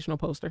motivational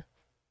poster.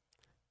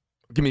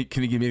 Can you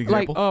give me an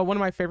example? Like, one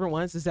of my favorite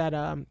ones is that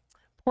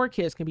poor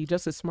kids can be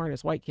just as smart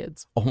as white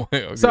kids. Oh,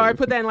 okay. So I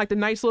put that in like the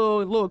nice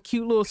little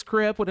cute little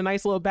script with a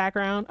nice little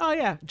background. Oh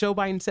yeah, Joe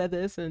Biden said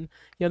this, and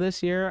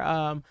this year,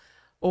 the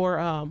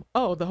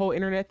whole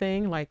internet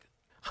thing, like,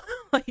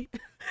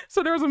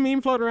 so there was a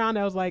meme floating around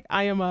that was like,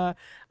 I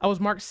was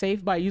marked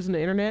safe by using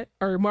the internet,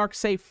 or marked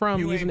safe from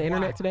using the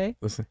internet today.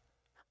 Listen,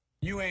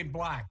 you ain't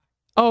black.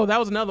 Oh, that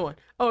was another one.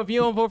 Oh, if you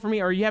don't vote for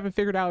me, or you haven't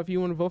figured out if you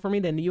want to vote for me,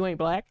 then you ain't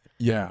black.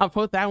 Yeah. I'll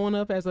put that one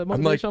up as a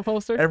motivational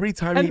poster. Every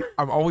time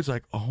I'm always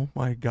like, oh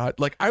my God.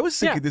 Like, I was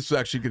thinking this was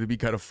actually going to be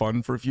kind of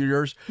fun for a few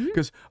years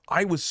because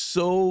I was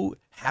so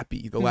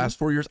happy the last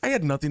 4 years. I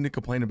had nothing to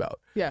complain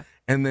about. Yeah.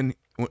 And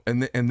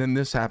then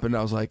this happened.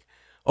 I was like,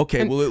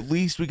 okay, well, at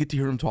least we get to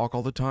hear him talk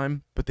all the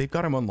time, but they've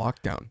got him on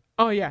lockdown.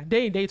 Oh yeah,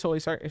 they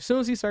totally start. As soon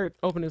as he started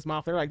opening his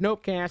mouth, they're like,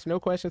 nope, can't ask no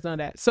questions, none of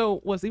that.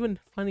 So what's even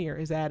funnier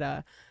is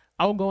that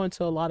I'll go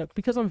into a lot of,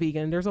 because I'm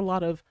vegan, there's a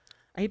lot of,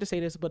 I hate to say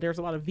this, but there's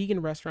a lot of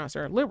vegan restaurants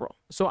that are liberal.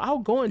 So I'll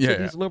go into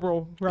these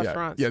liberal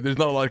restaurants. Yeah, there's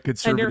not a lot of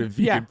conservative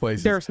vegan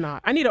places. There's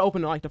not. I need to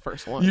open like the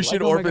first one. You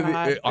should open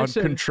on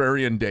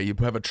Contrarian Day. You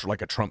have a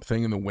Trump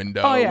thing in the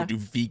window. Oh, yeah. We do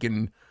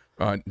vegan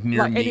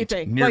near like meat.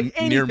 Anything. Near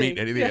anything. meat.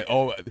 Anything. Yeah.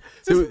 Oh,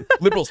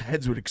 liberals'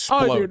 heads would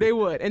explode. Oh, dude, they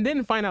would. And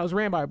then find out it was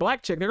ran by a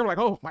black chick. They're like,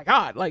 oh my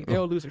God, like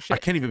they'll lose their shit. I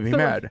can't even be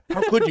mad.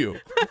 How could you?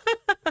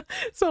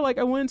 So like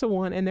I went to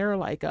one and they're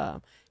like,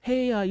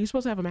 hey, you're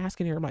supposed to have a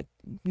mask in here. I'm like,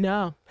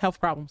 no, health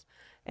problems.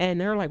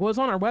 And they're like, well, it's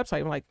on our website.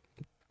 I'm like,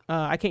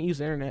 I can't use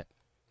the internet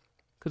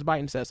because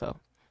Biden says so.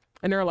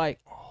 And they're like,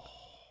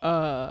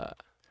 yeah.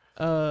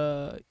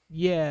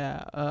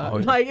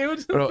 Like it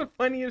was just the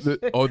funniest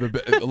shit.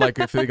 Like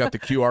if they got the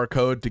QR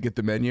code to get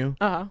the menu.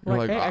 You're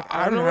like, hey,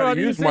 I don't know how to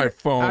use my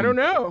phone. I don't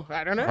know.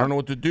 I don't know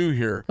what to do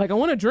here. Like I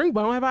want to drink,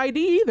 but I don't have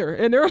ID either.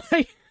 And they're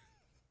like,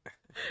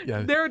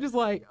 yeah, they're just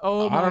like,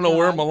 oh my I don't know God.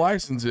 where my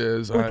license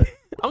is. A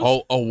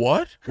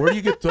what? Where do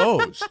you get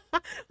those?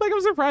 Like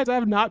I'm surprised I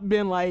have not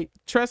been like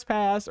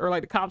trespassed or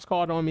like the cops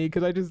called on me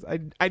because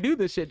I do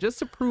this shit just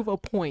to prove a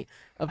point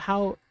of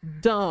how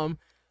dumb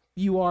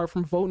you are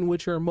from voting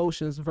with your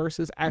emotions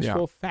versus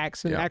actual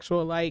facts and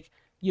actual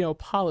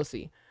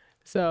policy.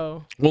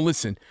 So well,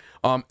 listen,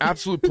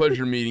 absolute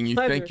pleasure meeting you.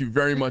 Thank you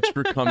very much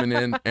for coming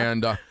in,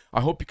 and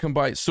I hope you come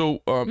by.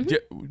 So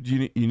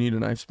do you need a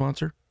knife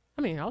sponsor?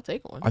 I mean, I'll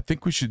take one. I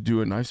think we should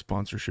do a knife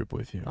sponsorship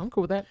with you. I'm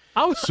cool with that.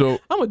 I'm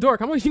a dork.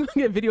 You gonna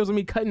get videos of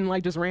me cutting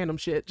like just random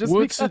shit just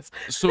because.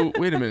 So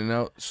wait a minute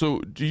now.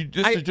 So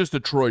this is just a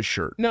Troy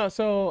shirt? No.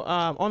 So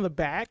on the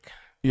back.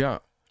 Yeah.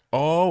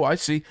 Oh, I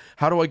see.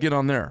 How do I get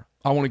on there?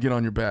 I want to get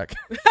on your back.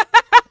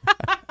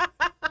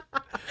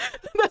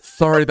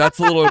 Sorry, that's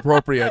a little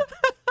inappropriate.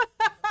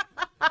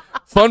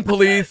 Fun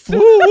police. Woo,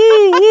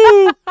 woo,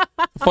 woo.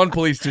 Fun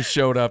police just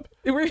showed up.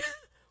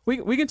 We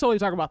can totally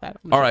talk about that.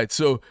 All right.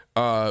 So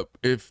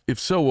if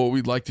so, what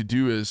we'd like to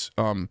do is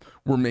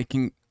we're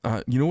making.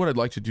 You know what I'd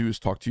like to do is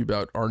talk to you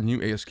about our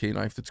new ASK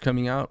knife that's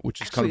coming out,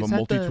 which is kind of a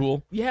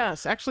multi-tool.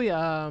 Yes, actually,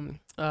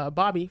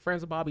 Bobby,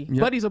 friends of Bobby,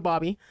 buddies of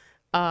Bobby.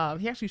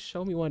 He actually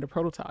showed me one of the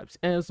prototypes,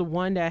 and it's the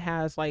one that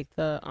has like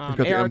the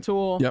AR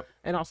tool,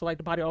 and also like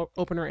the body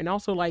opener, and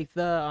also like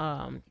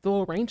the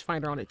little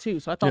rangefinder on it too.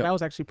 So I thought that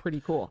was actually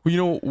pretty cool. Well, you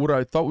know what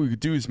I thought we could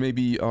do is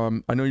maybe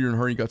I know you're in a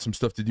hurry, you got some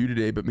stuff to do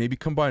today, but maybe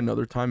come by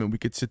another time and we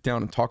could sit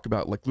down and talk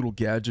about like little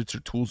gadgets or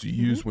tools you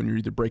use when you're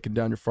either breaking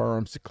down your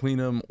firearms to clean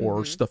them,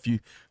 or stuff you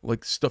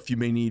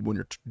may need when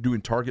you're doing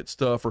target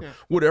stuff or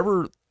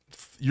whatever.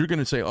 You're going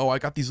to say, oh, I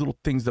got these little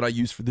things that I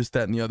use for this,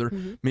 that, and the other.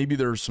 Maybe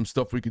there's some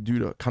stuff we could do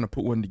to kind of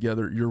put one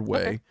together your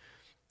way.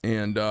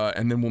 and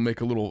then we'll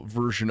make a little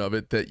version of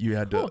it that you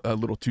had a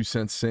little 2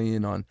 cents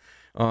saying on.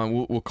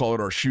 We'll call it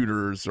our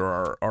shooters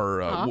or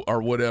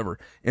our whatever,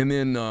 and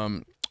then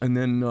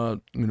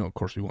of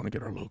course we want to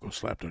get our logo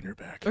slapped on your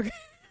back. Okay.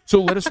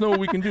 So let us know what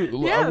we can do.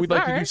 Yes, we'd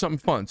like to do something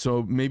fun.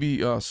 So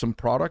maybe some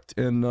product.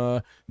 And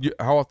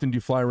how often do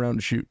you fly around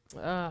to shoot?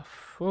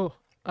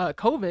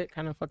 COVID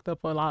kind of fucked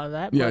up a lot of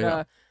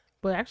that.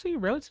 But actually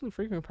relatively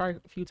frequent, probably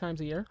a few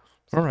times a year.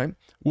 So. All right.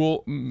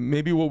 Well,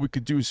 maybe what we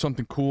could do is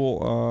something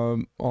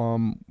cool.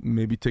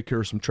 Maybe take care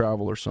of some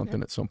travel or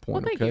something at some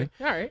point. Well, thank you.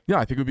 All right. Yeah,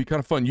 I think it would be kind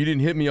of fun. You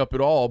didn't hit me up at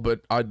all,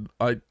 but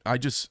I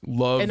just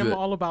love. And I'm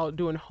all about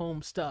doing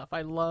home stuff.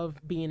 I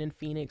love being in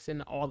Phoenix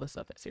and all the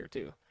stuff that's here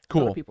too.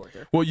 Cool. People are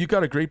there. Well, you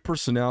got a great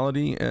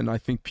personality, and I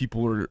think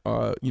people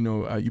are.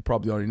 You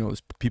probably already know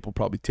this. People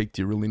probably take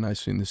to you really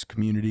nicely in this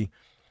community.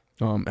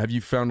 Have you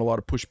found a lot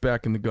of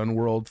pushback in the gun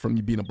world from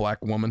you being a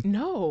black woman?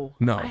 No,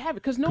 I haven't,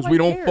 because nobody we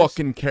don't cares.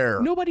 fucking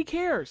care. Nobody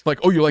cares. Like,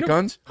 oh, you like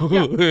guns?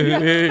 Yeah.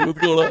 Hey, what's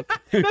going on?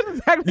 That's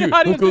exactly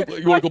how it is.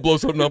 You want to go blow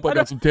something up? I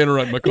got some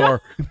tannerite in my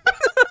car.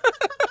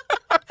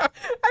 I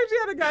actually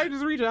had a guy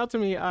just reach out to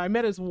me. I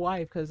met his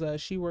wife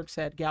because she works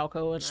at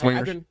Galco, and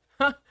Swingers.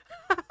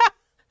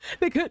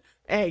 They could.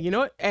 Hey, you know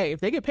what? Hey, if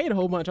they get paid a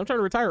whole bunch, I'm trying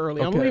to retire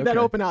early. I'm Okay, gonna leave that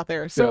open out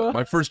there. So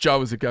my first job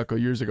was at Galco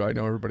years ago. I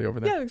know everybody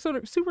over there. yeah, so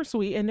they're super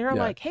sweet, and they're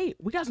like, "Hey,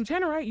 we got some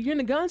tannerite. You getting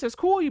the guns? It's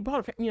cool. You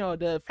bought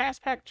the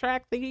fast pack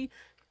track thingy.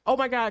 Oh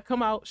my God,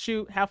 come out,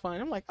 shoot, have fun."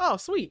 I'm like, "Oh,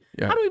 sweet."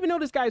 Yeah. I don't even know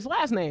this guy's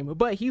last name,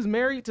 but he's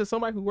married to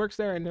somebody who works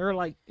there, and they're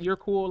like, "You're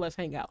cool. Let's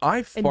hang out." I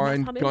And that's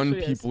find how the gun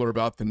industry is. people are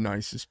about the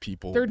nicest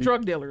people. They're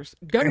drug dealers.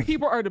 Gun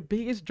people are the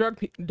biggest drug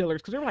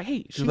dealers because they're like,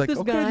 "Hey, shoot like, this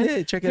okay, gun.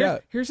 yeah, check it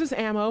out. Here's his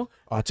ammo."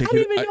 I'll take I you.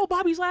 didn't even know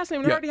Bobby's last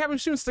name. They're already having him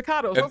shooting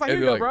staccato. So I was like, "Here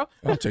you go, bro."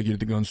 I'll take you to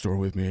the gun store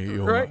with me.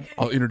 Right.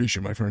 I'll introduce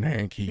you to my friend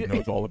Hank. He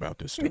knows all about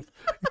this stuff.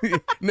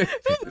 Like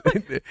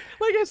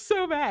it's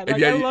so bad.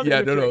 Like, I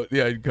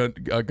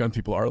love gun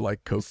people are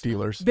like coke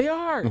dealers. They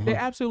are. They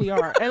absolutely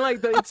are. And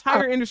like the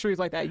entire industry is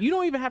like that. You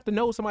don't even have to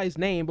know somebody's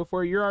name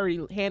before you're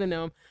already handing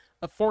them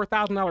a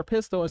 $4,000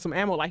 pistol and some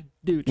ammo. Like,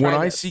 dude, try when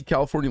I this. see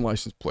California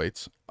license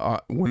plates,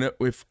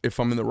 if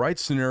I'm in the right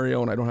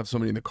scenario and I don't have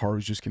somebody in the car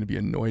who's just going to be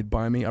annoyed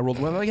by me, I roll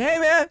the window like, "Hey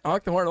man," I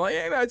like the horn, like,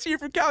 "Hey man, I see you're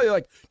from Cali." They're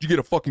like, "Did you get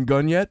a fucking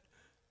gun yet?"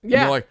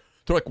 Yeah. And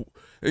they're like,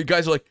 the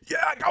guys are like,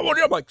 "Yeah, I got one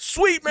here." I'm like,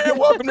 "Sweet man,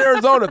 welcome to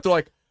Arizona." They're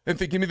like, and if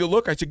they give me the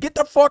look, I said, "Get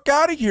the fuck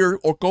out of here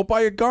or go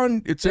buy a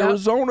gun. It's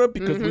Arizona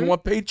because we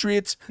want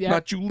patriots,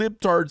 not you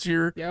libtards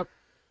here." Yep.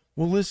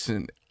 Well,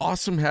 listen,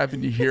 awesome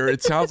having you here.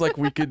 It sounds like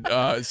we could.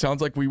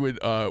 Sounds like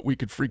we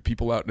could freak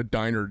people out in a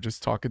diner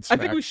just talking smack.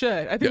 I think we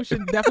should. I think we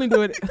should definitely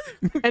do it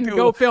and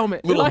go film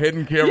it. Little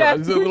hidden camera. Yeah.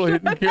 This is a little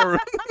hidden camera.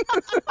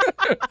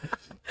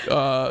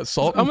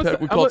 Salt and pepper.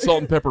 We call it salt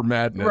and pepper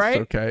madness. Right?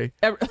 Okay.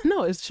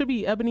 No, it should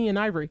be ebony and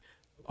ivory.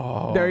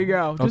 Oh, There you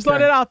go. Just okay.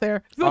 let it out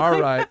there. All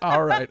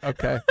right,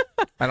 okay.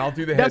 And I'll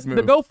do the head That's move.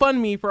 the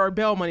GoFundMe for our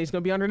bail money is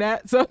gonna be under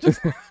that. So just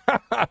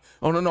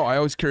Oh no, I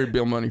always carry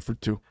bail money for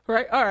two.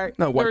 right. All right.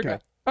 No, white There we guy. go.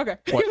 Okay.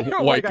 You're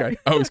a White guy.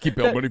 I always keep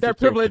bail money for That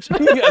two. privilege.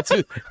 Yeah, that's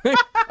it.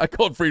 I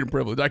call it freedom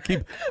privilege. I keep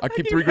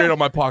 $3,000 in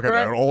my pocket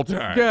Right. at all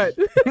times.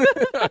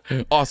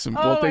 Good. Awesome.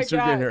 Well, Oh thanks for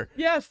my getting God. here.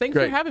 Yes, thanks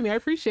Great. for having me. I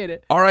appreciate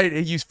it. All right,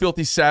 hey, you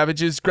filthy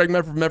savages. Greg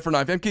Medford from Medford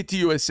Knife, MKT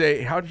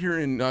USA, out here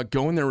in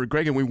going there with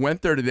Greg, and we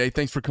went there today.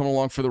 Thanks for coming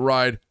along for the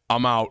ride.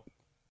 I'm out.